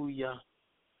 hallelujah.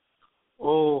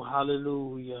 Oh,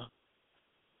 hallelujah.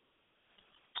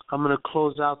 I'm going to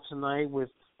close out tonight with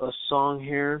a song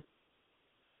here.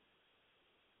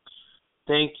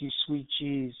 Thank you, sweet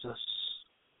Jesus.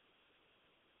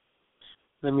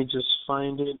 Let me just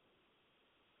find it.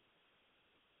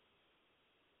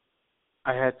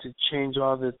 I had to change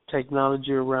all the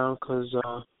technology around because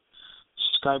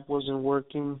Skype wasn't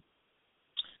working.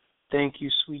 Thank you,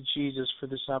 sweet Jesus, for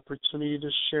this opportunity to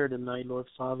share tonight, Lord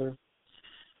Father.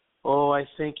 Oh, I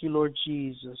thank you, Lord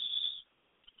Jesus.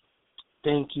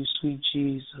 Thank you, sweet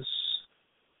Jesus.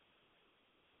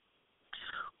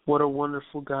 What a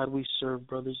wonderful God we serve,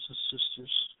 brothers and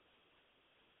sisters.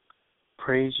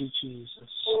 Praise you, Jesus.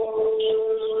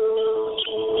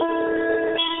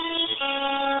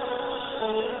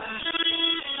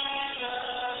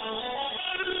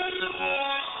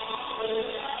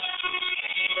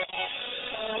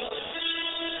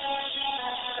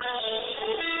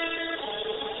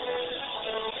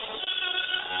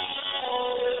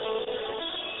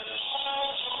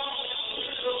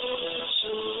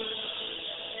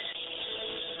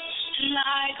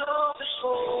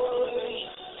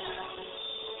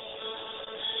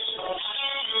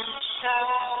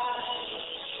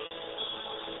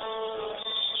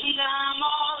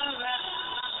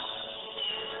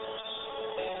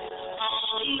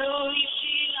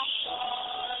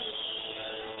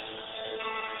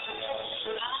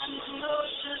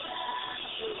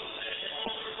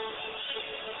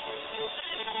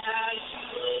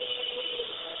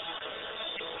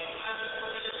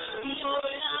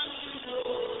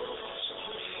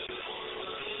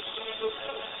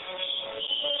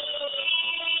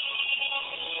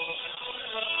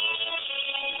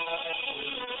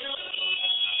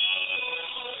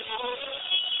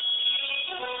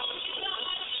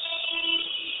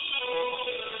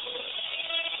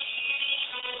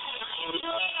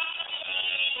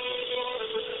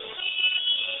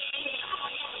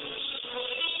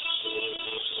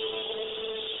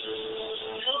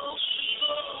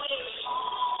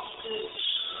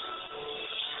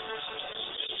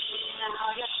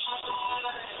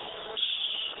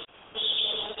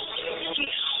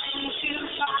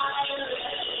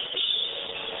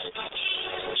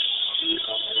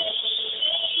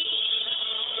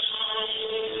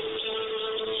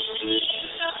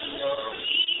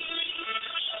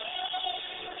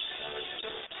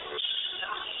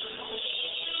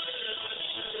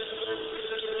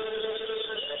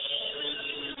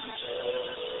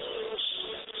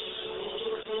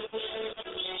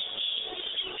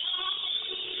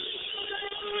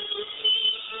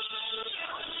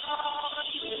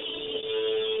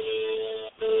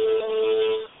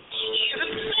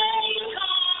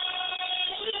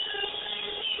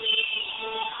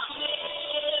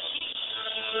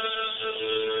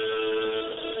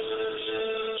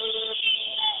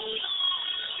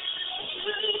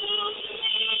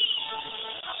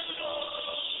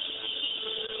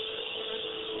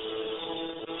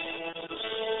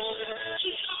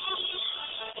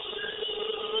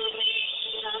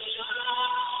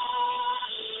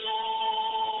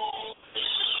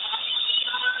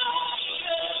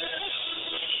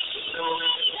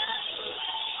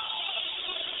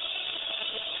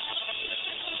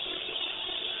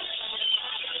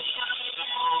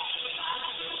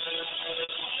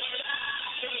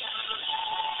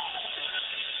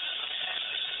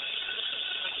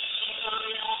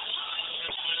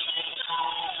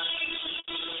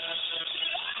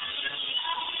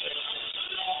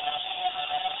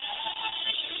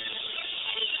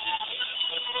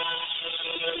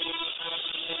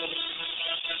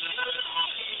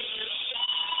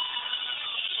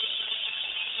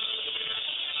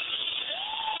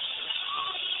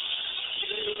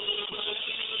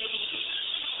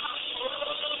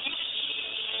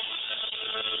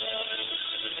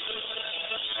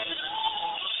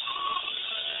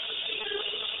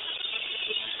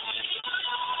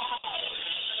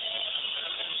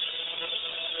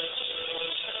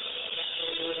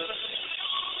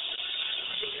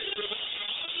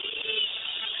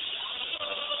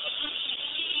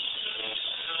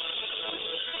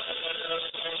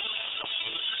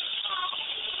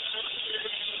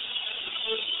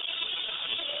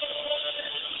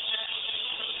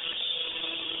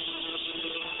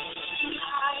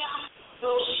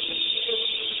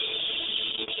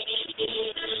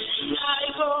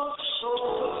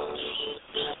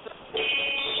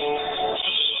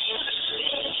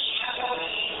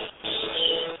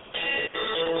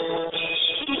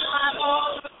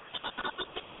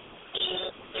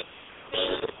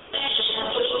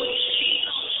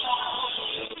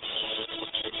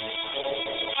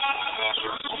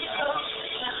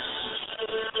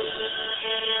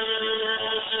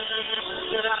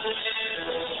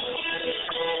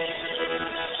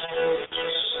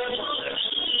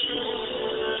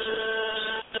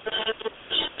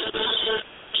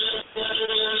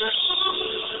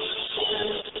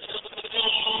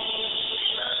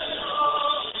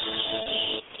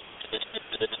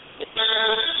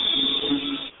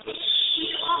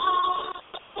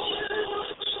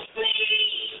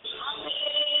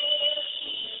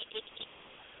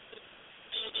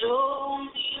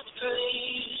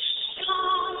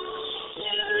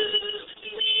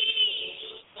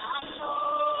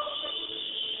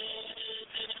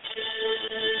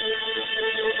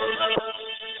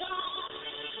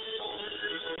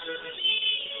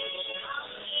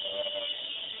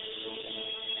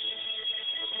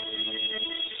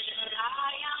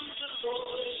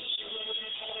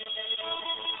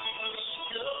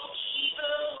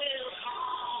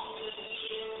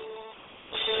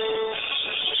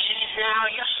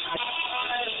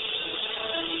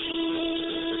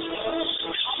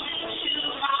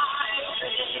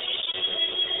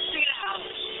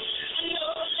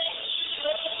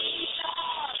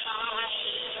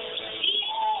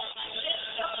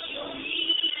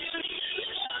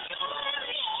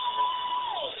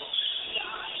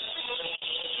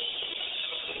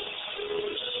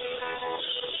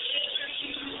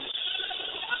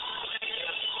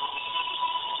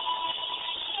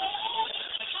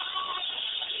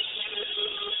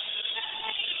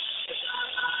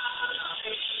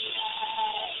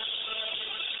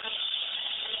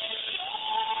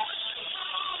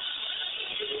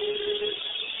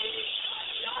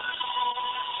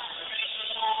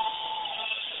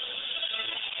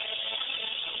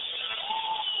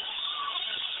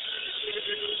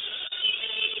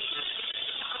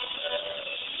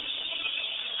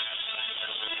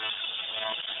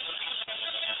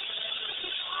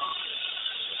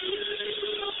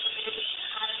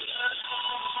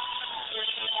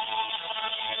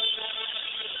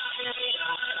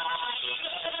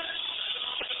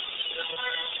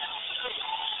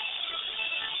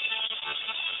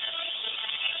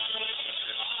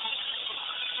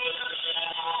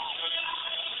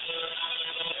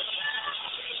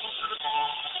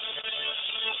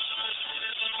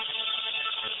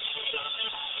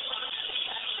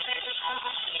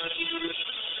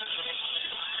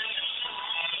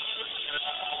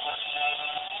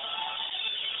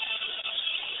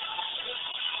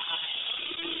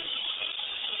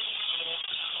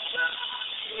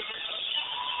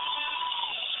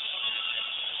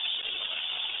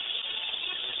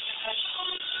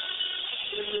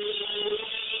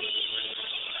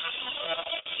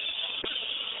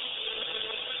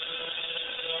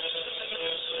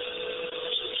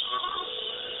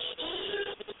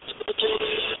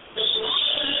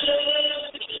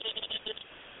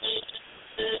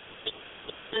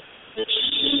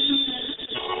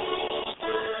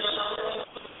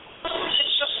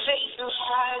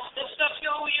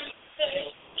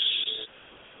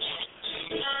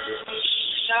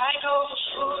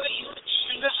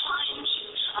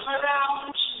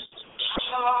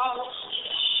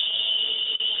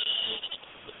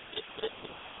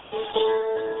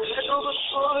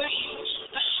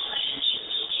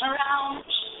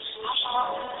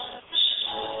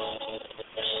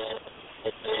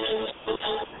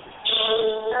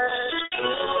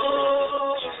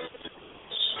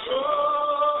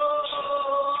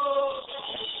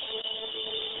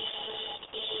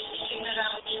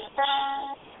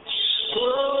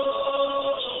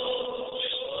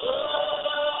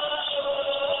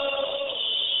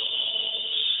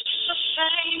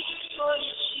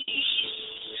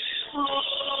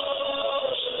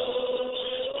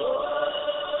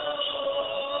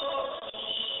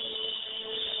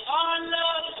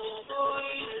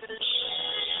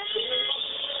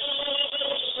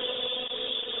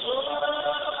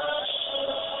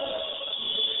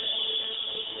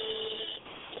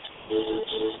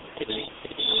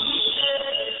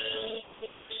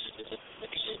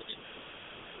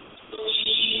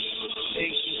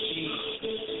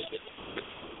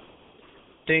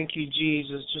 Thank you,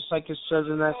 Jesus. Just like it says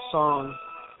in that song,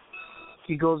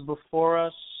 He goes before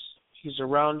us, He's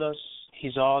around us,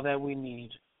 He's all that we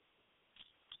need.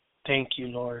 Thank you,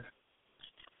 Lord.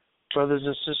 Brothers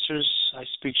and sisters, I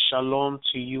speak shalom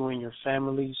to you and your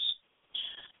families.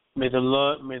 May the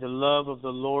love of the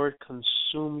Lord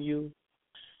consume you.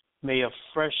 May a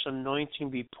fresh anointing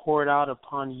be poured out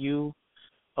upon you,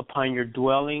 upon your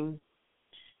dwelling.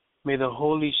 May the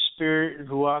Holy Spirit,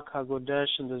 Ruach HaKodesh,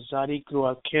 and the Zadik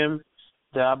Ruachim,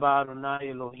 the Abba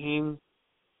Adonai Elohim,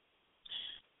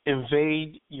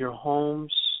 invade your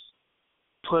homes,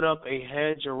 put up a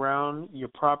hedge around your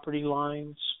property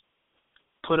lines,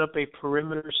 set up a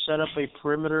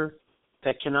perimeter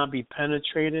that cannot be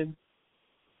penetrated,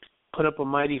 put up a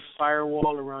mighty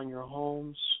firewall around your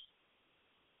homes,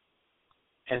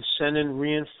 and send in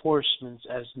reinforcements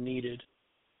as needed.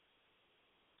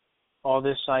 All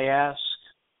this I ask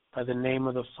by the name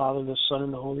of the Father, the Son,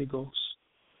 and the Holy Ghost.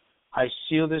 I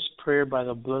seal this prayer by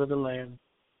the blood of the Lamb.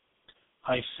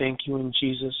 I thank you in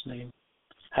Jesus' name.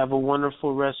 Have a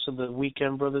wonderful rest of the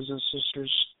weekend, brothers and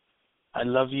sisters. I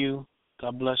love you.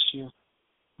 God bless you.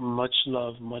 Much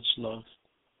love, much love.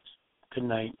 Good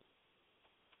night.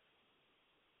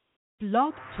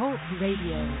 Blog Talk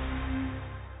Radio.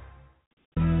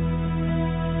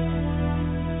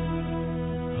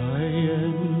 I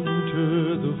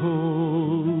enter the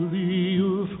Holy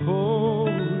of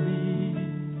Holies.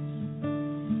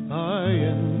 I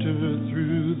enter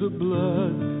through the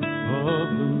blood of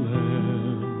the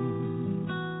Lamb.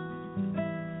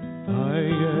 I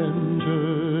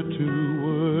enter to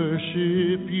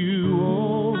worship you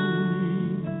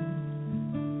only.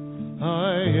 I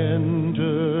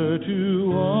enter to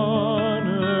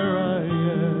honor I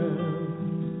am.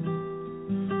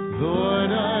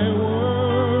 Lord, I enter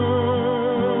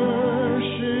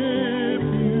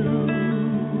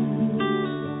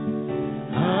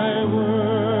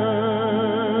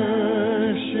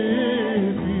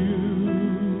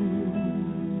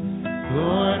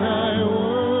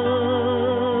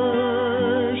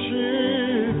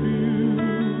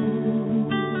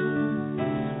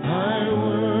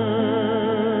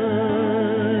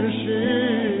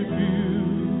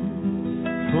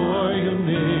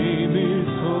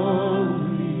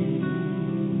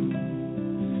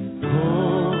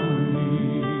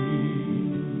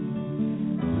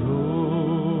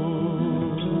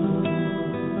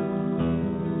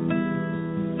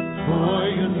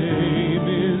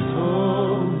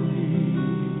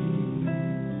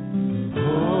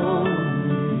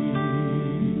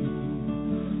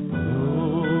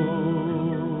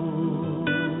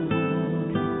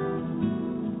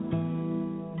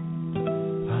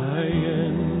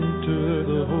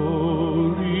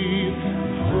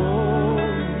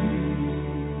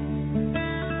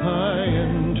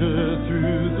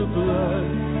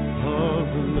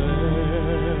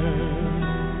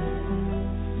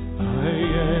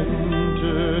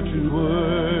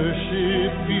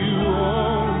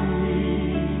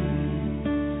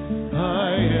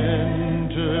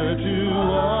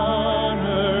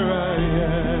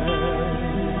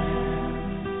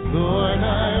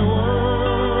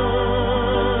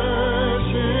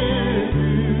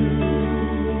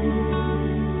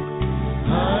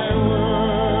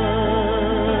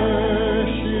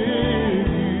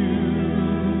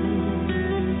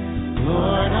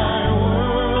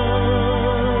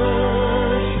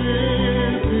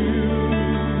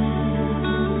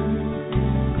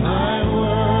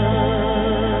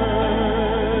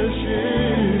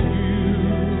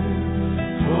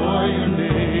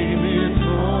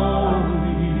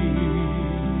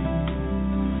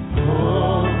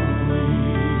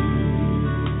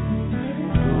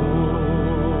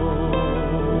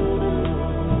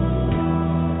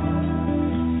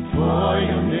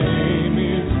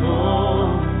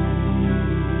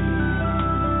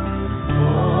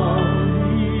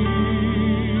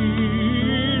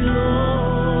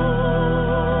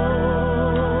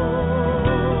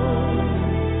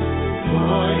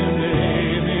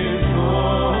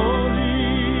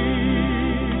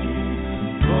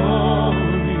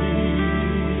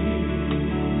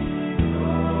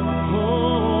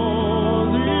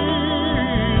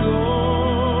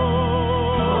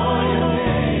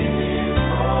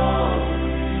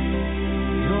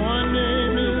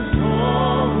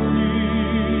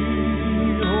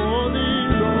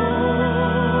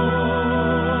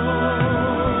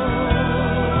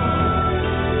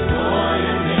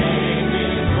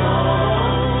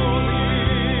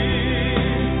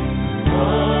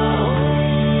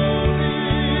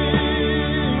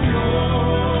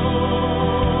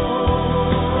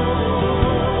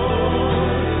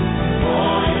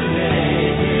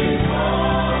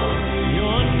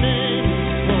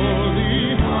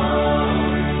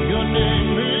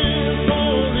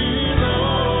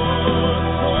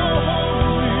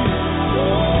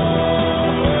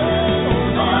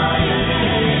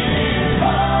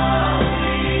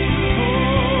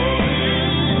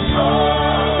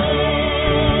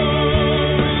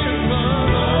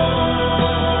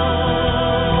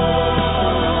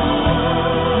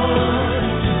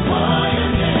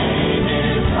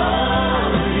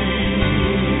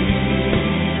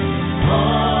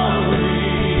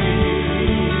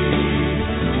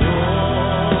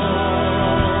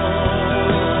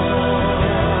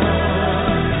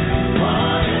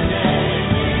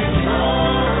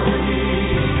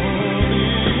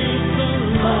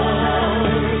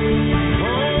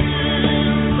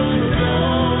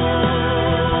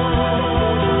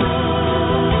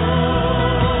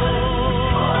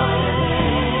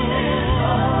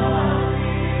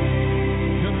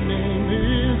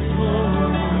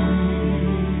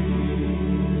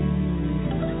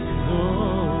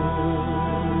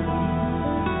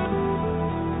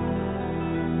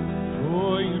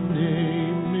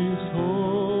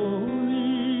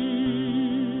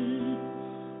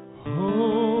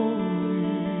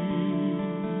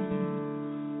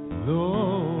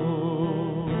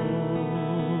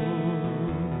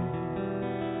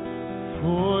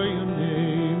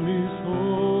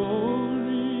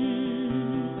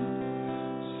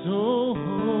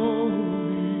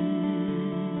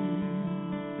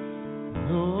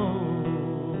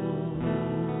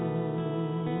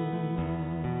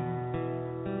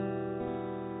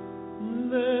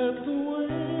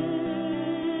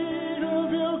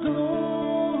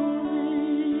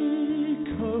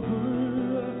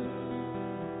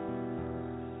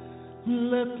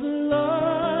Let the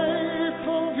life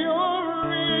of your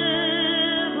river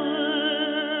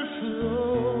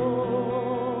flow.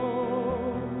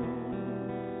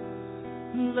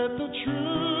 Let the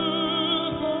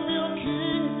truth of your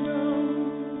kingdom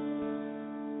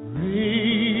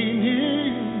reign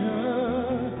in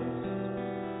us.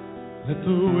 Let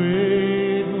the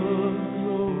weight of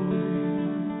glory,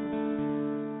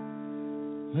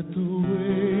 let the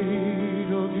weight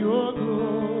of your glory.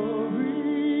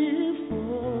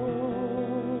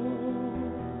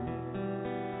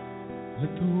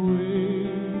 Let the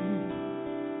weight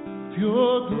of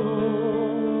your glory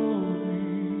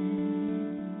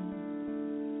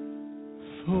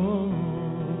fall.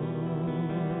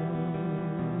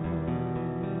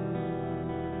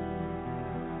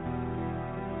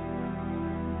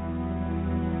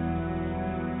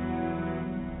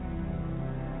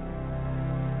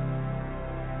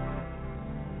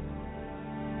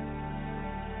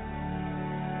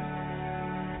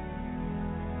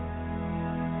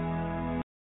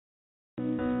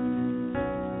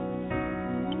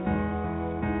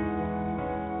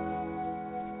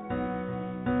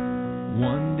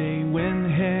 One day when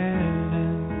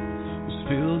heaven was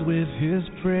filled with his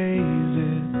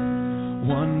praises,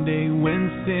 one day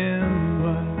when sin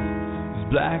was as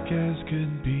black as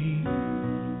could be,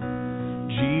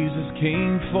 Jesus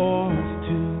came forth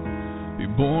to be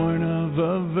born of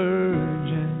a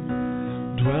virgin,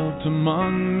 dwelt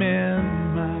among men,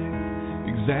 my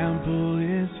example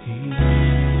is he.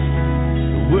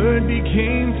 The Word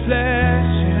became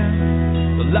flesh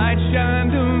and the light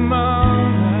shined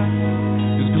among us.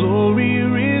 Glory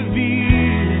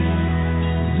revealed,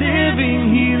 living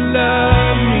he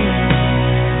loved me,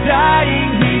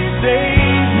 dying he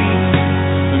saved me,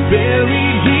 and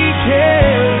buried he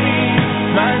carried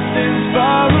my sins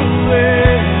far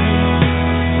away,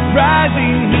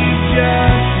 rising he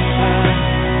justified,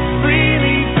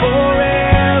 freely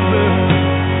forever,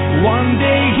 one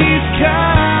day he's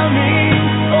coming,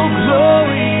 oh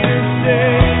glorious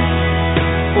day,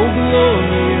 oh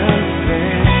glorious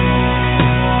day.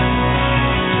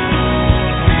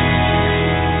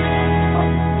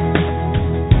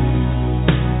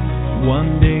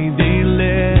 One day they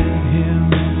led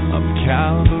him up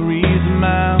Calvary's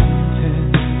mountain.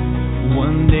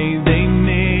 One day they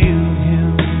nailed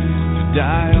him to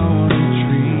die on a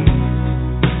tree.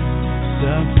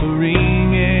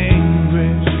 Suffering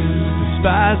anguish,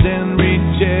 despised and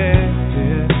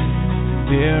rejected,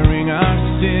 bearing our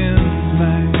sins,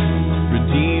 my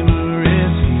Redeemer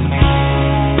is he.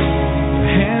 The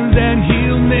hands that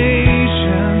heal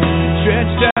nations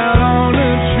stretched out on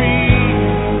a tree,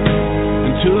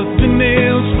 took the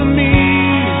nails for me,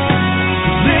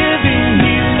 living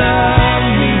he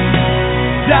loved me,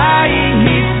 dying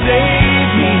he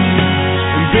saved me,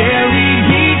 and buried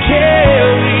he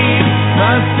carried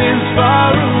my sins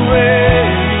far away,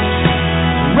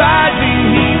 rising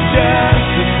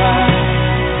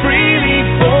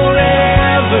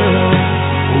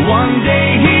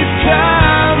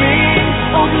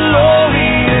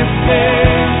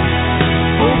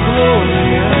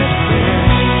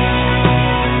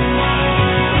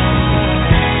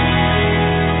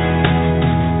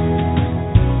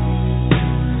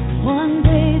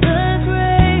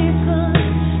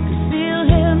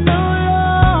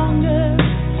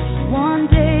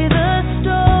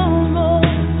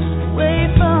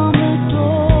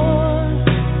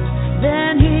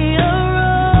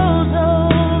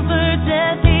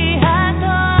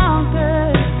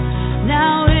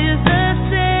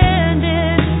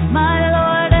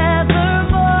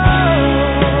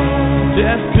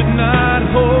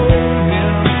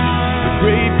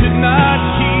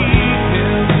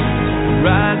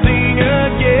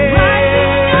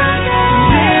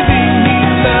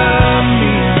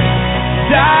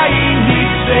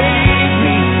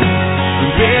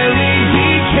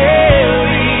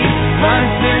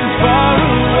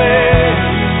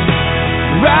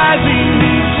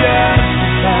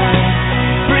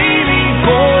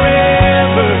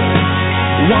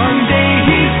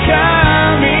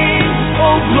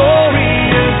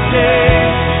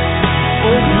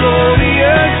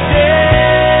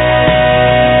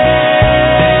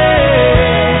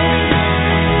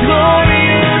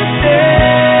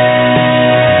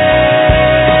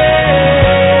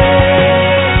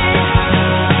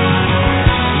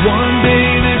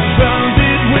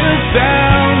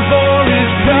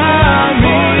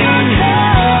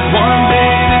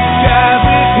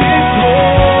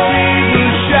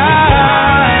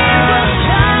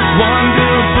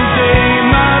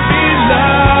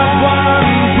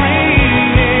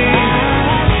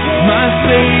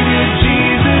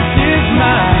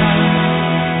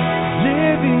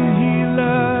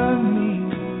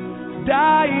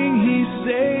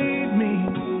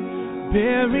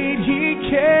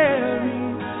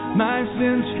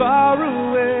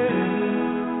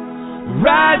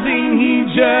rising, He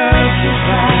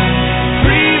justifies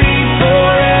freely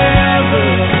forever.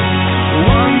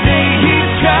 One day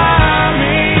He's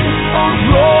coming, oh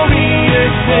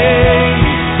glorious day,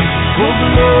 oh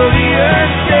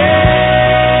glorious day.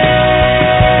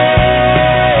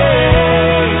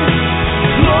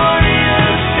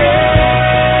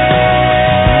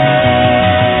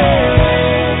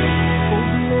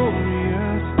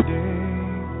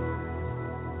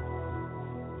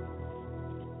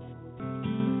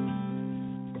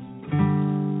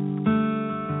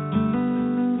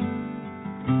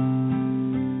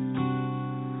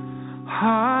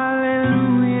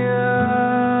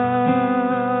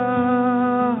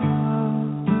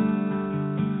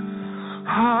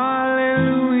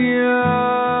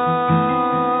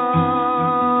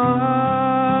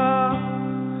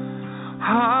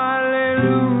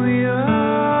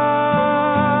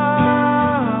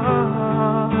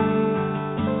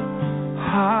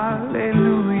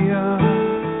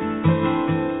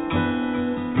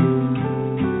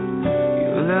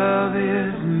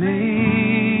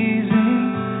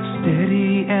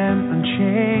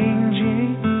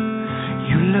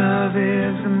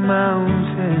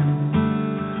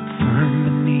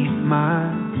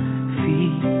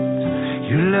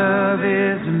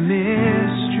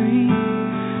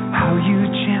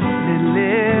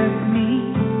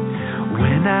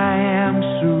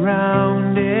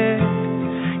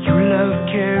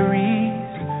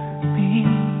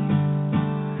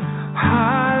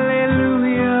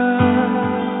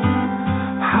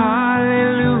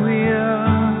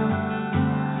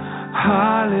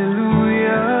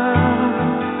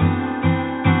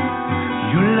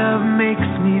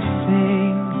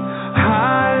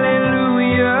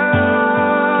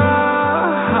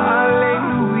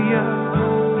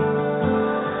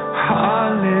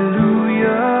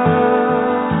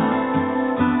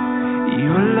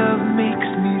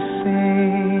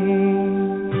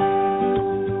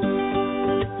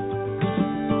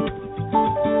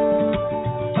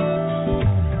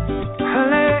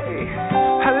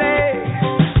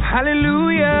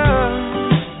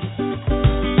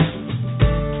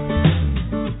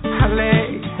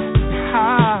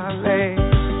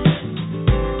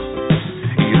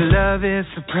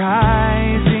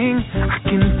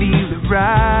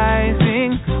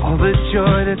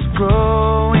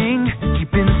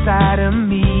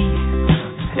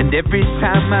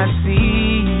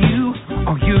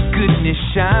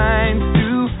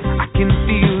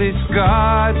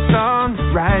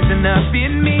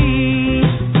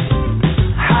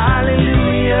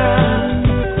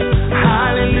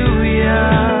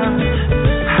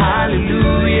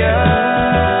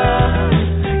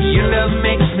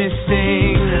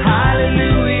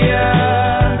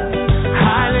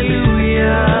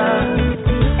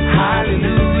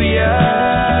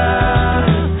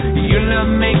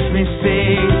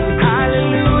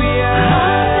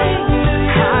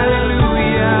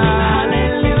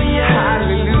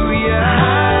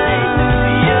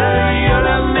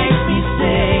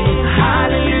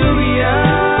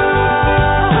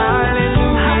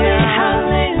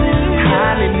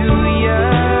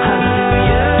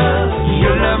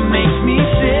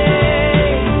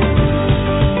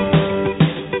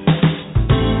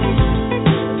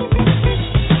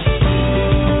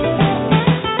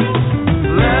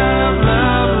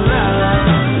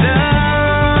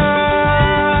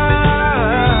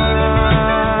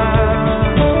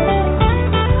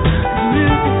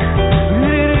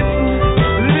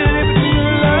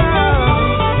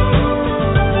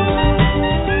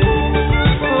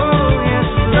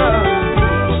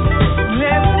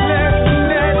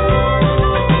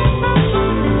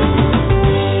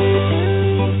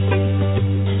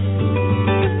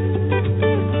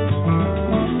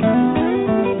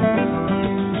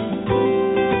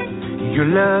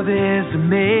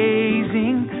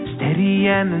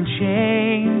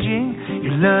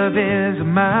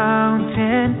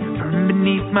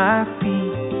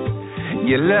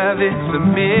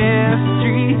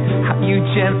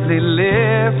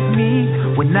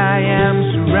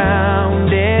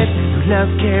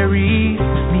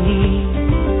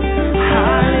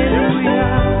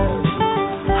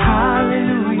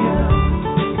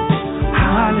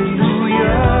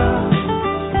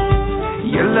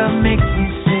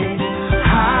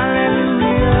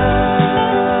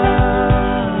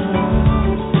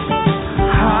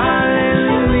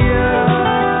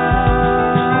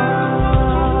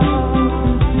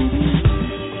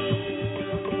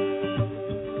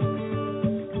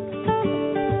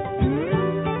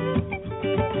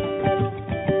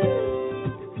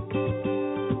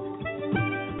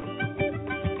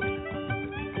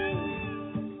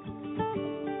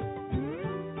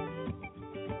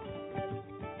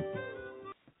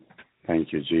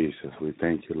 Thank you, Jesus. We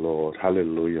thank you, Lord.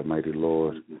 Hallelujah, mighty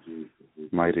Lord,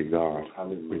 mighty God.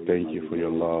 We thank you for your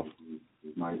love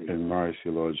and mercy,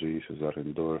 Lord Jesus, that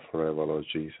endure forever, Lord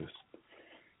Jesus.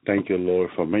 Thank you, Lord,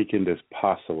 for making this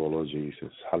possible, Lord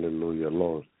Jesus. Hallelujah,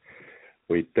 Lord.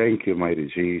 We thank you,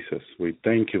 mighty Jesus. We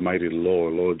thank you, mighty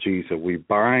Lord, Lord Jesus. We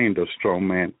bind the strong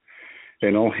man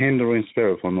and all hindering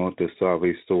spirit from north to south,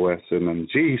 east to west. And in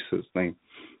Jesus' name,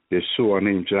 Yeshua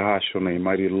name, Jehoshua name,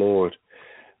 mighty Lord,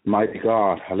 mighty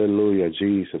God, hallelujah,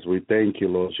 Jesus. We thank you,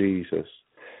 Lord Jesus.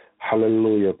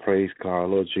 Hallelujah, praise God,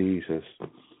 Lord Jesus.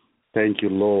 Thank you,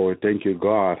 Lord. Thank you,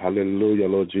 God. Hallelujah,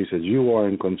 Lord Jesus. You are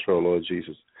in control, Lord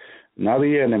Jesus. Not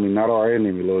the enemy, not our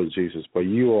enemy, Lord Jesus, but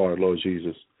you are, Lord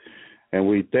Jesus. And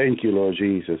we thank you, Lord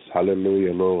Jesus.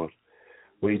 Hallelujah, Lord.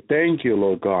 We thank you,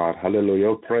 Lord God. Hallelujah.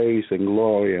 Your praise and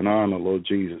glory and honor, Lord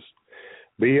Jesus,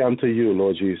 be unto you,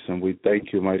 Lord Jesus. And we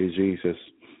thank you, mighty Jesus.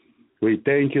 We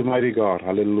thank you, mighty God.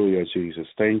 Hallelujah, Jesus.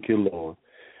 Thank you, Lord.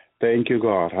 Thank you,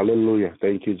 God. Hallelujah.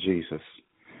 Thank you, Jesus.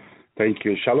 Thank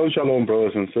you. Shalom, shalom,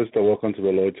 brothers and sisters. Welcome to the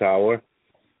Lord Tower.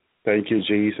 Thank you,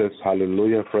 Jesus.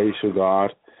 Hallelujah. Praise you,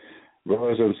 God.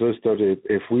 Brothers and sisters,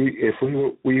 if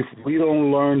we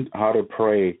don't learn how to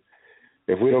pray,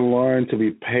 if we don't learn to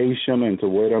be patient and to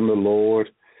wait on the Lord,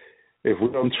 if we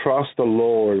don't trust the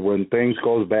Lord when things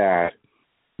go bad,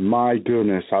 my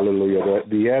goodness, hallelujah,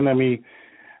 the enemy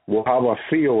will have a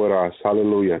fear with us,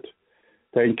 hallelujah.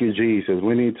 Thank you, Jesus.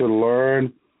 We need to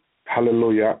learn,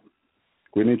 hallelujah.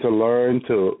 We need to learn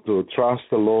to trust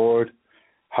the Lord,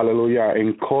 hallelujah,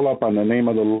 and call upon the name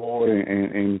of the Lord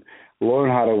and learn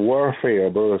how to warfare,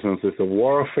 brothers and sisters.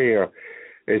 Warfare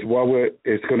is what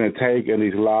it's going to take in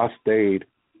these last days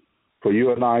for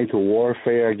you and I to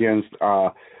warfare against,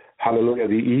 hallelujah,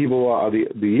 the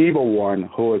evil one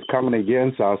who is coming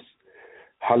against us,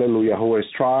 hallelujah, who is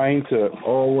trying to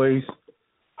always,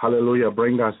 hallelujah,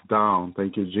 bring us down.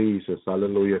 Thank you, Jesus,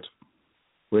 hallelujah.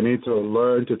 We need to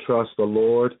learn to trust the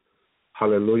Lord,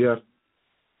 hallelujah.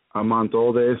 Among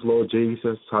all this, Lord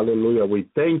Jesus, hallelujah, we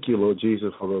thank you, Lord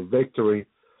Jesus, for the victory,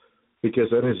 because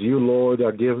it is you, Lord,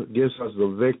 that gives us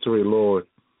the victory, Lord.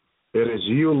 It is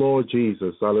you, Lord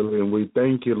Jesus, hallelujah, and we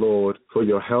thank you, Lord, for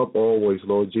your help always,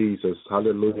 Lord Jesus,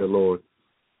 hallelujah, Lord.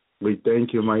 We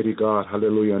thank you, mighty God,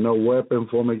 hallelujah. No weapon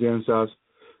formed against us,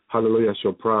 hallelujah,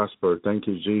 shall prosper. Thank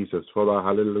you, Jesus, for that,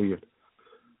 hallelujah.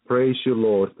 Praise you,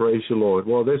 Lord, praise you, Lord.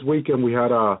 Well, this weekend we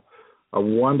had a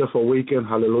wonderful weekend,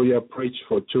 hallelujah, preached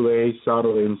for 2 days,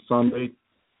 Saturday and Sunday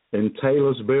in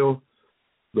Taylorsville.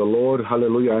 The Lord,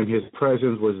 hallelujah, and his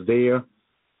presence was there.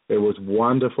 It was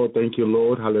wonderful. Thank you,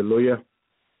 Lord, hallelujah.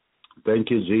 Thank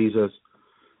you, Jesus,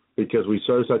 because we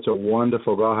serve such a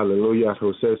wonderful God, hallelujah,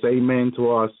 who says amen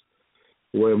to us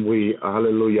when we,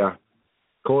 hallelujah,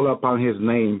 call upon his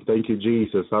name. Thank you,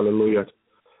 Jesus, hallelujah.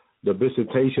 The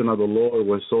visitation of the Lord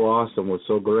was so awesome, was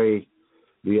so great.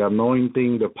 The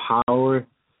anointing, the power,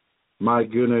 my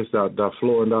goodness, that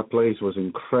flow in that place was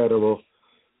incredible.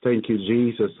 Thank you,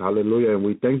 Jesus, hallelujah. And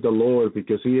we thank the Lord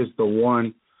because he is the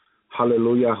one,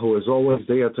 hallelujah, who is always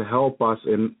there to help us.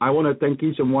 And I want to thank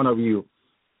each and one of you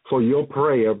for your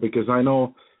prayer, because I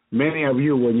know many of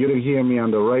you, when you didn't hear me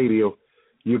on the radio,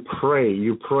 you pray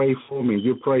for me,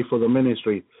 you pray for the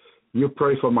ministry, you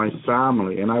pray for my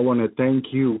family. And I want to thank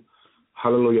you,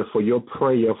 hallelujah, for your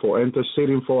prayer, for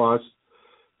interceding for us.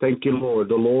 Thank you, Lord.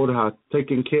 The Lord has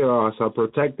taken care of us, has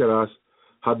protected us,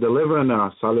 has delivered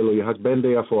us, hallelujah, has been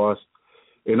there for us.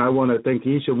 And I want to thank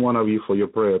each and one of you for your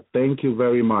prayer. Thank you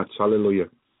very much, hallelujah.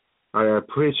 I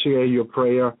appreciate your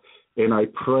prayer, and I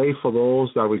pray for those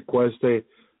that requested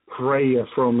prayer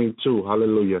from me too,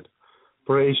 hallelujah.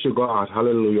 Praise you, God,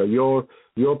 hallelujah.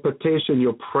 Your petition,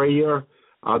 your prayer,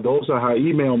 those that have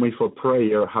emailed me for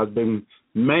prayer has been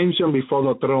mentioned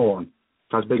before the throne,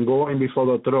 has been going before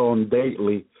the throne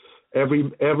daily,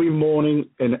 every morning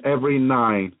and every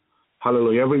night.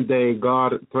 Hallelujah. Every day,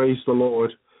 God, praise the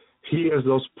Lord, hears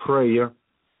those prayers.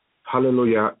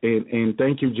 Hallelujah. And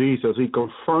thank you, Jesus. He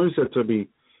confirms it to me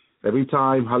every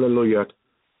time. Hallelujah.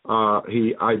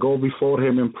 I go before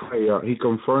him in prayer. He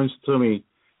confirms to me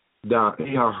that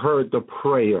he has heard the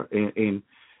prayer, and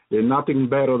there's nothing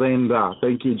better than that.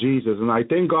 Thank you, Jesus. And I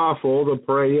thank God for all the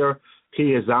prayer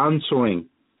he is answering.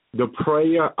 The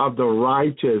prayer of the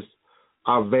righteous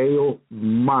avail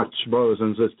much, brothers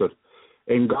and sisters.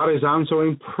 And God is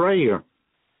answering prayer.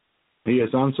 He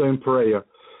is answering prayer.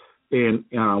 And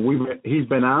he's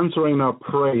been answering our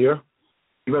prayer.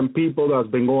 Even people that's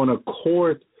been going to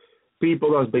court,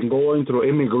 people that's been going through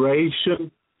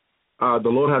immigration, the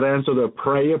Lord had answered their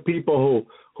prayer. People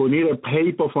who needed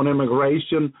paper for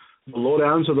immigration, the Lord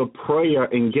answered the prayer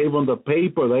and gave them the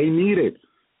paper they needed.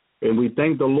 And we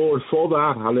thank the Lord for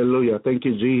that. Hallelujah. Thank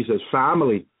you, Jesus.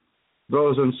 Family,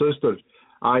 brothers and sisters,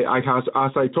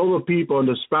 as I told the people in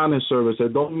the Spanish service,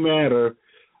 it don't matter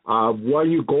what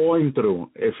you're going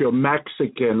through. If you're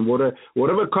Mexican,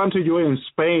 whatever country you're in,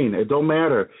 Spain, it don't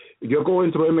matter. If you're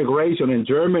going through immigration in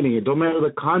Germany, it don't matter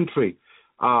the country.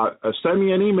 Send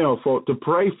me an email to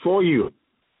pray for you,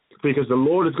 because the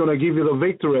Lord is going to give you the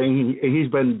victory, and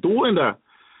He's been doing that.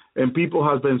 And people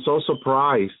have been so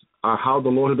surprised at how the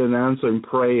Lord has been answering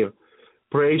prayer.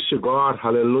 Praise to God.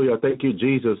 Hallelujah. Thank you,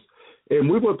 Jesus. And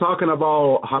we were talking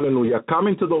about, hallelujah,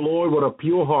 coming to the Lord with a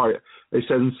pure heart, a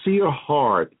sincere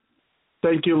heart.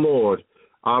 Thank you, Lord.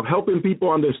 Helping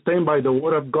people understand by the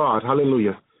word of God.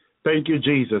 Hallelujah. Thank you,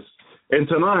 Jesus. And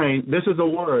tonight, this is a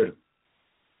word.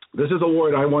 This is a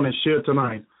word I want to share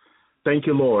tonight. Thank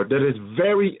you, Lord. That is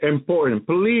very important.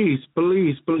 Please,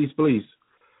 please, please, please,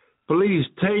 please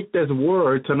take this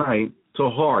word tonight to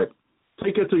heart.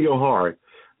 Take it to your heart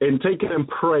and take it in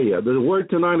prayer. The word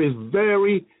tonight is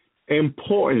very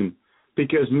important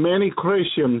because many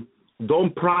Christians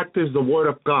don't practice the word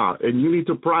of God, and you need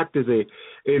to practice it.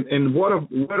 And what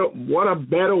a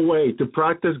better way to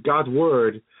practice God's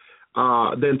word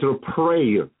than through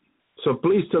prayer. So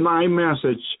please, tonight's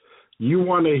message, you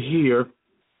want to hear.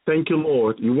 Thank you,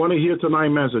 Lord. You want to hear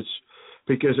tonight's message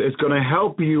because it's going to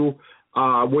help you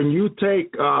when you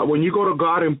go to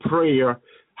God in prayer.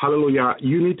 Hallelujah.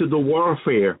 You need to do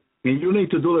warfare, and you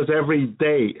need to do this every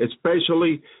day,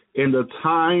 especially in the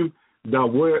time that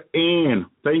we're in.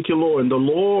 Thank you, Lord. And the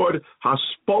Lord has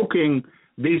spoken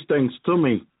these things to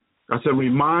me as a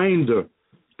reminder.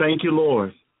 Thank you,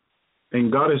 Lord.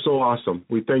 And God is so awesome.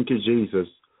 We thank you, Jesus.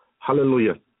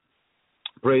 Hallelujah.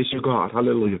 Praise you, God.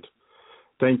 Hallelujah.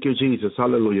 Thank you, Jesus.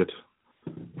 Hallelujah.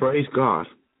 Praise God.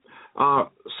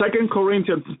 2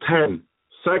 Corinthians 10.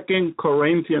 2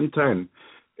 Corinthians 10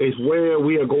 is where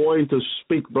we are going to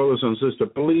speak, brothers and sisters.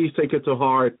 Please take it to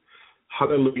heart.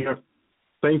 Hallelujah.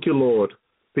 Thank you, Lord,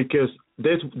 because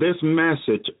this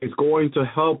message is going to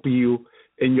help you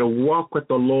in your walk with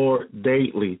the Lord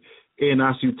daily. And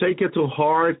as you take it to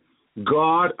heart,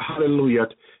 God, hallelujah,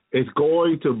 is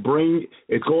going to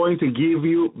give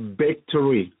you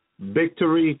victory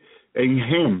in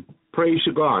Him. Praise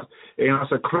you, God. And as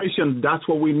a Christian, that's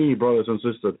what we need, brothers and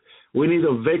sisters. We need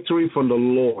a victory from the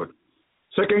Lord.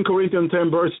 2 Corinthians 10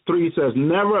 verse 3 says,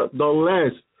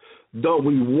 nevertheless, though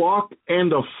we walk in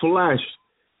the flesh,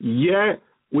 yet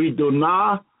we do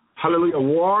not, hallelujah,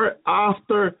 war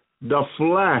after the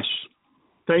flesh.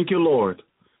 Thank you, Lord.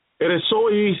 It is so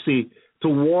easy to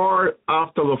war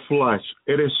after the flesh.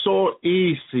 It is so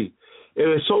easy. It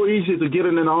is so easy to get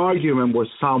in an argument with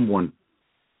someone.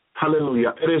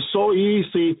 Hallelujah. It is so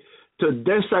easy to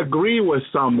disagree with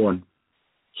someone.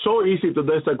 So easy to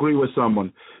disagree with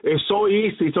someone. It's so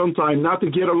easy sometimes not to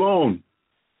get along.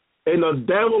 And the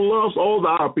devil loves all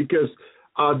that because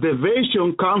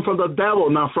division comes from the devil,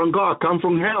 not from God. Come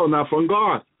from hell, not from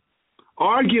God.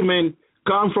 Argument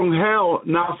comes from hell,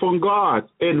 not from God.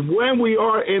 And when we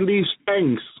are in these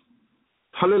things,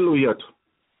 hallelujah,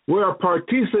 we are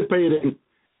participating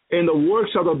in the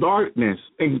works of the darkness.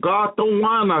 And God don't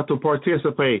want us to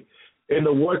participate in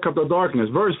the work of the darkness.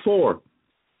 Verse 4,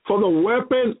 for the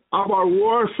weapon of our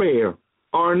warfare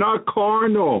are not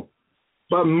carnal,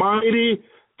 but mighty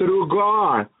through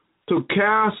God to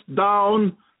cast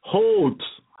down holds.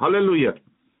 Hallelujah.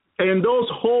 And those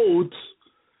holds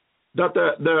that the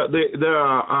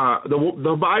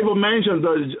Bible mentions,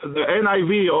 the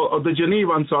NIV or the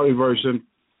Geneva, version.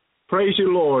 Praise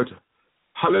you, Lord.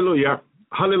 Hallelujah.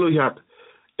 Hallelujah.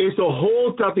 It's the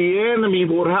hold that the enemy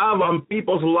would have on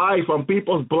people's life, on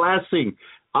people's blessing.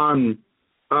 I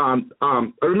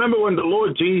remember when the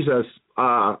Lord Jesus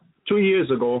 2 years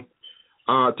ago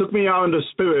took me out in the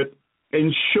spirit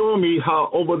and showed me how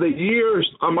over the years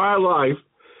of my life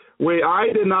where I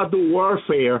did not do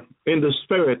warfare in the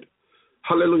spirit,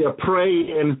 hallelujah,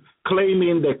 praying,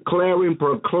 claiming, declaring,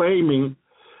 proclaiming,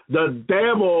 the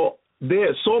devil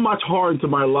did so much harm to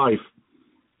my life.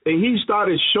 And he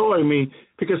started showing me,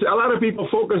 because a lot of people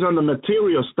focus on the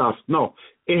material stuff. No,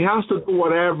 it has to do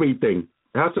with everything.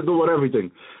 It has to do with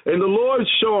everything. And the Lord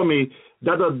showed me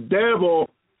that the devil,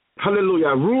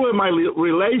 hallelujah, ruined my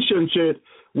relationship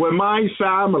with my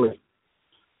family.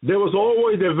 There was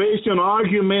always division,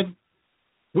 argument.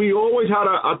 We always had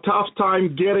a tough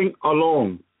time getting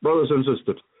along, brothers and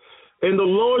sisters. And the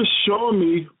Lord showed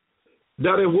me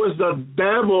that it was the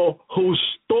devil who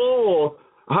stole,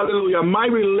 hallelujah, my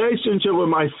relationship with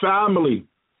my family,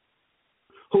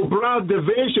 who brought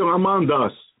division among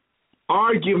us,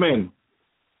 argument.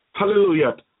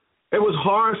 Hallelujah. It was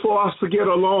hard for us to get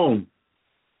along.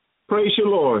 Praise you,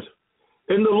 Lord.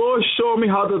 And the Lord showed me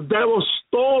how the devil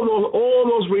stole all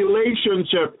those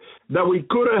relationships that we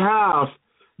could have,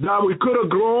 that we could have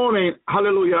grown in,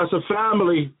 hallelujah, as a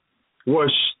family,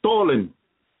 were stolen,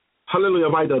 hallelujah,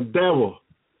 by the devil.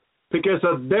 Because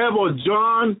the devil,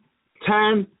 John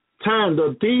 10:10,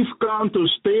 the thief comes to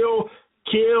steal,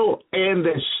 kill, and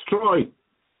destroy.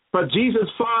 But Jesus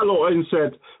followed and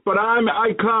said, but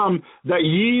I come that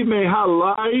ye may have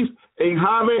life and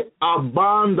have it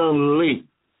abundantly.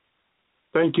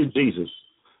 Thank you, Jesus.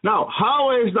 Now,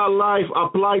 how is that life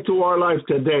applied to our life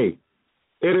today?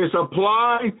 It is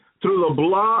applied through the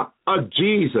blood of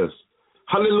Jesus.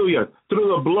 Hallelujah. Through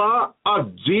the blood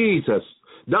of Jesus.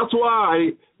 That's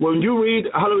why when you read,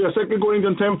 hallelujah, 2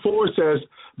 Corinthians 10:4 says,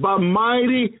 but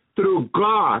mighty through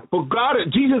God. For God,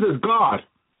 Jesus is God.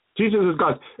 Jesus is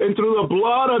God. And through the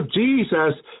blood of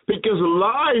Jesus, because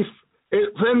life is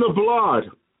in the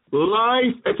blood.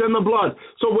 Life is in the blood.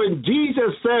 So when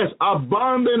Jesus says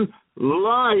abundant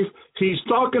life, he's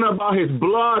talking about his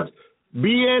blood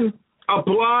being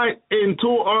applied into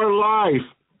our life.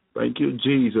 Thank you,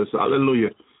 Jesus.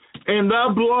 Hallelujah. And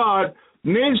that blood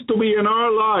needs to be in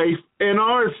our life, in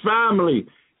our family,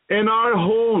 in our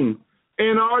home,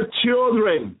 in our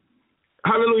children.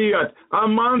 Hallelujah.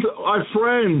 Amongst our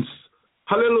friends.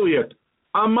 Hallelujah.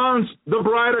 Amongst the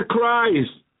bride of Christ.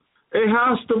 It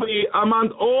has to be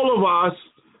among all of us.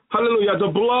 Hallelujah. The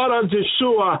blood of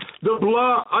Yeshua, the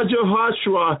blood of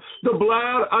Jehoshua, the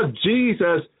blood of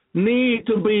Jesus need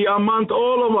to be among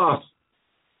all of us.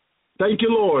 Thank you,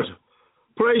 Lord.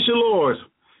 Praise you, Lord.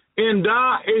 And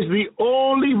that is the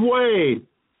only way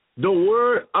the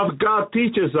Word of God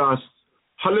teaches us,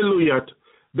 hallelujah,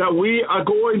 that we are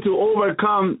going to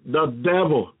overcome the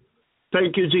devil.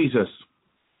 Thank you, Jesus.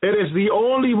 It is the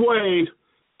only way,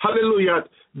 hallelujah,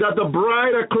 that the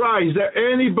bride of Christ, that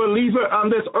any believer on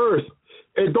this earth,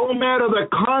 it don't matter the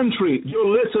country you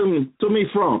listen to me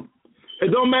from.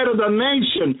 It don't matter the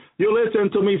nation you listen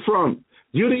to me from.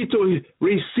 You need to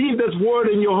receive this word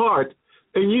in your heart,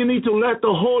 and you need to let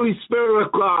the Holy Spirit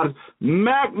of God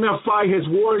magnify his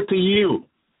word to you.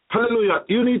 Hallelujah.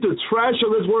 You need to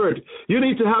treasure this word. You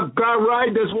need to have God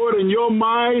write this word in your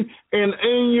mind and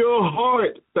in your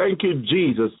heart. Thank you,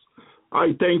 Jesus.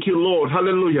 I thank you, Lord.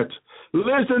 Hallelujah.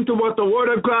 Listen to what the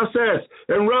word of God says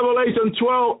in Revelation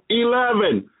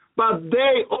 12:11. But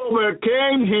they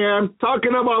overcame him,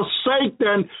 talking about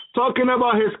Satan, talking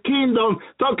about his kingdom,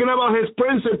 talking about his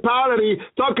principality,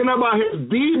 talking about his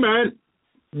demon.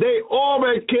 They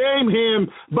overcame him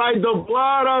by the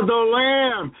blood of the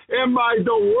Lamb and by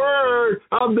the word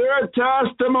of their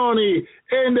testimony,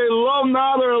 and they loved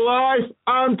not their life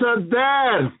unto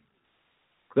death.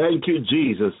 Thank you,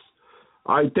 Jesus.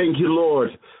 I thank you, Lord.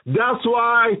 That's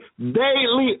why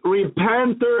daily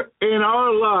repenter in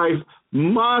our life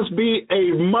must be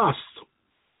a must.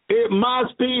 It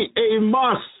must be a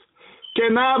must.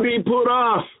 Cannot be put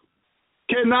off.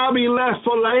 Cannot be left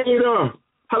for later.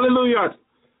 Hallelujah.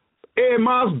 It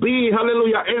must be,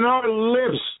 hallelujah, in our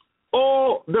lips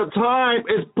all the time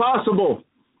is possible.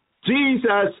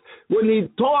 Jesus, when he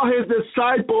taught his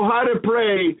disciples how to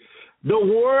pray, the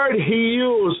word he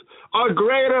used, our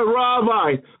greater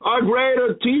rabbi, our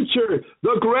greater teacher,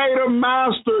 the greater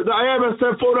master that I ever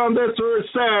set foot on this earth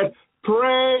said,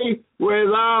 pray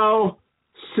without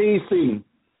ceasing.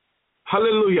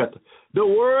 Hallelujah. The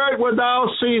word without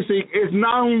ceasing is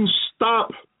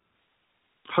non-stop.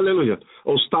 Hallelujah.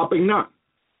 Or stopping not.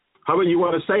 However you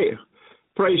want to say it.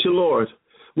 Praise the Lord.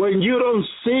 When you don't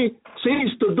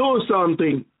cease to do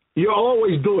something, you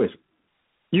always do it.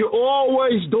 You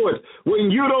always do it. When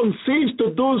you don't cease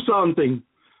to do something,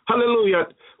 hallelujah,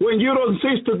 when you don't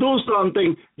cease to do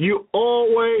something, you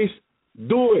always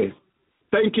do it.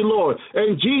 Thank you, Lord.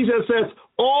 And Jesus says,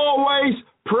 always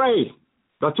pray.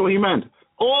 That's what he meant.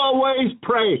 Always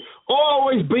pray.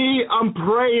 Always be on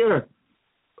prayer.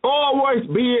 Always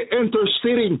be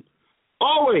interceding.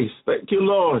 Always. Thank you,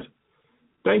 Lord.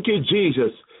 Thank you,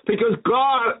 Jesus. Because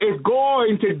God is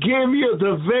going to give you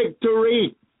the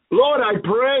victory. Lord, I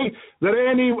pray that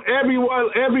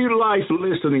every life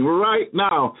listening right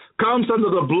now comes under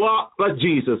the blood of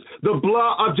Jesus, the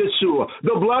blood of Yeshua,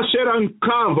 the blood shed on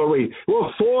Calvary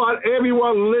will fall on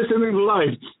everyone listening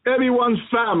life, everyone's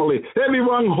family,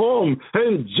 everyone's home.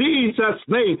 In Jesus'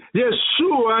 name,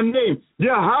 Yeshua name,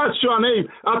 Yahashua name,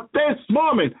 at this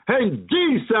moment, in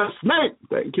Jesus' name.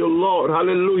 Thank you, Lord.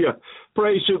 Hallelujah.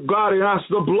 Praise you, God. And as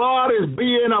the blood is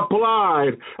being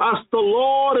applied, as the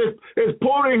Lord is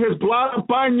pouring his blood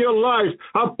upon your life,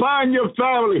 upon your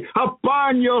family,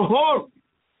 upon your home,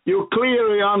 you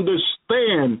clearly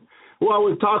understand what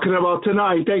we're talking about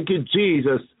tonight. Thank you,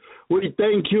 Jesus. We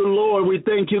thank you, Lord. We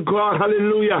thank you, God.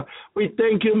 Hallelujah. We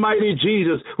thank you, mighty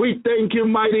Jesus. We thank you,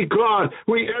 mighty God.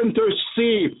 We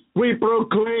intercede. We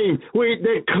proclaim. We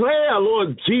declare,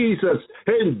 Lord Jesus,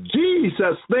 in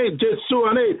Jesus' name,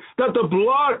 Yeshua name, that the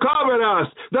blood covered us,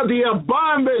 that the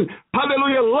abundant,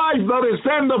 hallelujah, life that is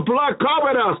in the blood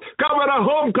covered us, covered our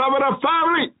home, covered our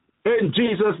family. In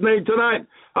Jesus' name tonight,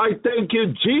 I thank you,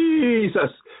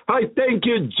 Jesus. I thank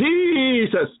you,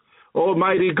 Jesus.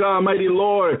 Almighty God, mighty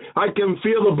Lord, I can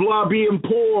feel the blood being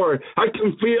poured. I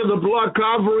can feel the blood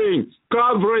covering.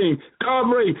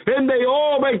 And they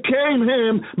all became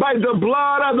him by the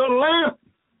blood of the Lamb.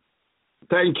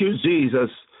 Thank you, Jesus.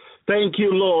 Thank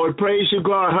you, Lord. Praise you,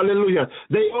 God. Hallelujah.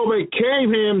 They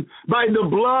overcame him by the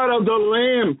blood of the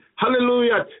Lamb.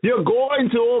 Hallelujah. You're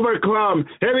going to overcome.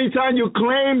 Every time you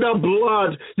claim the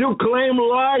blood, you claim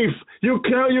life. You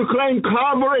claim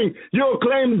covering. You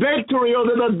claim victory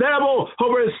over the devil,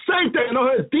 over Satan,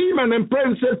 over demon and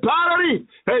principality.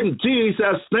 In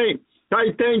Jesus' name.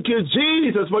 I thank you,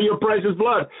 Jesus, for your precious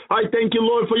blood. I thank you,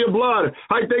 Lord, for your blood.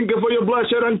 I thank you for your blood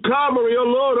shed on Calvary, O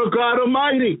Lord, O God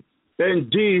Almighty. In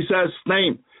Jesus'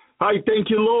 name. I thank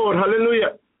you, Lord.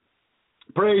 Hallelujah.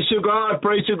 Praise you, God.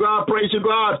 Praise you, God. Praise you,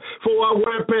 God, for our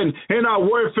weapon in our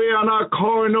warfare and our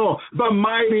carnal, but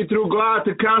mighty through God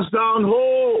to cast down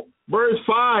whole. Verse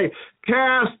 5,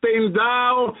 casting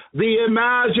down the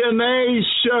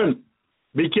imagination.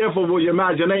 Be careful with your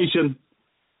imagination.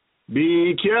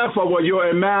 Be careful with your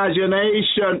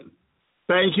imagination.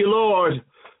 Thank you, Lord.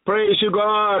 Praise you,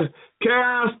 God.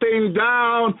 Casting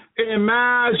down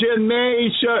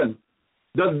imagination.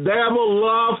 The devil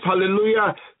loves,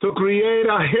 hallelujah, to create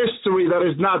a history that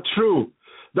is not true.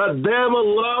 The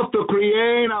devil loves to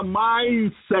create a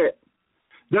mindset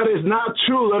that is not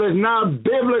true, that is not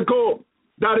biblical,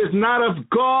 that is not of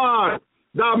God,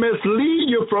 that mislead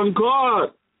you from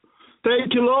God.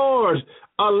 Thank you, Lord.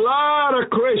 A lot of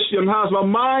Christians have a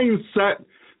mindset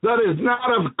that is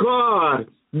not of God.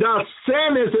 That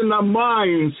sin is in the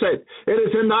mindset. It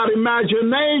is in our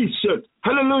imagination.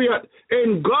 Hallelujah.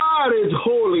 And God is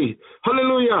holy.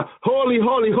 Hallelujah. Holy,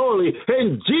 holy, holy.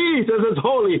 And Jesus is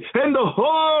holy. And the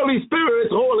Holy Spirit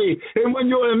is holy. And when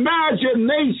your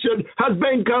imagination has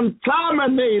been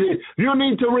contaminated, you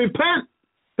need to repent.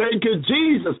 Thank you,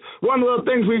 Jesus. One of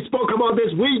the things we spoke about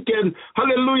this weekend,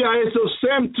 hallelujah, is to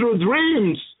sin through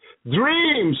dreams.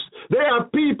 Dreams. There are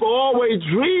people always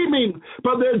dreaming,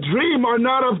 but their dream are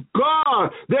not of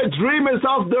God. Their dream is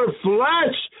of their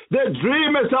flesh. Their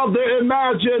dream is of their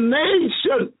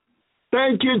imagination.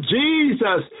 Thank you,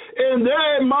 Jesus. And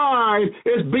their mind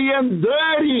is being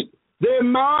dirty. Their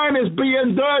mind is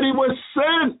being dirty with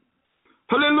sin.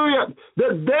 Hallelujah.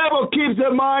 The devil keeps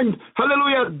their mind,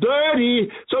 hallelujah,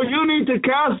 dirty. So you need to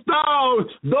cast down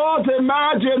those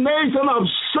imaginations of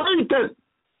Satan.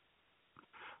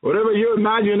 Whatever you're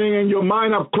imagining in your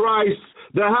mind of Christ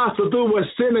that has to do with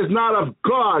sin is not of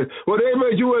God. Whatever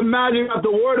you imagine of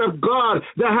the Word of God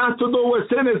that has to do with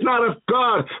sin is not of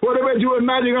God. Whatever you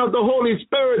imagine of the Holy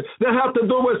Spirit that has to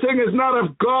do with sin is not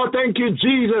of God. Thank you,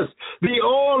 Jesus. The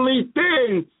only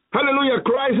thing, hallelujah,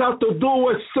 Christ has to do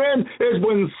with sin is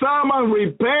when someone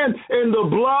repents and the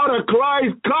blood of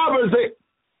Christ covers it,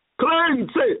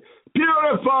 cleanses it,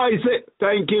 purifies it.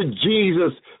 Thank you,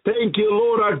 Jesus. Thank you,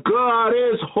 Lord. Our God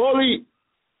is holy.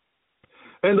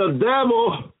 And the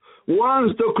devil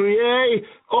wants to create,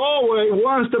 always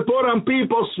wants to put on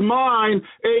people's mind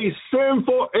a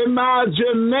sinful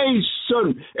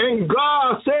imagination. And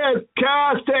God said,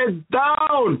 cast it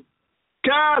down.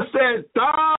 Cast it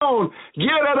down.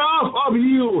 Get it off of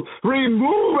you.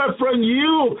 Remove it from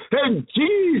you. In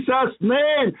Jesus'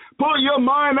 name, put your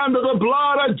mind under the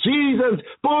blood of Jesus.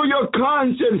 Put your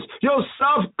conscience, your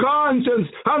self-conscience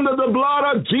under the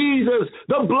blood of Jesus,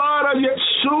 the blood of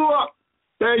Yeshua.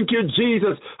 Thank you,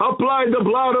 Jesus. Apply the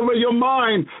blood over your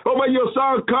mind, over your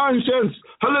self-conscience.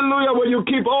 Hallelujah. When you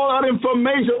keep all that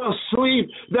information asleep,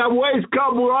 that wakes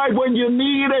up right when you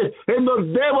need it. And the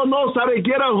devil knows how to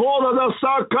get a hold of the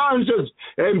self-conscious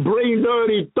and bring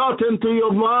dirty thoughts into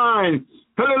your mind.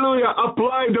 Hallelujah.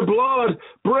 Apply the blood.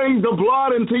 Bring the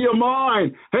blood into your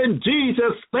mind. In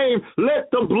Jesus' name, let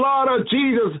the blood of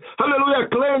Jesus, hallelujah,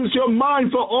 cleanse your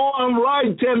mind for all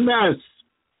unrighteousness.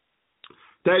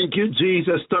 Thank you,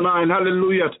 Jesus, tonight.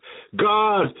 Hallelujah.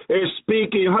 God is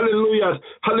speaking. Hallelujah.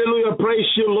 Hallelujah. Praise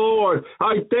you, Lord.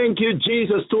 I thank you,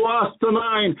 Jesus, to us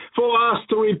tonight for us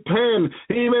to repent.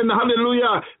 Even,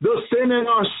 hallelujah, the sin in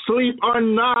our sleep are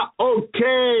not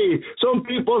okay. Some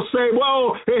people say,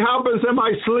 well, it happens in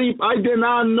my sleep. I did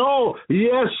not know.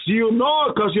 Yes, you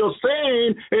know, because you're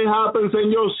saying it happens in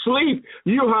your sleep.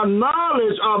 You have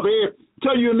knowledge of it.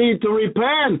 So you need to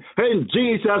repent in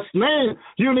Jesus' name.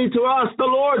 You need to ask the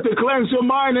Lord to cleanse your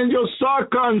mind and your soul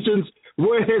conscience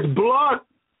with His blood.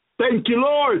 Thank you,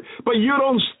 Lord. But you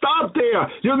don't stop there.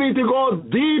 You need to go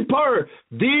deeper,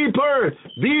 deeper,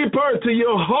 deeper to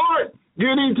your heart.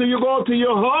 You need to go to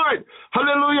your heart.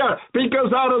 Hallelujah.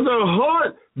 Because out of the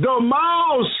heart, the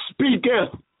mouth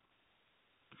speaketh.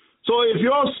 So if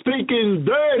you're speaking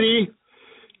dirty,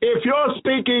 if you're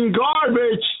speaking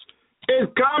garbage,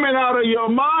 it's coming out of your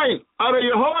mind, out of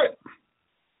your heart.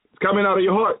 It's coming out of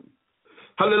your heart.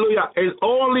 Hallelujah. It's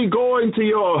only going to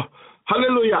your,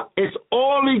 hallelujah, it's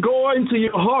only going to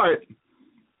your heart.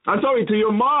 I'm sorry, to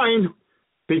your mind,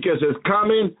 because it's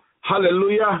coming,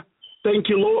 hallelujah, thank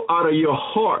you, Lord, out of your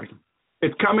heart.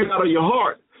 It's coming out of your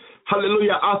heart.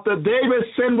 Hallelujah. After David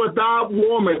sinned with that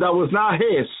woman that was not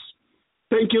his,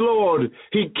 thank you, Lord,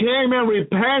 he came and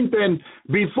repented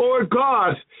before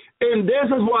God. And this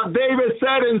is what David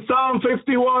said in Psalm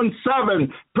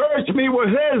 51:7. Purge me with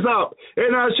hyssop,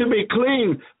 and I shall be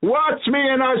clean. Watch me,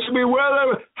 and I shall be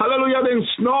whiter, hallelujah, than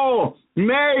snow.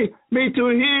 Make me to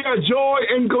hear joy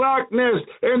and gladness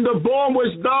in the bone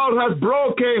which thou hast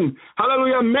broken.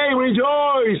 Hallelujah, may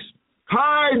rejoice.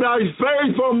 Hide thy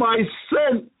face from my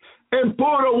sin, and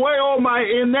put away all my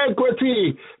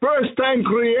iniquity. Verse 10,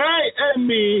 create in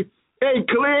me a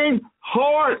clean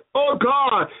heart, O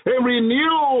God, and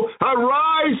renew a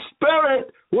right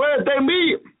spirit within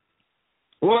me.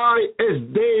 Why is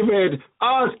David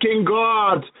asking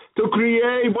God to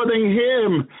create within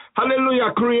him?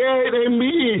 Hallelujah, create in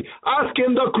me.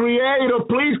 Asking the Creator,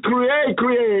 please create,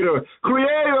 Creator.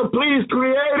 Creator, please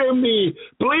create in me.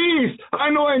 Please,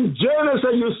 I know in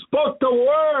Genesis you spoke the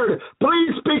word.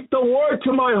 Please speak the word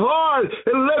to my heart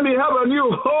and let me have a new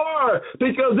heart,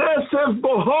 because this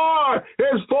sinful heart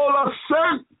is full of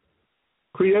sin.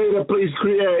 Creator, please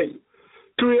create.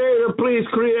 Creator, please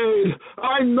create.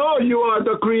 I know you are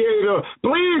the Creator.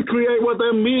 Please create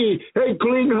within me a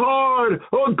clean heart,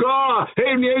 oh God,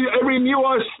 and renew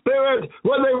our spirit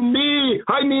within me.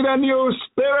 I need a new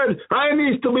spirit. I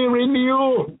need to be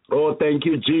renewed. Oh, thank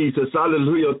you, Jesus.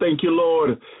 Hallelujah. Thank you,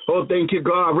 Lord. Oh, thank you,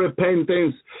 God.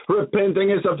 Repentance.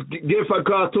 Repenting is a gift of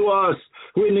God to us.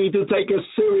 We need to take it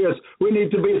serious. We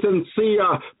need to be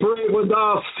sincere. Pray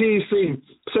without ceasing,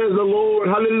 says the Lord.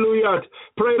 Hallelujah.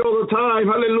 Pray all the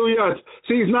time. Hallelujah.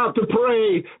 Cease not to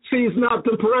pray. Cease not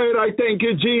to pray. I thank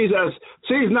you, Jesus.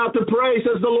 Cease not to pray,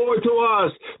 says the Lord to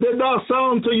us. Did that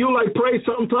sound to you like pray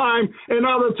sometime and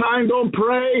other time don't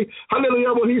pray?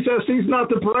 Hallelujah. Well, he says cease not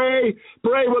to pray.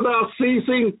 Pray without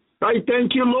ceasing. I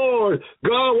thank you, Lord.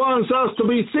 God wants us to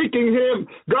be seeking Him.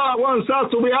 God wants us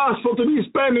to be asked to be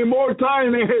spending more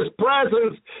time in His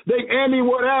presence than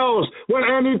anywhere else, when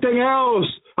anything else.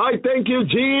 I thank you,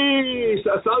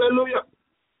 Jesus. Hallelujah.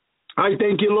 I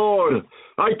thank you, Lord.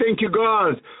 I thank you,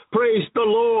 God. Praise the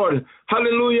Lord.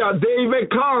 Hallelujah.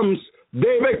 David comes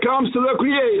to the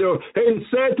Creator and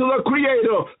said to the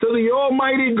Creator, to the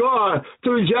Almighty God,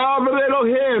 to Yahweh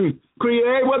Elohim,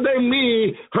 create within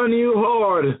me a new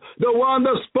heart. The one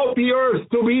that spoke the earth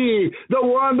to be, the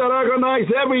one that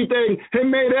organized everything and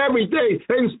made everything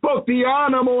and spoke the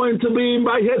animal into being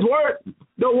by His word.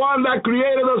 The one that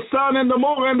created the sun and the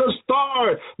moon and the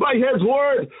star by His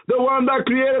word. The one that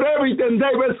created everything.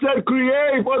 David said,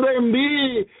 create within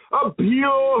me a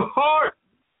pure heart.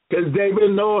 Because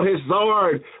David knew his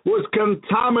heart was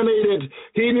contaminated.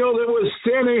 He knew there was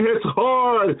sin in his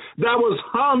heart that was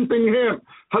haunting him.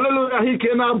 Hallelujah. He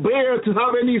cannot bear to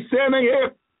have any sin in him.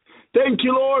 Thank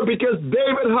you, Lord, because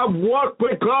David have walked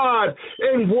with God,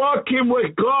 and walking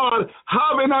with God,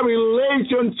 having a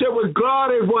relationship with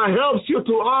God is what helps you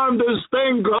to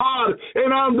understand God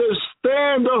and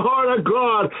understand the heart of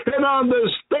God and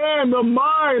understand the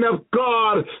mind of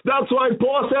God. That's why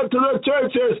Paul said to the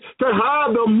churches to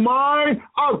have the mind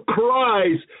of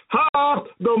Christ. Have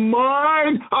the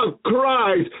mind of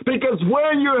Christ, because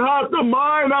when you have the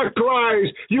mind of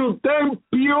Christ, you think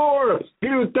pure,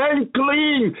 you think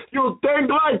clean, you think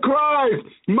like Christ.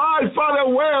 My Father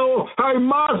will, I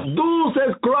must do,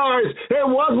 says Christ.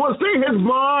 And what was in His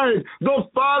mind? The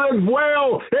Father's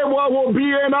will, and what will be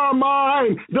in our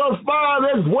mind? The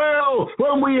Father's will,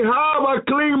 when we have a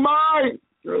clean mind.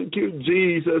 Thank you,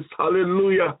 Jesus.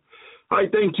 Hallelujah. I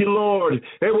thank you, Lord.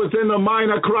 It was in the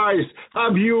mind of Christ.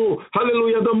 Have you,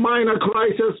 hallelujah, the mind of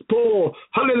Christ is Paul.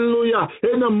 Hallelujah.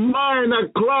 In the mind of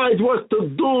Christ was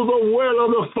to do the will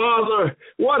of the Father.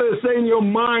 What is in your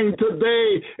mind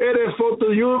today? It is for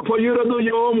you to do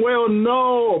your own will?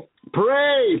 No.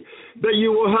 Pray that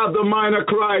you will have the mind of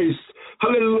Christ.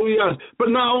 Hallelujah.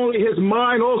 But not only his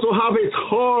mind, also have his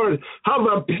heart. Have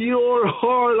a pure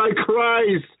heart like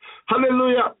Christ.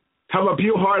 Hallelujah. Have a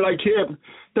pure heart like him.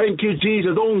 Thank you,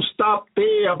 Jesus. Don't stop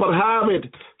there, but have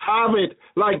it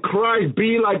like Christ.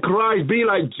 Be like Christ. Be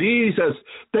like Jesus.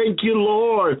 Thank you,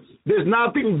 Lord. There's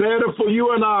nothing better for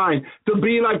you and I to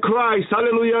be like Christ.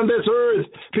 Hallelujah, on this earth.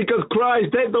 Because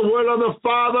Christ did the will of the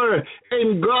Father,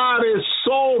 and God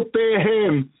exalted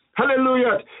him.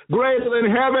 Hallelujah. Greater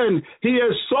than heaven. He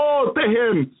exalted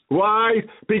him. Why?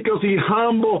 Because he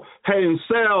humbled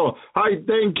himself. I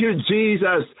thank you,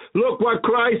 Jesus. Look what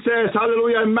Christ says.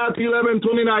 Hallelujah. In Matthew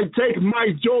 11:29. Take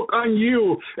my yoke on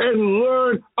you and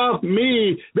learn of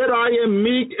me, that I am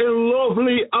meek and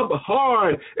lowly of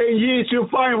heart, and ye shall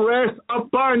find rest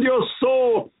upon your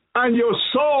soul. And your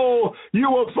soul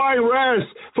you will find rest.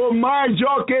 For my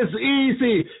yoke is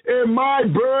easy and my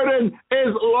burden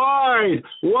is light.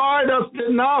 Why does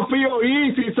it not feel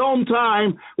easy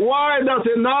sometimes? Why does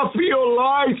it not feel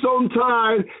light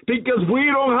sometimes? Because we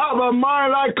don't have a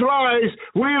mind like Christ.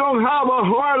 We don't have a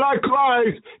heart like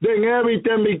Christ. Then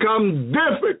everything becomes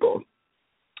difficult.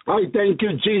 I thank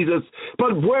you, Jesus.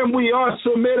 But when we are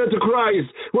submitted to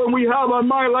Christ, when we have a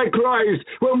mind like Christ,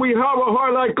 when we have a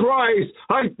heart like Christ,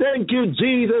 I thank you,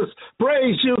 Jesus.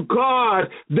 Praise you,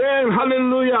 God. Then,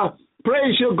 hallelujah,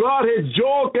 praise you, God. His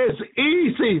yoke is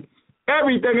easy.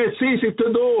 Everything is easy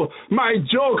to do. My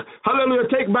yoke, hallelujah,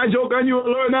 take my yoke and you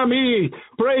will learn of me.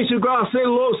 Praise you, God. Say the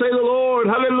Lord,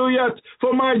 hallelujah.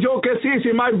 For my yoke is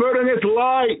easy, my burden is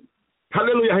light.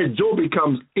 Hallelujah, his yoke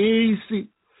becomes easy.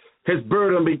 His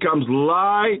burden becomes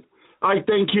light. I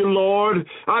thank you, Lord.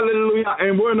 Hallelujah.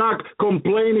 And we're not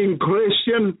complaining,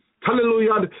 Christian.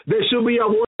 Hallelujah. There should be a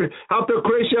word after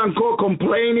Christian called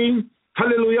complaining.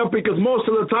 Hallelujah. Because most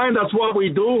of the time that's what we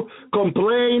do.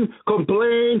 Complain. God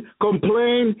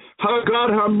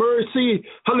have mercy.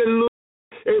 Hallelujah.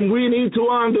 And we need to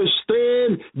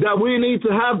understand that we need to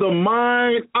have the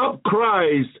mind of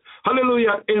Christ.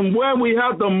 Hallelujah. And when we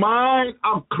have the mind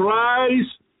of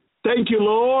Christ, thank you,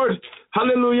 Lord.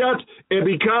 Hallelujah. It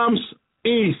becomes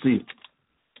easy.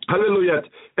 Hallelujah.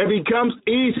 It becomes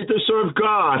easy to serve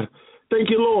God. Thank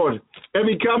you, Lord. It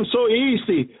becomes so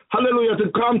easy, hallelujah,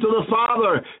 to come to the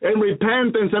Father in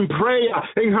repentance and prayer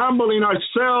and humbling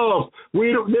ourselves.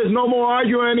 There's no more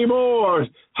arguing anymore.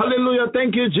 Hallelujah.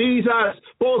 Thank you, Jesus.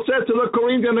 Paul said to the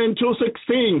Corinthians in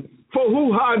 2:16, for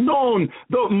who had known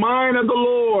the mind of the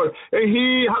Lord, and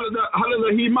he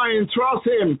might entrust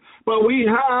him. But we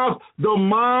have the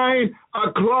mind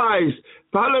of Christ.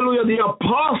 Hallelujah. The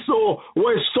apostle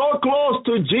was so close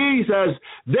to Jesus.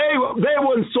 They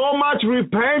were so much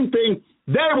repenting.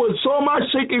 They were so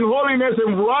much seeking holiness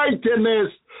and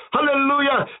righteousness.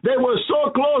 Hallelujah. They were so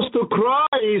close to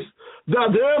Christ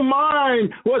that their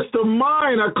mind was the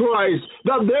mind of Christ,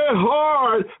 that their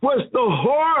heart was the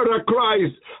heart of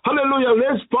Christ. Hallelujah.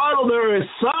 Let's follow their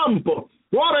example.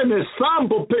 What an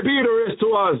example Peter is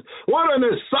to us. What an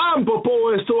example Paul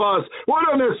is to us. What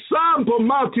an example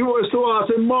Matthew is to us,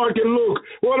 and Mark and Luke.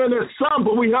 What an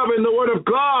example we have in the Word of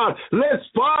God. Let's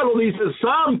follow this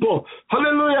example.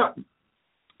 Hallelujah.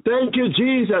 Thank you,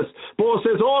 Jesus. Paul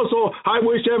says also, I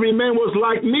wish every man was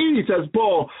like me, says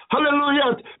Paul.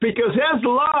 Hallelujah. Because his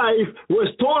life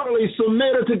was totally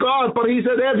submitted to God. But he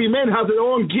said every man has his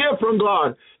own gift from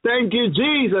God. Thank you,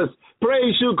 Jesus.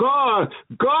 Praise you, God.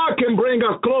 God can bring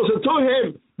us closer to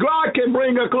him. God can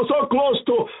bring us so close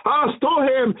to us, to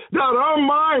him, that our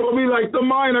mind will be like the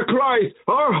mind of Christ.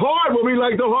 Our heart will be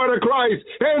like the heart of Christ.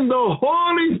 And the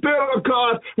Holy Spirit of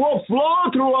God will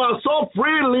flow through us so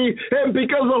freely. And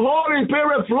because the Holy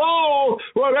Spirit flows,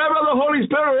 wherever the Holy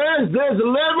Spirit is, there's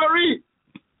liberty.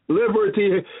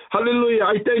 Hallelujah.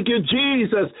 I thank you,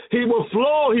 Jesus. He will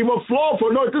flow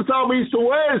from north to south, east to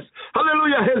west.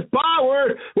 Hallelujah. His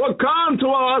power will come to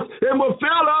us and will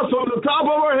fill us from the top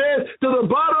of our head to the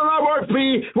bottom of our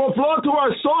feet, will flow to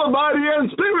our soul, body, and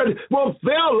spirit, will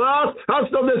fill us as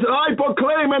the disciple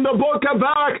claim in the book of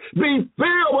Acts, be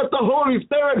filled with the Holy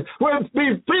Spirit,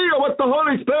 be filled with the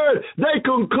Holy Spirit. They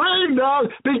can claim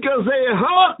that because they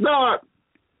have that.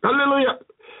 Hallelujah.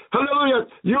 Hallelujah.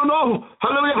 You know,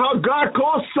 hallelujah, how God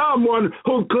calls someone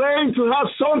who claims to have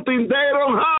something they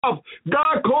don't have.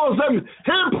 God calls them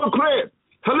hypocrite.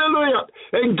 Hallelujah.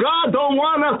 And God don't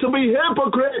want us to be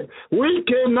hypocrite. We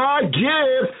cannot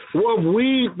give what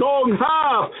we don't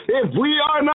have. If we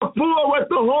are not full with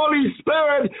the Holy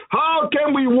Spirit, how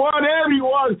can we want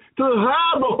everyone to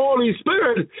have the Holy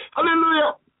Spirit?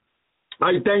 Hallelujah.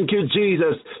 I thank you,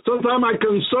 Jesus. Sometimes I'm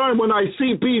concerned when I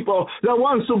see people that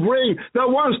wants to win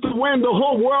the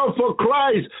whole world for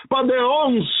Christ, but their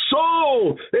own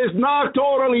soul is not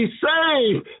totally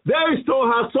saved. They still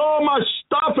have so much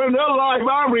stuff in their life,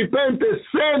 unrepented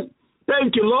sin.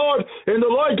 Thank you, Lord. And the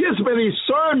Lord gives me these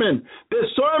sermons. The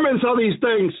sermons are these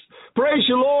things. Praise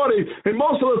you, Lord. And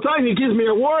most of the time he gives me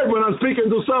a word when I'm speaking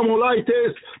to someone like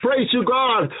this. Praise you,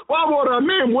 God. What would a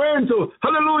man win to,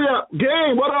 hallelujah,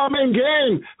 gain? What would a man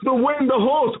gain to win the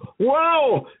whole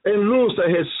world and lose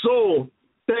his soul?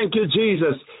 Thank you,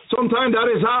 Jesus. Sometimes that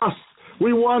is us.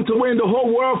 We want to win the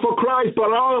whole world for Christ,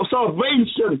 but our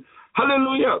salvation.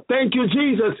 Hallelujah. Thank you,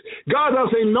 Jesus. God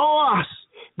doesn't know us.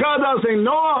 God doesn't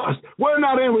know us. We're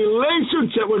not in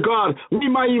relationship with God. We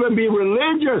might even be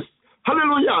religious.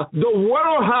 Hallelujah. The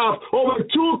world has over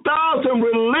 2,000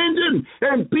 religions,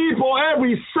 and people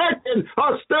every second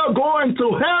are still going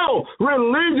to hell.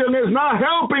 Religion is not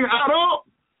helping at all.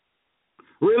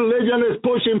 Religion is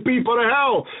pushing people to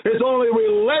hell. It's only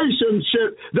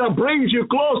relationship that brings you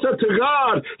closer to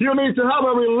God. You need to have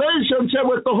a relationship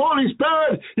with the Holy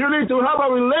Spirit. You need to have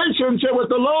a relationship with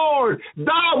the Lord.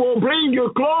 That will bring you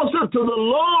closer to the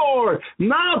Lord.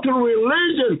 Not to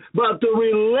religion, but to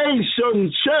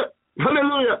relationship.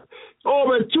 Hallelujah.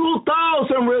 Over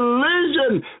 2,000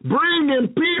 religions bringing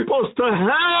people to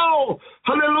hell.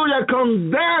 Hallelujah.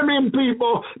 Condemning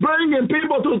people, bringing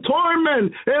people to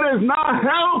torment. It is not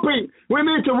helping. We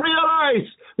need to realize,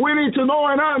 we need to know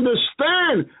and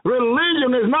understand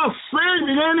religion is not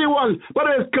saving anyone, but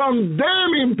it's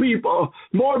condemning people.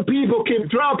 More people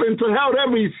keep dropping to hell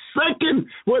every second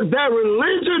with their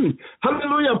religion.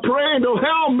 Hallelujah. Praying to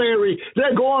Hail Mary.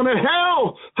 They're going to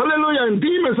hell. Hallelujah. And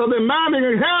demons are demanding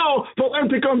in hell for them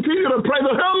to continue to pray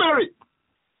the Hail Mary.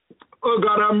 Oh,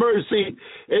 God, have mercy.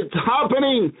 It's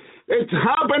happening. It's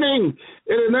happening.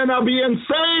 And they're not being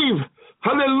saved.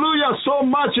 Hallelujah. So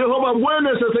much Jehovah's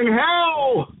Witnesses in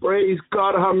hell. Praise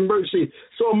God, have mercy.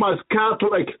 So much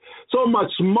Catholic, so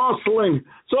much Muslim,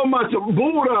 so much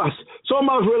Buddhas, so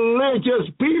much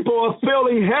religious people are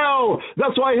filling hell.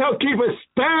 That's why hell keep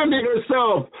expanding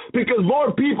itself, because more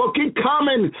people keep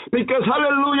coming, because,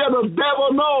 hallelujah, the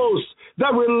devil knows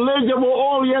that religion will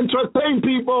only entertain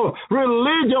people.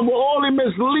 Religion will only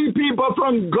mislead people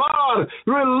from God.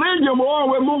 Religion will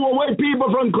only move away people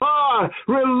from God.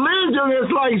 Religion is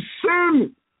like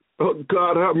sin. Oh,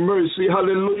 God, have mercy.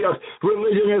 Hallelujah.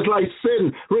 Religion is like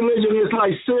sin. Religion is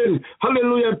like sin.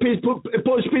 Hallelujah.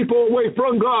 Push people away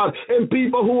from God. And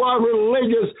people who are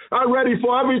religious are ready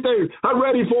for everything, are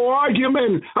ready for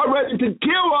argument, are ready to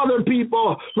kill other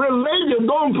people. Religion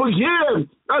don't forgive.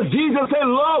 As Jesus said,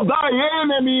 love thy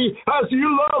enemy as you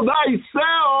love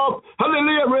thyself.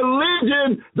 Hallelujah.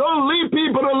 Religion don't lead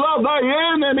people to love thy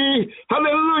enemy.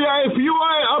 Hallelujah. If you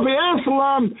are of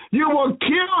Islam, you will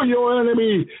kill your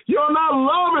enemy. You're not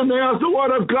loving them, as the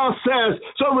word of God says.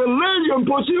 So religion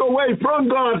puts you away from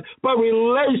God, but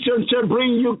relationship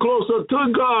brings you closer to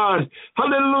God.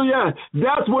 Hallelujah.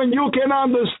 That's when you can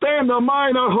understand the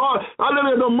mind and heart.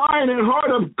 Hallelujah. The mind and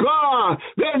heart of God.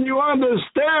 Then you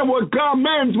understand what God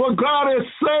meant, what God is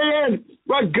saying,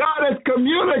 what God is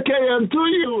communicating to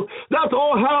you. That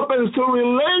all happens to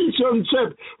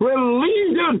relationship.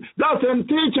 Religion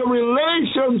doesn't teach a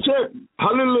relationship.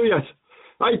 Hallelujah.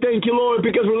 I thank you, Lord,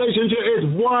 because relationship is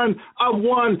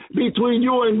one-on-one between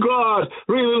you and God.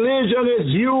 Religion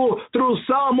is you through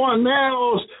someone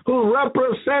else who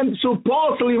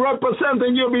supposedly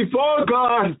representing you before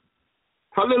God.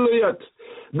 Hallelujah.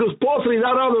 Supposedly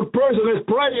that other person is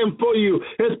praying for you,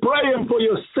 is praying for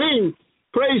your sin.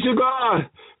 Praise you, God.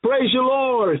 Praise you,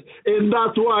 Lord. And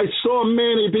that's why so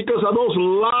many, because of those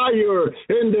liars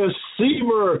and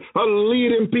deceiver, are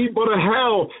leading people to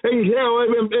hell. And hell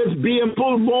is being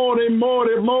pulled more and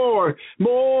more and more.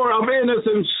 More of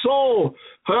innocent soul.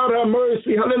 God have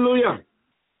mercy. Hallelujah.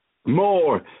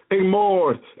 More and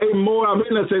more and more of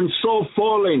innocent soul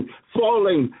falling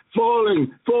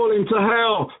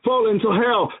to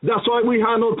hell. That's why we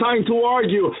have no time to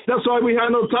argue. That's why we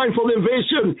have no time for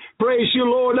division. Praise you,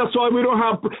 Lord. That's why we don't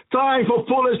have time for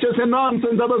foolishness and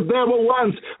nonsense that the devil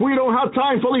wants. We don't have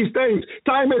time for these things.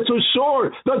 Time is too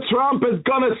short. The trumpet is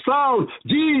going to sound.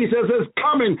 Jesus is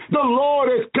coming. The Lord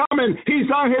is coming.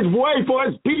 He's on his way for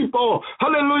his people.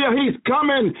 Hallelujah. He's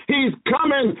coming. He's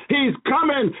coming. He's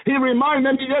coming. He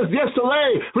reminded me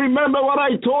yesterday. Remember what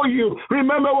I told you.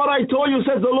 Remember what I told you,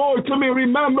 says the Lord to me.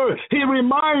 Remember, he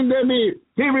reminded me.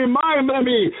 He reminded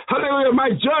me. Hallelujah. My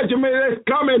judgment is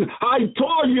coming. I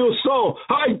told you so.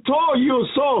 I told you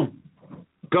so.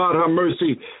 God have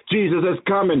mercy. Jesus is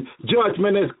coming.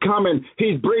 Judgment is coming.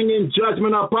 He's bringing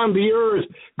judgment upon the earth.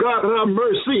 God have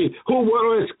mercy. Who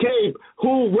will escape?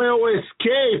 Who will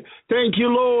escape? Thank you,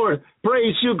 Lord.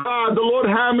 Praise you, God. The Lord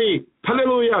have me.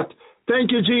 Hallelujah.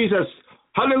 Thank you, Jesus.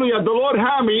 Hallelujah. The Lord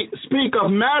have me speak of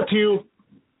Matthew.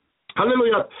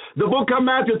 Hallelujah. The book of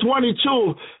Matthew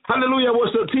 22. Hallelujah.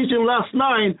 Was the teaching last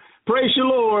night. Praise you,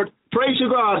 Lord. Praise you,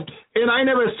 God. And I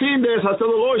never seen this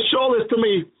until the Lord showed this to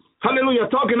me. Hallelujah.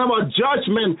 Talking about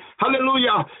judgment.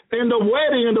 Hallelujah. In the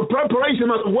wedding, in the preparation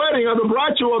of the wedding of the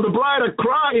bride of the bride of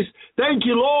Christ. Thank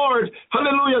you, Lord.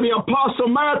 Hallelujah. The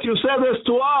Apostle Matthew said this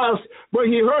to us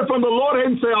when he heard from the Lord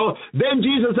himself. Then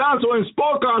Jesus answered and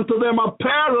spoke unto them a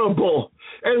parable,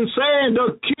 and saying,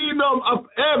 the kingdom of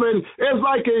heaven is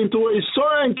like unto a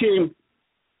certain king,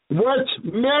 which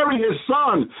married his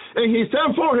son, and he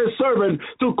sent for his servant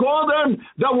to call them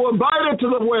that were invited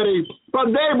to the wedding, but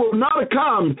they will not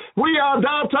come. We are at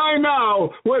that time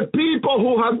now with people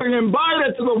who have been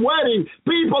invited to the wedding,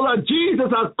 people that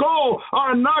Jesus has called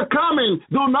are not coming,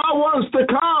 do not want to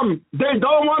come. They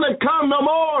don't want to come no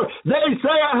more. They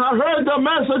say, I have heard the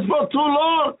message for too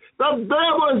long. The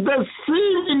devil is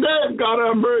deceiving them. God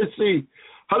have mercy.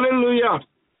 Hallelujah.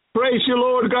 Praise you,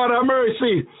 Lord. God have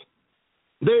mercy.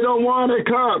 They don't want to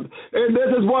come. And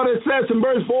this is what it says in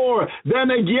verse 4.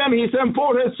 Then again he sent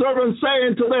forth his servants,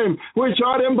 saying to them, which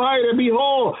are invited,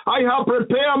 behold, I have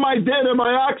prepared my dinner,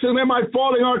 my oxen and my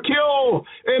falling are killed,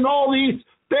 and all these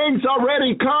things are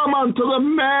ready. Come unto the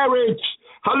marriage.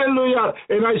 Hallelujah.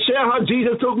 And I share how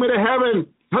Jesus took me to heaven.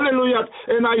 Hallelujah.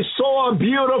 And I saw a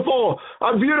beautiful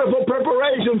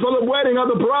preparation for the wedding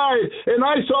of the bride. And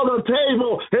I saw the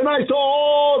table, and I saw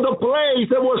all the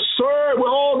plates that were served with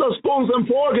all the spoons and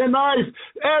fork and knife.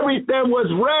 Everything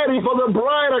was ready for the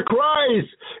bride of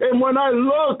Christ. And when I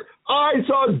looked, I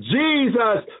saw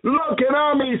Jesus looking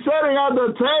at me, sitting at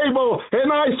the table,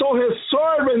 and I saw his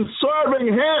servant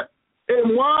serving him.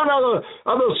 And one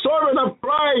of the servant of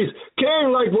Christ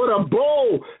came like with a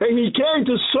bowl, and he came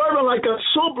to serve him like a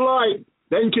soup light.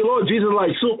 Thank you, Lord. Jesus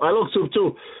like soup. I love soup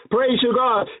too. Praise you,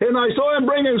 God. And I saw him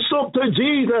bringing soup to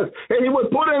Jesus, and he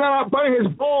was putting it up by his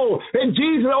bowl. And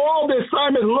Jesus all this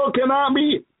time is looking at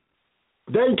me.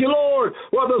 Thank you, Lord.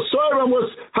 Well, the servant was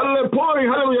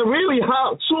pouring, hallelujah, really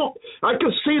hot soup. I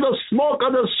could see the smoke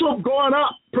of the soup going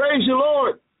up. Praise you,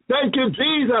 Lord. Thank you,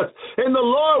 Jesus. And the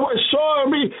Lord was showing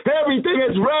me everything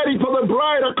is ready for the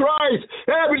bride of Christ.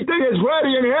 Everything is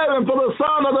ready in heaven for the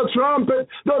sound of the trumpet.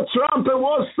 The trumpet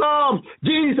will sound.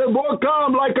 Jesus will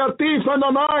come like a thief in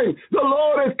the night. The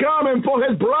Lord is coming for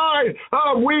his bride.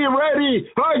 Are we ready?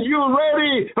 Are you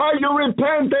ready? Are you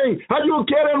repenting? Are you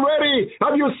getting ready?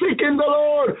 Are you seeking the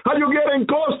Lord? Are you getting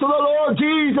close to the Lord?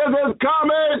 Jesus is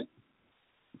coming.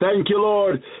 Thank you,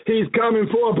 Lord. He's coming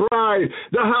for a bride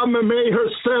that has made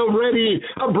herself ready.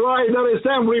 A bride that is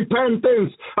in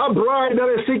repentance. A bride that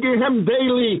is seeking him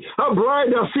daily. A bride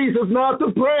that ceases not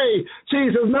to pray.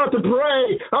 Ceases not to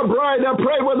pray. A bride that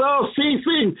prays without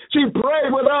ceasing. She prayed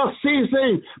without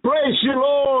ceasing. Praise you,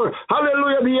 Lord.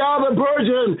 Hallelujah. The other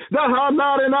virgin that had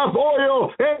not enough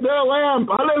oil in their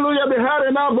lamp. Hallelujah. They had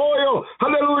enough oil.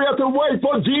 Hallelujah. To wait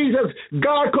for Jesus.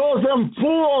 God calls them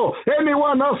fool.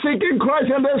 Anyone not seeking Christ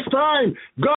in this time,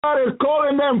 God is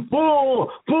calling them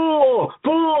fool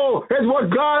is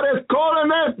what God is calling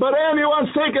them. But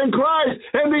anyone seeking Christ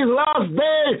in these last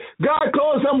days, God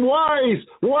calls them wise.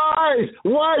 Wise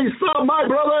up, my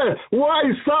brother.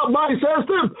 Wise up, my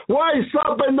sister. Wise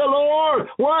up in the Lord.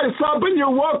 Wise up in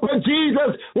your walk with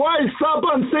Jesus. Wise up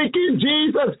on seeking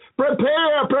Jesus.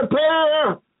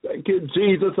 Prepare. Thank you,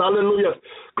 Jesus. Hallelujah.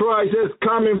 Christ is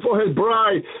coming for his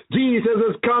bride. Jesus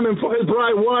is coming for his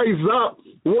bride. Wise up.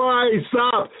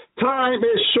 Time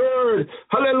is sure.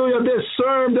 Hallelujah.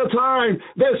 Discern the time.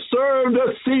 Discern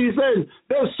the season.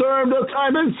 Discern the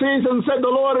time and season, said the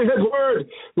Lord in his word.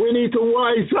 We need to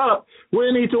wise up.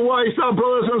 Brothers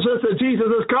and sisters. Jesus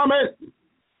is coming.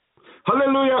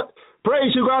 Hallelujah. Praise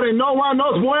you, God. And no one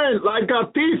knows when, like a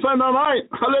thief in the night.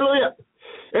 Hallelujah.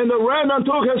 And the remnant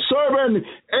took his servant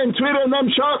and treated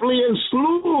them sharply and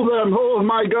slew them. Oh,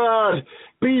 my God.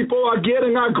 People are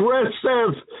getting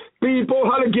aggressive.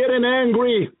 People are getting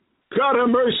angry. God have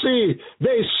mercy.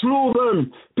 They slew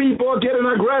them. People are getting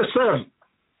aggressive.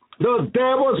 The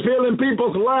devil is filling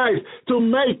people's lives to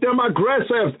make them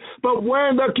aggressive. But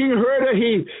when the king heard it,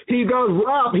 he got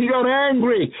robbed. He got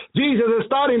angry. Jesus is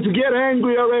starting to get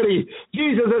angry already.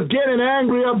 Jesus is getting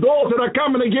angry at those that are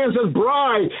coming against his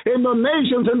bride. And the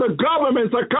nations and the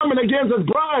governments are coming against his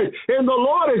bride. And the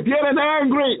Lord is getting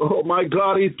angry. Oh, my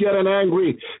God, he's getting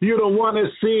angry. You don't want to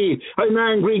see an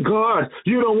angry God.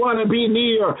 You don't want to be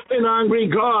near an angry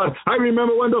God. I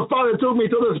remember when the Father took me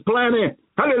to this planet.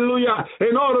 Hallelujah.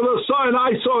 And all of a sudden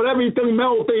I saw everything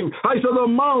melting. I saw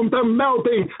the mountain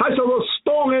melting. I saw the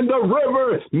stone in the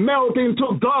river melting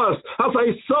to dust. As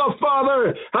I saw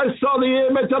Father, I saw the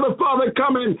image of the Father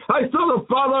coming. I saw the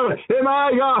Father and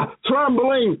I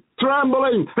trembling.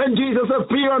 And Jesus said,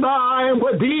 fear not, I am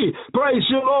with thee. Praise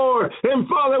you, Lord. And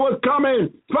Father was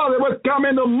coming.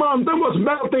 The mountain was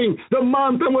melting. The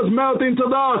mountain was melting to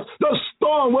dust. The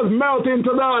stone was melting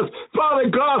to dust. Father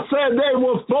God said they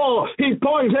will fall. He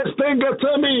points his finger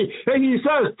to me and he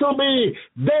says to me,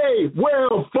 they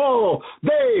will fall.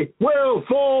 They will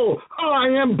fall. I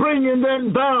am bringing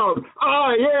them down.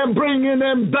 I am bringing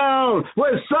them down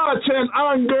with such an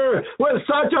anger, with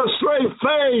such a straight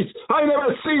face. I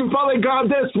never seen Father God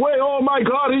this way. Oh my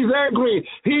God, he's angry.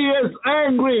 He is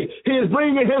angry. He is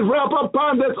bringing his wrath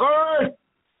upon this earth.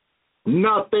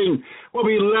 Nothing will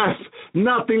be left.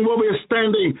 Nothing will be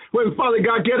standing. When Father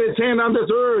God get his hand on this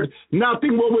earth,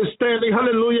 nothing will be standing.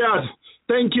 Hallelujah.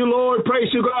 Thank you, Lord. Praise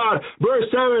you, God. Verse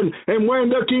 7, and when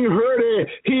the king heard it,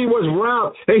 he was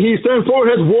wrath, and he sent for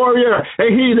his warrior,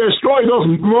 and he destroyed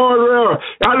those murderers.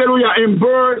 Hallelujah. And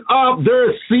burned up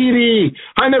their city.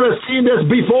 I never seen this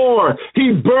before.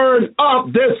 He burned up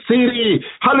this city.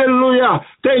 Hallelujah.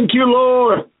 Thank you,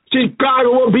 Lord.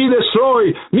 Chicago will be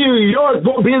destroyed. New York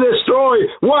will be destroyed.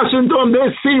 Washington,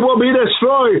 D.C. will be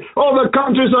destroyed. All the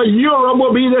countries of Europe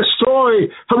will be destroyed.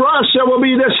 Russia will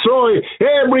be destroyed.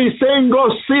 Every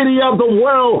single city of the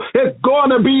world is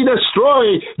going to be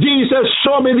destroyed. Jesus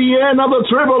showed me the end of the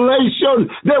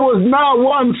tribulation. There was not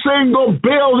one single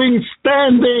building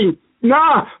standing.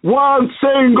 Not one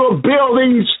single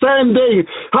building standing.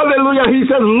 Hallelujah. He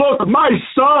said, look, my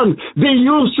son, do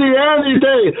you see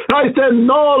anything? I said,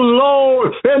 no, Lord.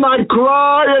 And I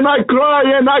cry and I cry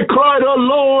and I cried, oh,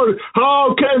 Lord,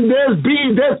 how can this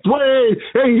be this way?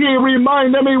 And he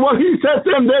reminded me what he said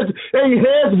to him that in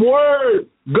his word.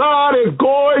 God is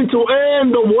going to end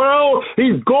the world.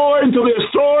 He's going to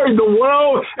destroy the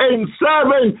world in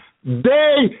 7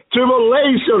 day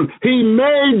tribulation. He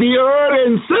made the earth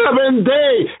in 7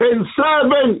 days, in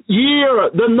 7 years,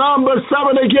 the number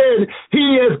 7 again.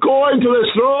 He is going to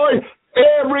destroy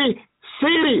every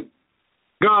city.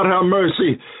 God have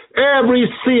mercy. Every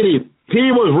city.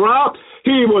 He was wrath,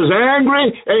 he was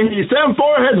angry, and he sent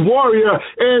for his warrior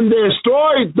and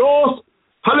destroyed those,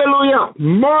 hallelujah,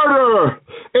 murder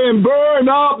and burn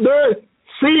up their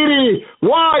city.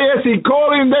 Why is he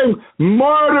calling them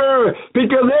murder?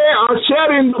 Because they are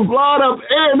shedding the blood of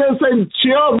innocent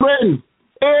children,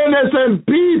 innocent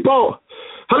people.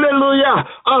 Hallelujah.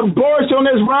 Abortion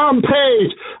is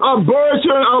rampage.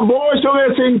 Abortion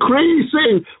is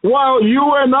increasing. While you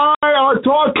and I are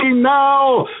talking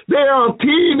now, there are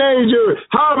teenagers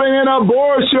having an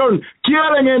abortion,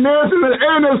 killing an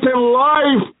innocent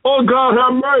life. Oh, God,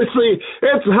 have mercy.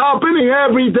 It's happening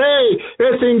every day.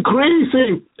 It's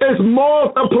increasing. It's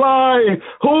multiplying.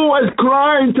 Who is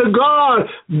crying to God?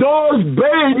 Those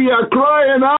babies are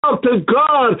crying out to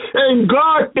God, and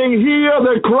God can hear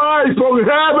the cry from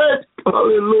heaven.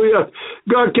 Hallelujah.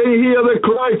 God can hear the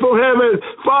cry from heaven.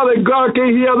 Father God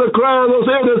can hear the cry of those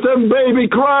innocent baby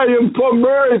crying for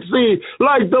mercy,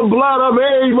 like the blood of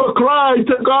Abel cried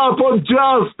to God for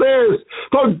justice,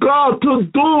 for God to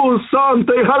do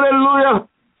something. Hallelujah.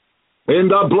 And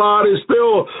the blood is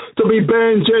still to be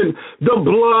vengeance. The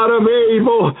blood of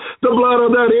Abel, the blood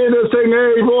of that innocent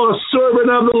Abel, a servant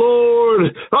of the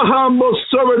Lord, a humble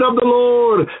servant of the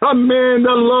Lord, a man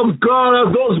that loves God as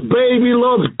those babies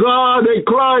love God. They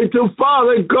cry to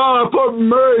Father God for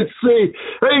mercy.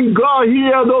 And God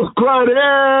hears those cries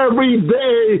every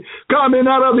day coming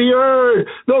out of the earth.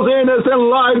 Those innocent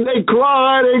lives, they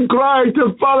cried and cried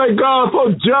to Father God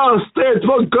for justice,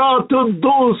 for God to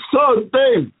do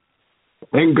something.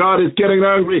 And God is getting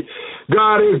angry.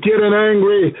 God is getting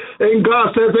angry. And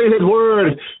God says in his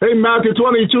word, in Matthew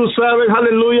 22:7,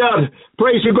 hallelujah,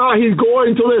 praise you, God, he's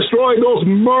going to destroy those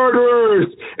murderers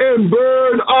and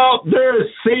burn up their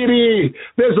city.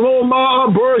 There's no more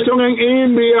abortion in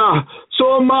India.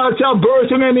 So much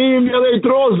abortion in India. They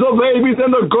throw the babies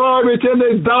in the garbage and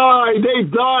they die. They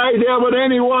die. They haven't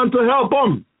anyone to help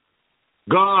them.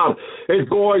 God is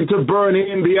going to burn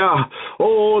India.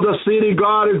 Oh, the city,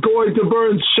 God is going to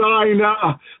burn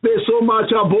China. There's so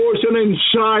much abortion in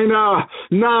China.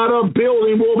 Not a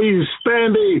building will be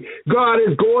standing. God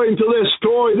is going to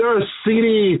destroy their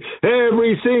city.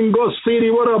 Every single city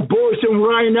with abortion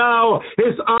right now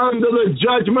is under the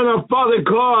judgment of Father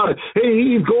God. And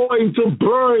he's going to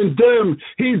burn them.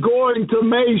 He's going to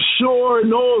make sure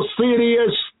no city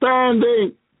is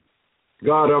standing.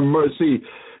 God have mercy.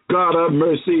 God have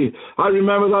mercy. I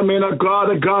remember that man of God,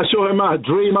 that God showed him a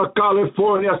dream of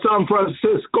California, San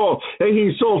Francisco, and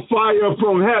he saw fire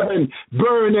from heaven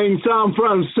burning San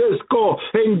Francisco.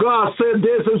 And God said,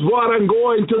 this is what I'm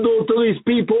going to do to these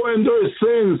people and their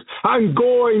sins. I'm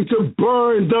going to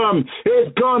burn them.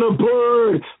 It's going to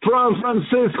burn. San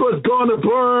Francisco is going to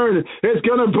burn. It's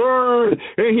going to burn.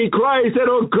 And he cried,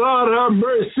 said, oh, God have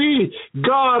mercy.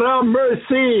 God have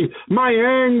mercy. My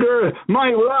anger,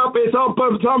 my wrath is up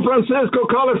on San San Francisco,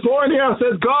 California,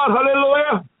 says God,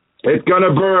 hallelujah. It's going to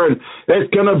burn.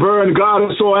 It's going to burn. God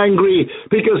is so angry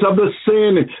because of the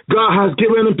sin. God has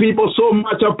given the people so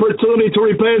much opportunity to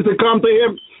repent, to come to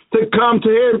Him.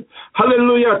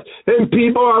 Hallelujah. And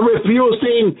people are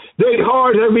refusing. Their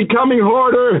hearts are becoming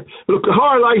harder.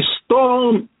 Hard like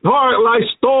stone.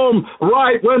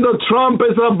 Right when the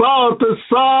trumpet is about to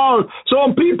sound.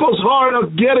 Some people's heart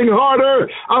are getting harder.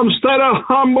 Instead of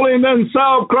humbling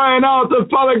themselves, crying out to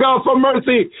Father God for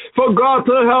mercy, for God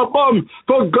to help them,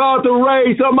 for God to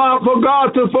raise them up, for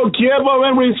God to forgive them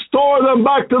and restore them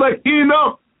back to the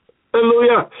kingdom.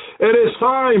 Hallelujah. It is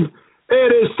time.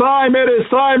 Time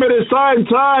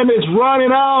is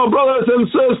running out, brothers and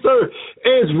sisters.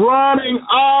 It's running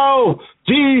out.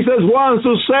 Jesus wants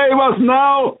to save us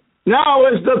now. Now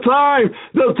is the time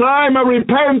of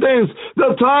repentance,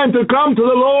 the time to come to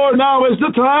the Lord. Now is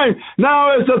the time,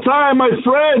 my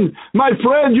friend,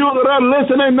 you that are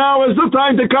listening, now is the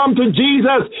time to come to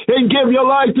Jesus and give your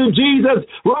life to Jesus.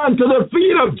 Run to the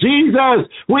feet of Jesus.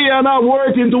 We are not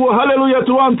working to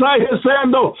untie His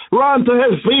sandal. Run to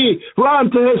His feet, like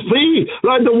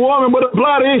the woman with a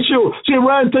blood issue. She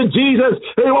ran to Jesus,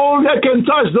 and only I can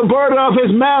touch the border of His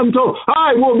mantle.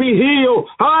 I will be healed,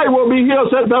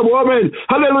 said the woman.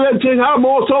 Hallelujah. She had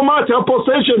so much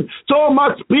opposition, so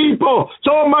much people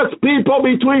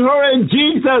between her and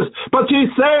Jesus. But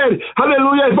she said,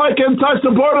 hallelujah, if I can touch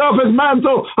the border of His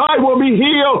mantle, I will be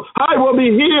healed.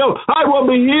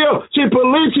 She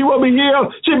believed she will be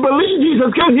healed. She believed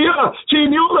Jesus can heal her.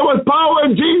 She knew there was power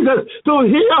in Jesus to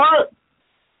heal her.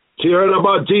 She heard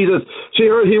about Jesus. She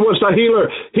heard He was a healer.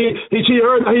 She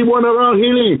heard that He went around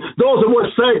healing those that were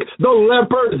sick, the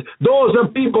lepers, those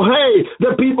the people had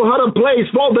a place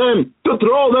for them to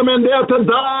throw them in there to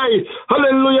die.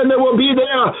 Hallelujah. And they will be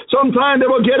there. Sometimes they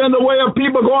will get in the way of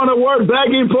people going to work,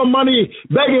 begging for money,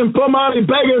 begging for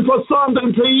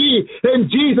something to eat. And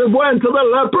Jesus went to the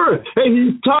leper and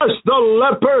He touched the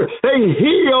leper and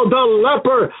healed the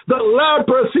leper. The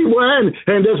leprosy went.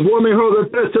 And this woman heard the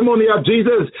testimony of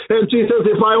Jesus. And she says,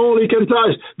 if I only can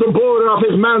touch the border of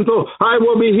His mantle, I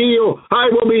will be healed.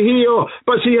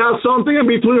 But she has something in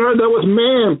between her that was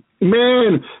man,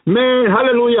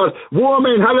 hallelujah,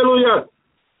 woman, hallelujah.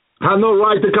 Had no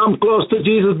right to come close to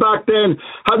Jesus back then.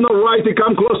 Had no right to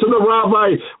come close to the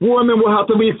rabbi. Women will have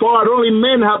to be far. Only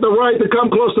men have the right to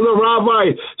come close to the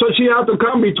rabbi. So she had to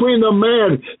come between the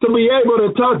men to be able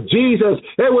to touch Jesus.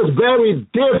 It was very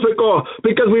difficult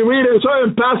because we read in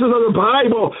certain passages of the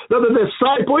Bible that the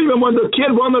disciple, even when the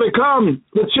children wanted to come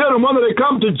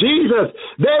to Jesus,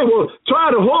 they will try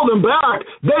to hold them back.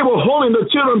 They were holding the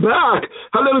children back.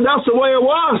 Hallelujah. That's the way it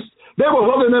was. They were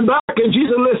holding them back, and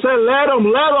Jesus said, let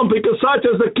them, because such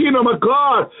is the kingdom of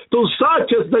God. So this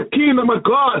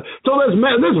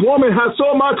woman had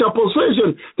so much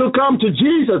opposition to come to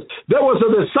Jesus. There was a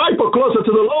disciple closer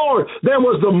to the Lord. There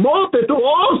was the multitude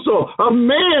also of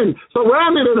men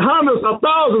surrounded in hundreds of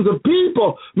thousands of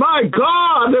people. My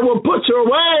God, they will put you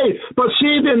away. But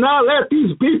she did not let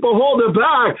these people hold her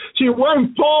back. She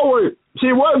went forward.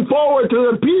 She went forward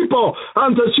to the people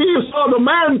until she saw the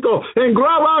mantle and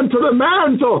grabbed onto the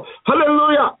mantle.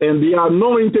 Hallelujah. And the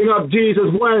anointing of Jesus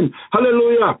went.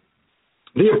 Hallelujah.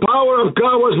 The power of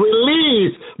God was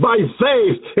released by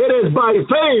faith. It is by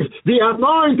faith. The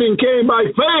anointing came by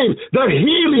faith. The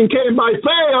healing came by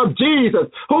faith of Jesus.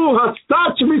 Who has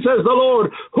touched me, says the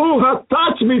Lord. Who has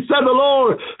touched me, said the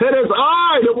Lord. It is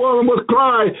I, the woman would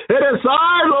cry. It is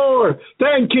I, Lord.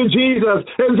 Thank you, Jesus.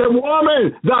 And the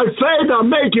woman, thy faith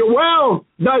will make you well.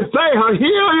 Thy faith will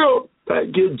heal you.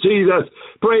 Thank you, Jesus.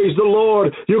 Praise the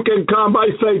Lord. You can come by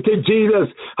faith to Jesus.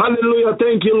 Hallelujah.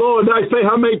 Thank you, Lord. Thy faith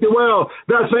will make you well.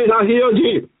 Thy faith will heal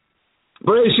you.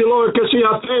 Praise you, Lord, because she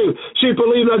had faith. She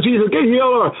believed that Jesus can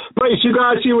heal her. Praise you,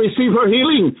 God. She received her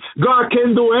healing. God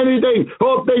can do anything.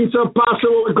 All things are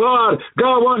possible with God.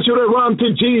 God wants you to run to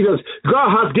Jesus.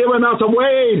 God has given us a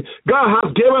way. God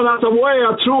has given us a way,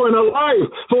 a true and a life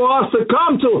for us to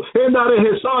come to, and that is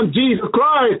His Son, Jesus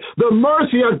Christ. The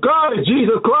mercy of God is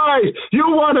Jesus Christ.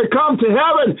 You want to come to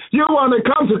heaven. You want to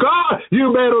come to God. You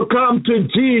better come to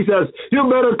Jesus. You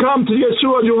better come to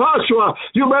Yeshua.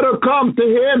 You better come to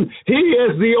Him. He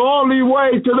is the only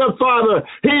way to the Father.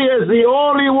 He is the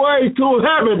only way to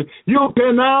heaven. You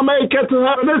cannot make it to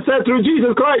heaven except through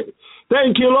Jesus Christ.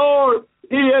 Thank you, Lord.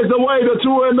 He is the way, the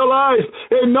truth, and the life.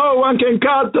 And no one can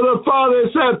come to the Father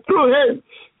except through Him.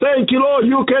 Thank you, Lord.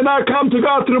 You cannot come to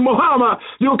God through Muhammad.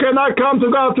 You cannot come to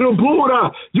God through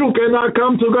Buddha. You cannot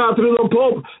come to God through the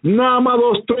Pope. None of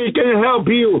those three can help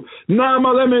you. None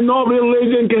of them in no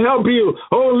religion can help you.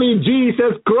 Only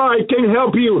Jesus Christ can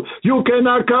help you. You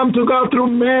cannot come to God through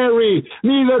Mary,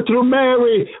 neither through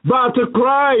Mary, but to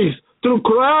Christ. Through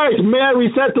Christ, Mary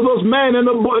said to those men in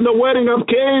the wedding of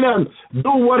Canaan,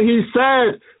 do what he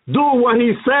said. Do what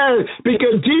he said,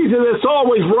 because Jesus is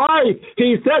always right.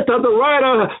 He sat at the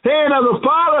right hand of the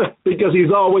Father because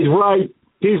he's always right.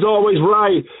 He's always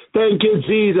right. Thank you,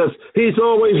 Jesus. He's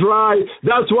always right.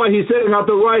 That's why he's sitting at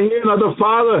the right hand of the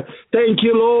Father. Thank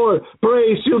you, Lord.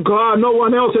 Praise you, God. No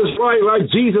one else is right like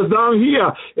Jesus down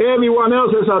here. Everyone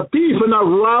else is a thief and a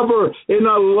robber and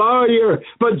a liar.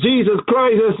 But Jesus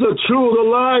Christ is the truth, the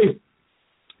life.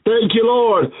 Thank you,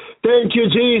 Lord. Thank you,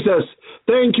 Jesus.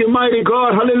 Thank you, mighty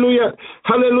God. Hallelujah.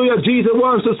 Hallelujah. Jesus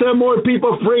wants to set more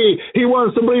people free. He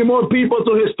wants to bring more people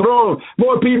to his throne,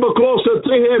 more people closer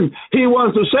to him. He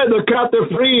wants to set the captive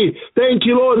free. Thank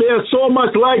you, Lord. There's so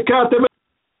much like captive